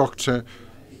with the doctor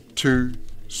to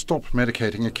stop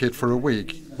medicating a kid for a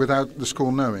week without the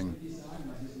school knowing.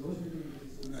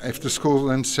 If the school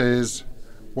then says,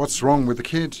 "What's wrong with the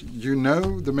kid?" you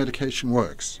know the medication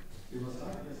works.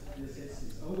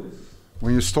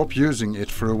 When you stop using it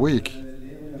for a week,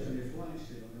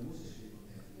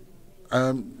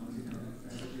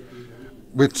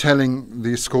 with telling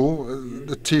the school,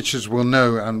 the teachers will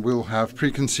know and will have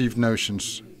preconceived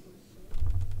notions.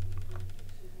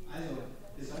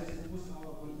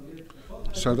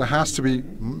 So there has to be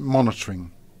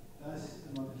monitoring.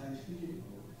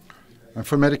 And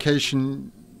for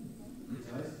medication,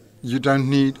 you don't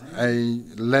need a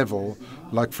level,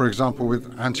 like for example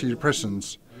with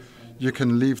antidepressants. You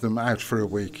can leave them out for a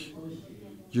week.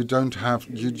 You don't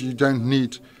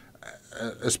need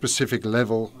a specific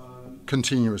level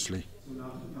continuously.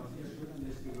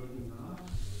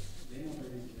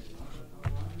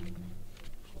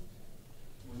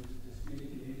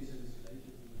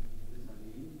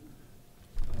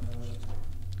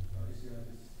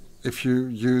 If you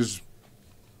use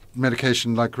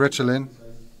medication like Ritalin,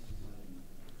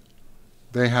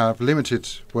 they have limited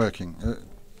working.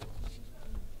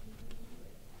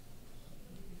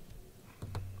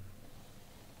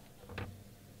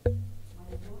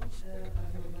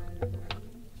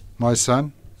 My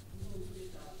son,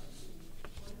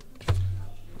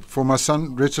 for my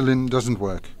son, Ritalin doesn't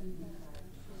work.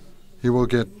 He will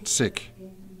get sick.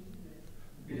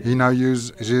 He now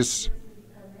uses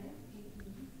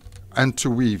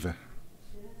Antuweave.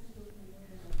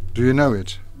 Do you know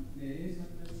it?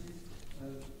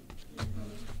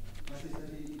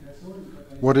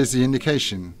 What is the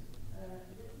indication?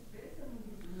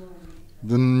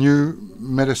 The new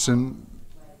medicine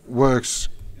works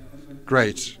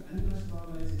great.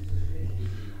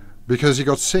 Because he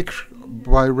got sick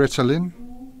by Ritalin,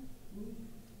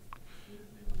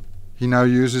 He now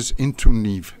uses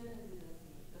Intuniv.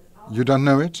 You don't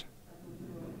know it?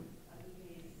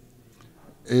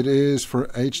 It is for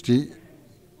HDHS.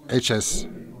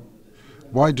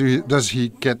 Why does he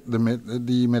get the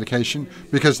medication?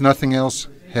 Because nothing else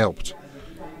helped.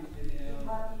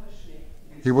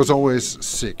 He was always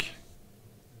sick.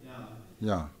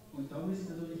 Yeah.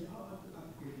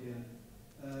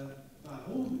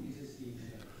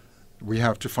 We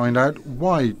have to find out,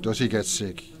 why does he get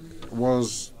sick?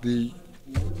 Was the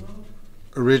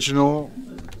original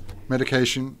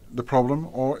medication the problem,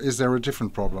 or is there a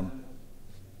different problem?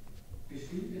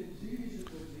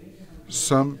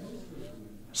 Some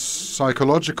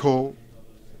psychological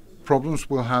problems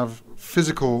will have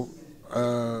physical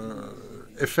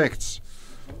effects.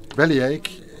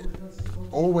 Bellyache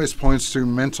always points to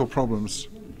mental problems,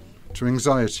 to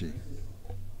anxiety.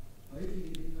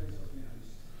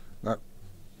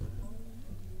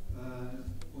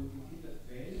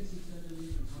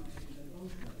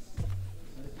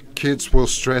 Kids will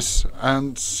stress,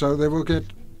 and so they will get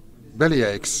belly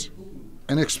aches,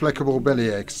 inexplicable belly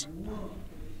aches.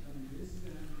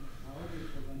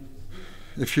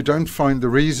 If you don't find the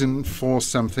reason for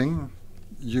something,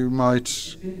 you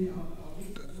might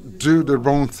do the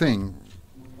wrong thing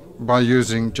by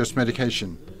using just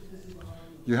medication.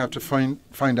 You have to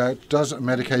find out, does a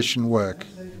medication work?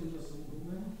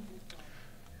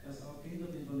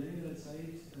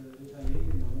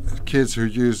 Kids who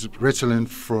use Ritalin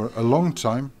for a long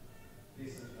time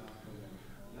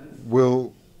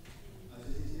will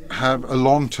have a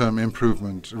long-term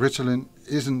improvement. Ritalin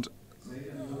isn't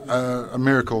a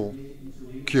miracle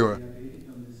cure.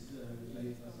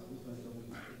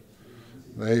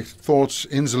 They thought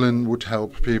insulin would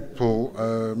help people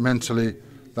mentally.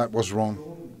 That was wrong.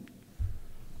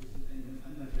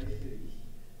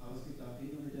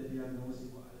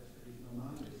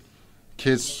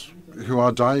 Kids who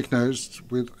are diagnosed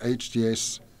with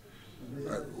HDS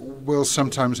will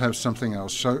sometimes have something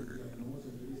else. So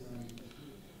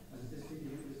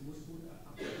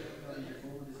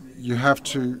you have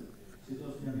to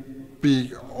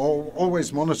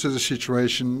always monitor the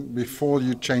situation before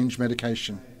you change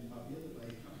medication.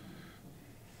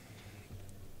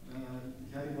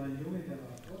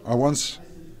 I once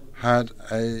had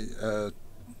a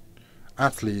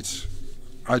athlete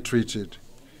I treated.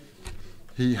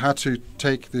 He had to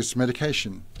take this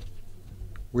medication,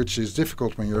 which is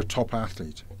difficult when you're a top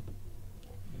athlete.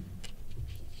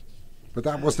 But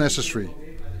that was necessary.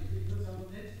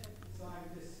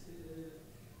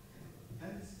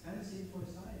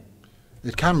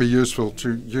 It can be useful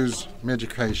to use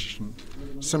medication.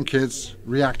 Some kids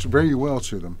react very well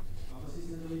to them.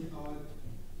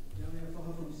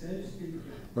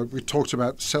 But we talked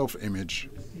about self-image.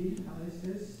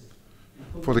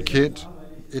 For the kid,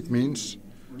 it means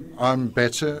I'm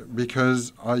better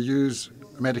because I use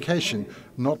medication,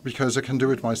 not because I can do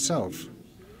it myself.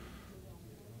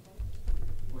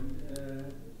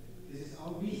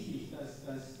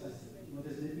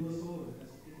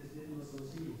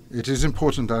 It is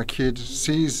important that a kid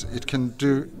sees it can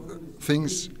do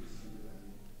things,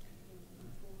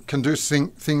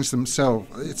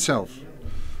 itself,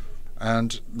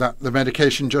 and that the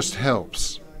medication just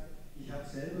helps.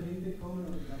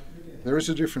 There is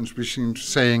a difference between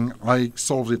saying I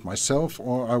solved it myself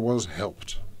or I was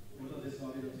helped.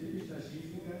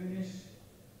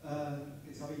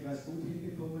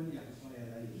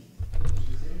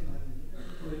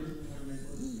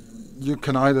 You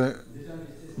can either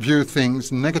view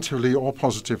things negatively or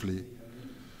positively.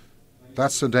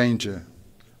 That's the danger.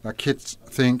 That kids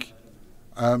think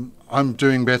I'm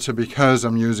doing better because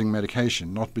I'm using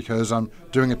medication, not because I'm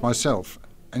doing it myself.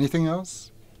 Anything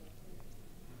else?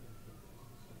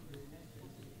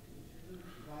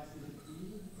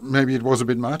 Maybe it was a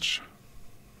bit much.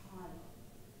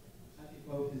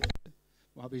 Wo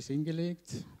habe ich es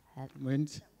hingelegt?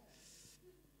 Moment.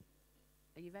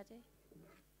 Are you ready?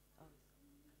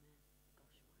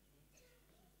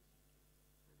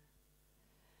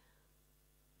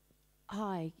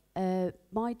 Hi,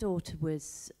 my daughter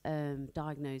was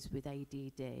diagnosed with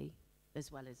ADD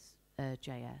as well as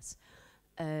JS.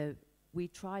 We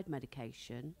tried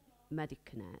medication,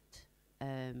 Medicanet.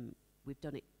 We've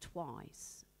done it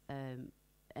twice, and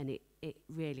it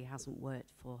really hasn't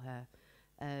worked for her.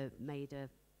 Made her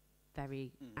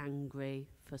very angry,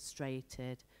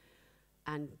 frustrated,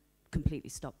 and completely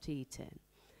stopped eating.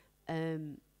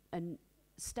 And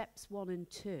steps 1 and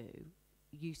 2,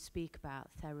 you speak about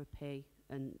therapy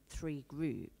and 3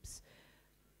 groups.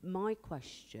 My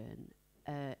question,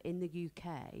 in the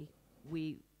UK,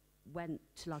 we went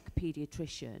to like a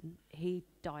paediatrician. He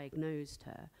diagnosed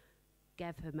her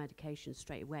gave her medication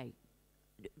straight away,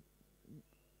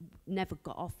 never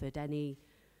got offered any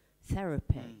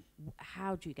therapy.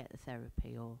 How do you get the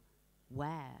therapy, or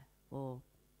where, or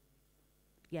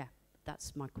yeah,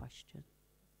 that's my question,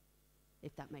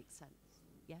 if that makes sense.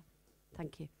 Yeah,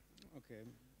 thank you. Okay.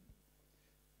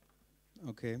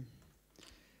 Okay.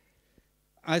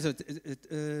 Also,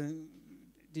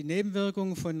 die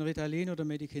Nebenwirkung von Ritalin oder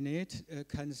Medikinet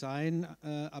kann sein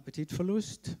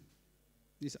Appetitverlust,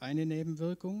 ist eine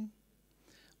Nebenwirkung.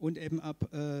 Und eben,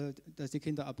 dass die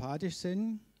Kinder apathisch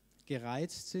sind,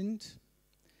 gereizt sind,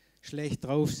 schlecht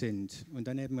drauf sind. Und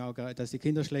dann eben auch, dass die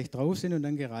Kinder schlecht drauf sind und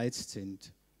dann gereizt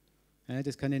sind. Ja,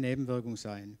 das kann eine Nebenwirkung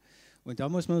sein. Und da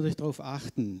muss man natürlich darauf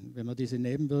achten, wenn man diese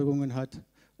Nebenwirkungen hat,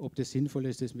 ob das sinnvoll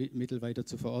ist, das Mittel weiter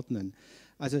zu verordnen.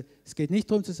 Also es geht nicht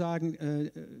darum zu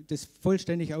sagen, das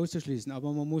vollständig auszuschließen,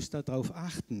 aber man muss darauf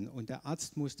achten und der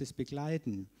Arzt muss das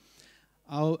begleiten.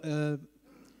 Auch,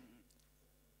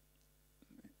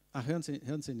 hören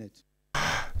Sie nicht.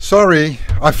 Sorry,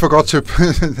 I forgot to.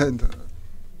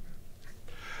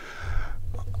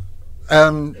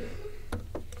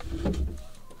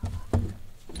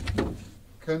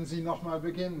 Können Sie noch mal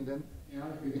beginnen, denn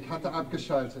ich hatte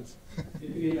abgeschaltet.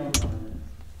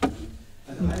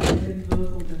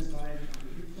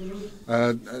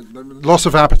 Loss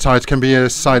of appetite can be a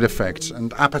side effect,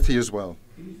 and apathy as well.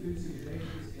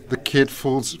 The kid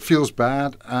feels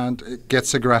bad and it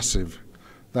gets aggressive.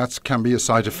 That can be a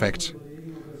side effect.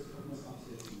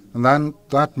 And then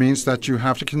that means that you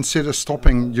have to consider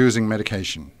stopping using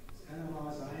medication.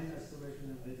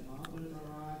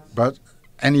 But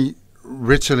any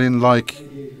Ritalin-like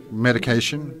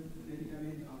medication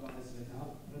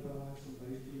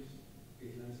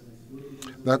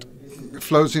that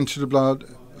flows into the blood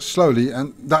slowly,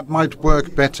 and that might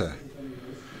work better.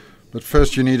 But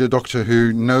first you need a doctor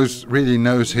who really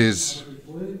knows his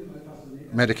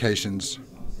medications.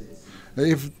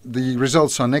 If the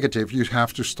results are negative, you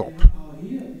have to stop.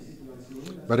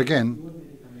 But again,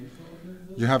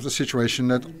 you have the situation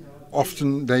that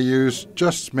often they use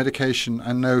just medication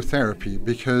and no therapy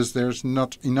because there's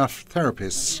not enough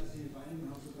therapists.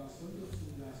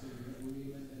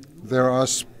 There are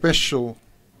special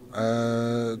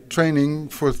training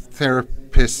for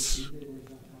therapists.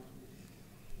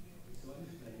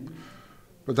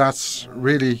 But that's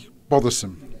really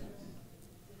bothersome.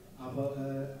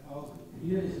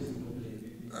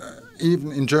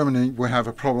 Even in Germany, we have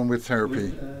a problem with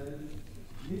therapy.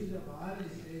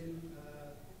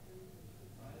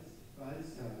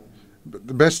 But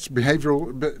the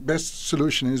best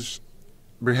solution is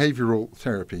behavioral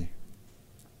therapy.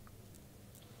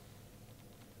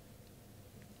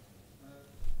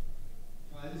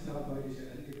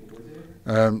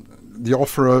 The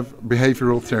offer of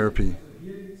behavioral therapy.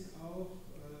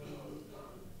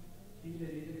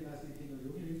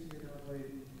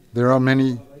 There are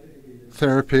many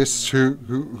therapists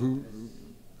who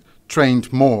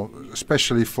trained more,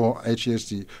 especially for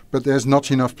HESD, but there's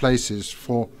not enough places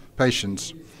for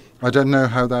patients. I don't know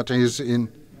how that is in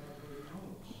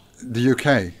the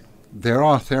UK. There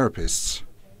are therapists,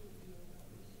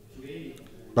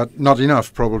 but not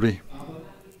enough probably.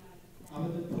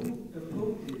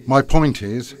 My point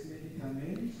is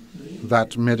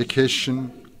that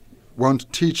medication won't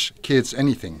teach kids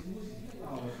anything.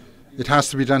 It has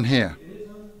to be done here.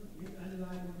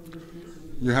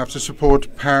 You have to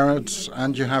support parents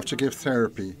and you have to give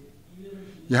therapy.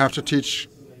 You have to teach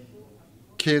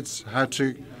kids how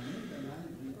to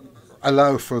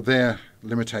allow for their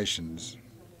limitations.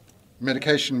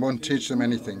 Medication won't teach them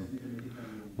anything.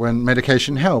 When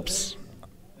medication helps,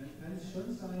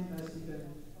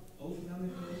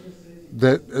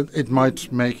 that it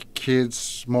might make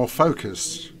kids more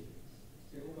focused.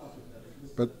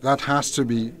 But that has to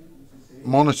be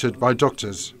monitored by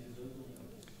doctors.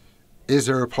 Is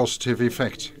there a positive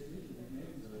effect?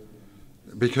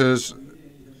 Because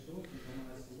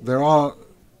there are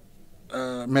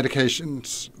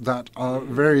medications that are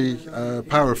very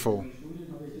powerful.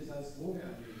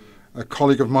 A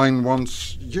colleague of mine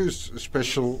once used a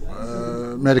special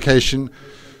medication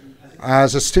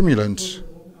as a stimulant.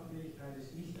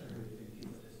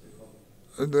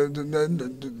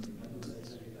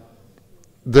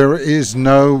 There is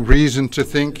no reason to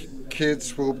think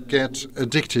kids will get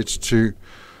addicted to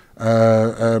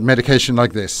a medication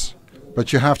like this,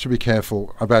 but you have to be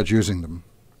careful about using them.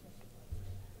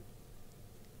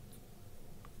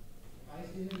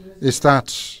 Is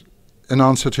that an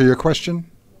answer to your question?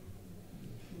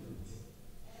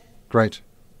 Great.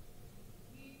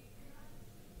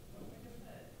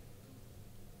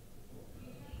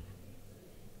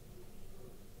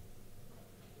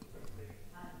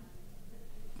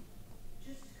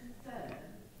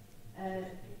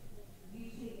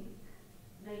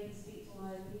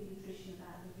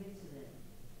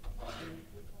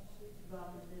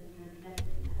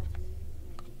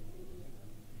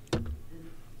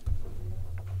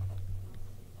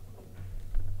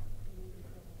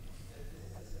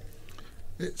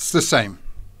 It's the same.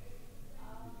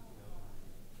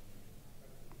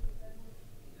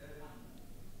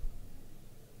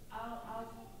 I'll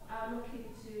look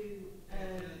into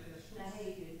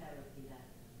behaviour therapy then.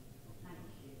 Thank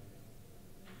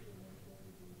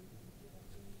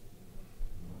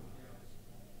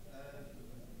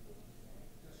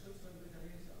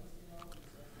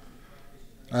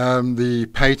you. The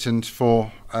patent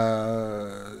for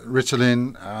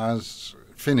Ritalin has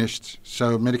finished,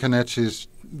 so Medicanet is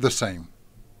the same.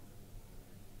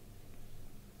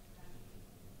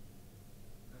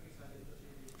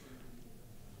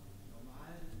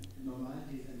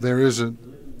 There is a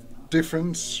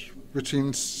difference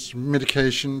between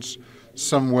medications.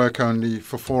 Some work only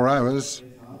for 4 hours,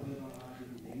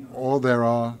 or there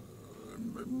are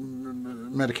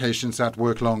medications that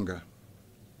work longer.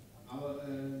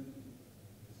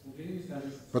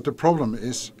 But the problem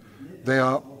is they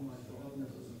are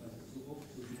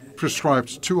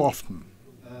prescribed too often.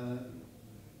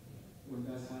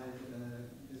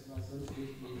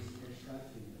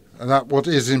 And that what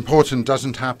is important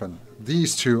doesn't happen.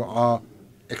 These two are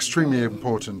extremely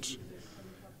important,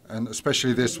 and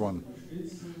especially this one.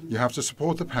 You have to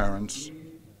support the parents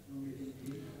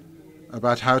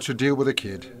about how to deal with a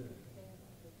kid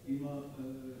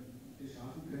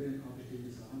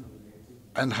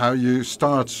and how you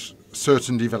start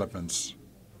certain developments.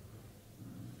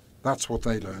 That's what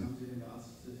they learn.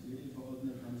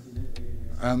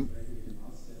 And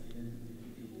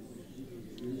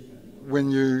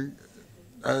when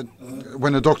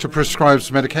a doctor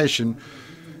prescribes medication,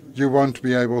 you won't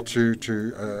be able to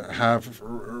have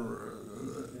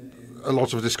a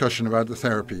lot of discussion about the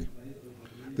therapy.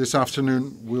 This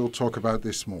afternoon, we'll talk about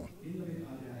this more.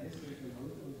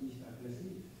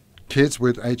 Kids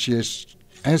with HES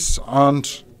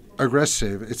aren't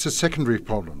aggressive. It's a secondary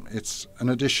problem. It's an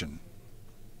addition.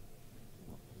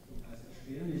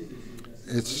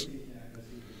 It's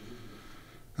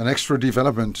an extra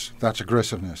development, that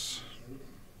aggressiveness.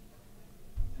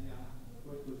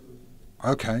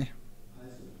 Okay.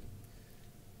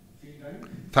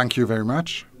 Thank you very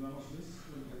much.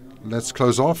 Let's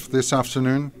close off this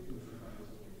afternoon.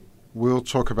 We'll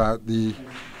talk about the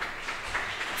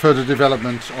further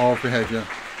development of behavior.